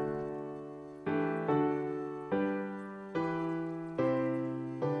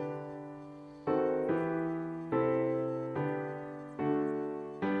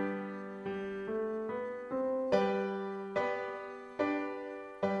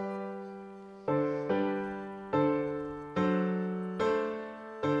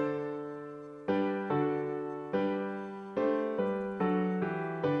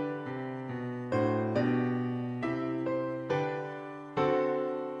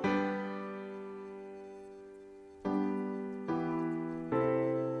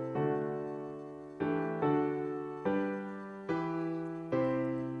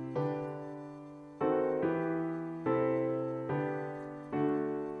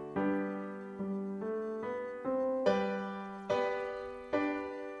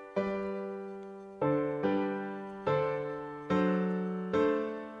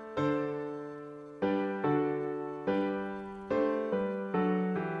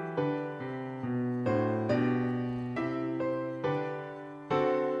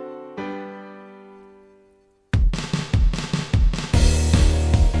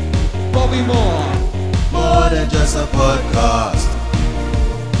 Bobby Moore. More than just a podcast.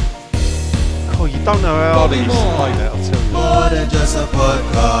 Oh, you don't know how hard it is to play that, I'll tell you. More than just a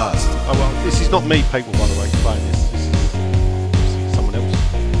podcast. Oh, well, this is not me, people, by the way, playing this. This is someone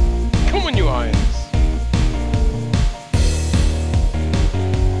else. Come on, you Irons.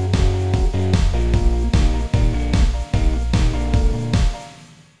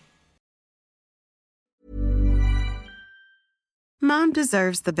 Mom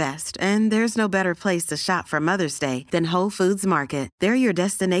deserves the best, and there's no better place to shop for Mother's Day than Whole Foods Market. They're your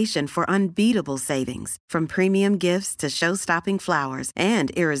destination for unbeatable savings, from premium gifts to show-stopping flowers and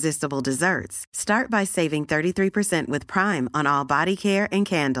irresistible desserts. Start by saving 33% with Prime on all body care and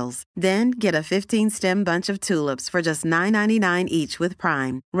candles. Then get a 15-stem bunch of tulips for just $9.99 each with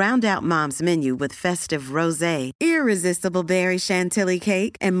Prime. Round out Mom's menu with festive rosé, irresistible berry chantilly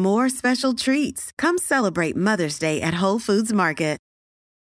cake, and more special treats. Come celebrate Mother's Day at Whole Foods Market.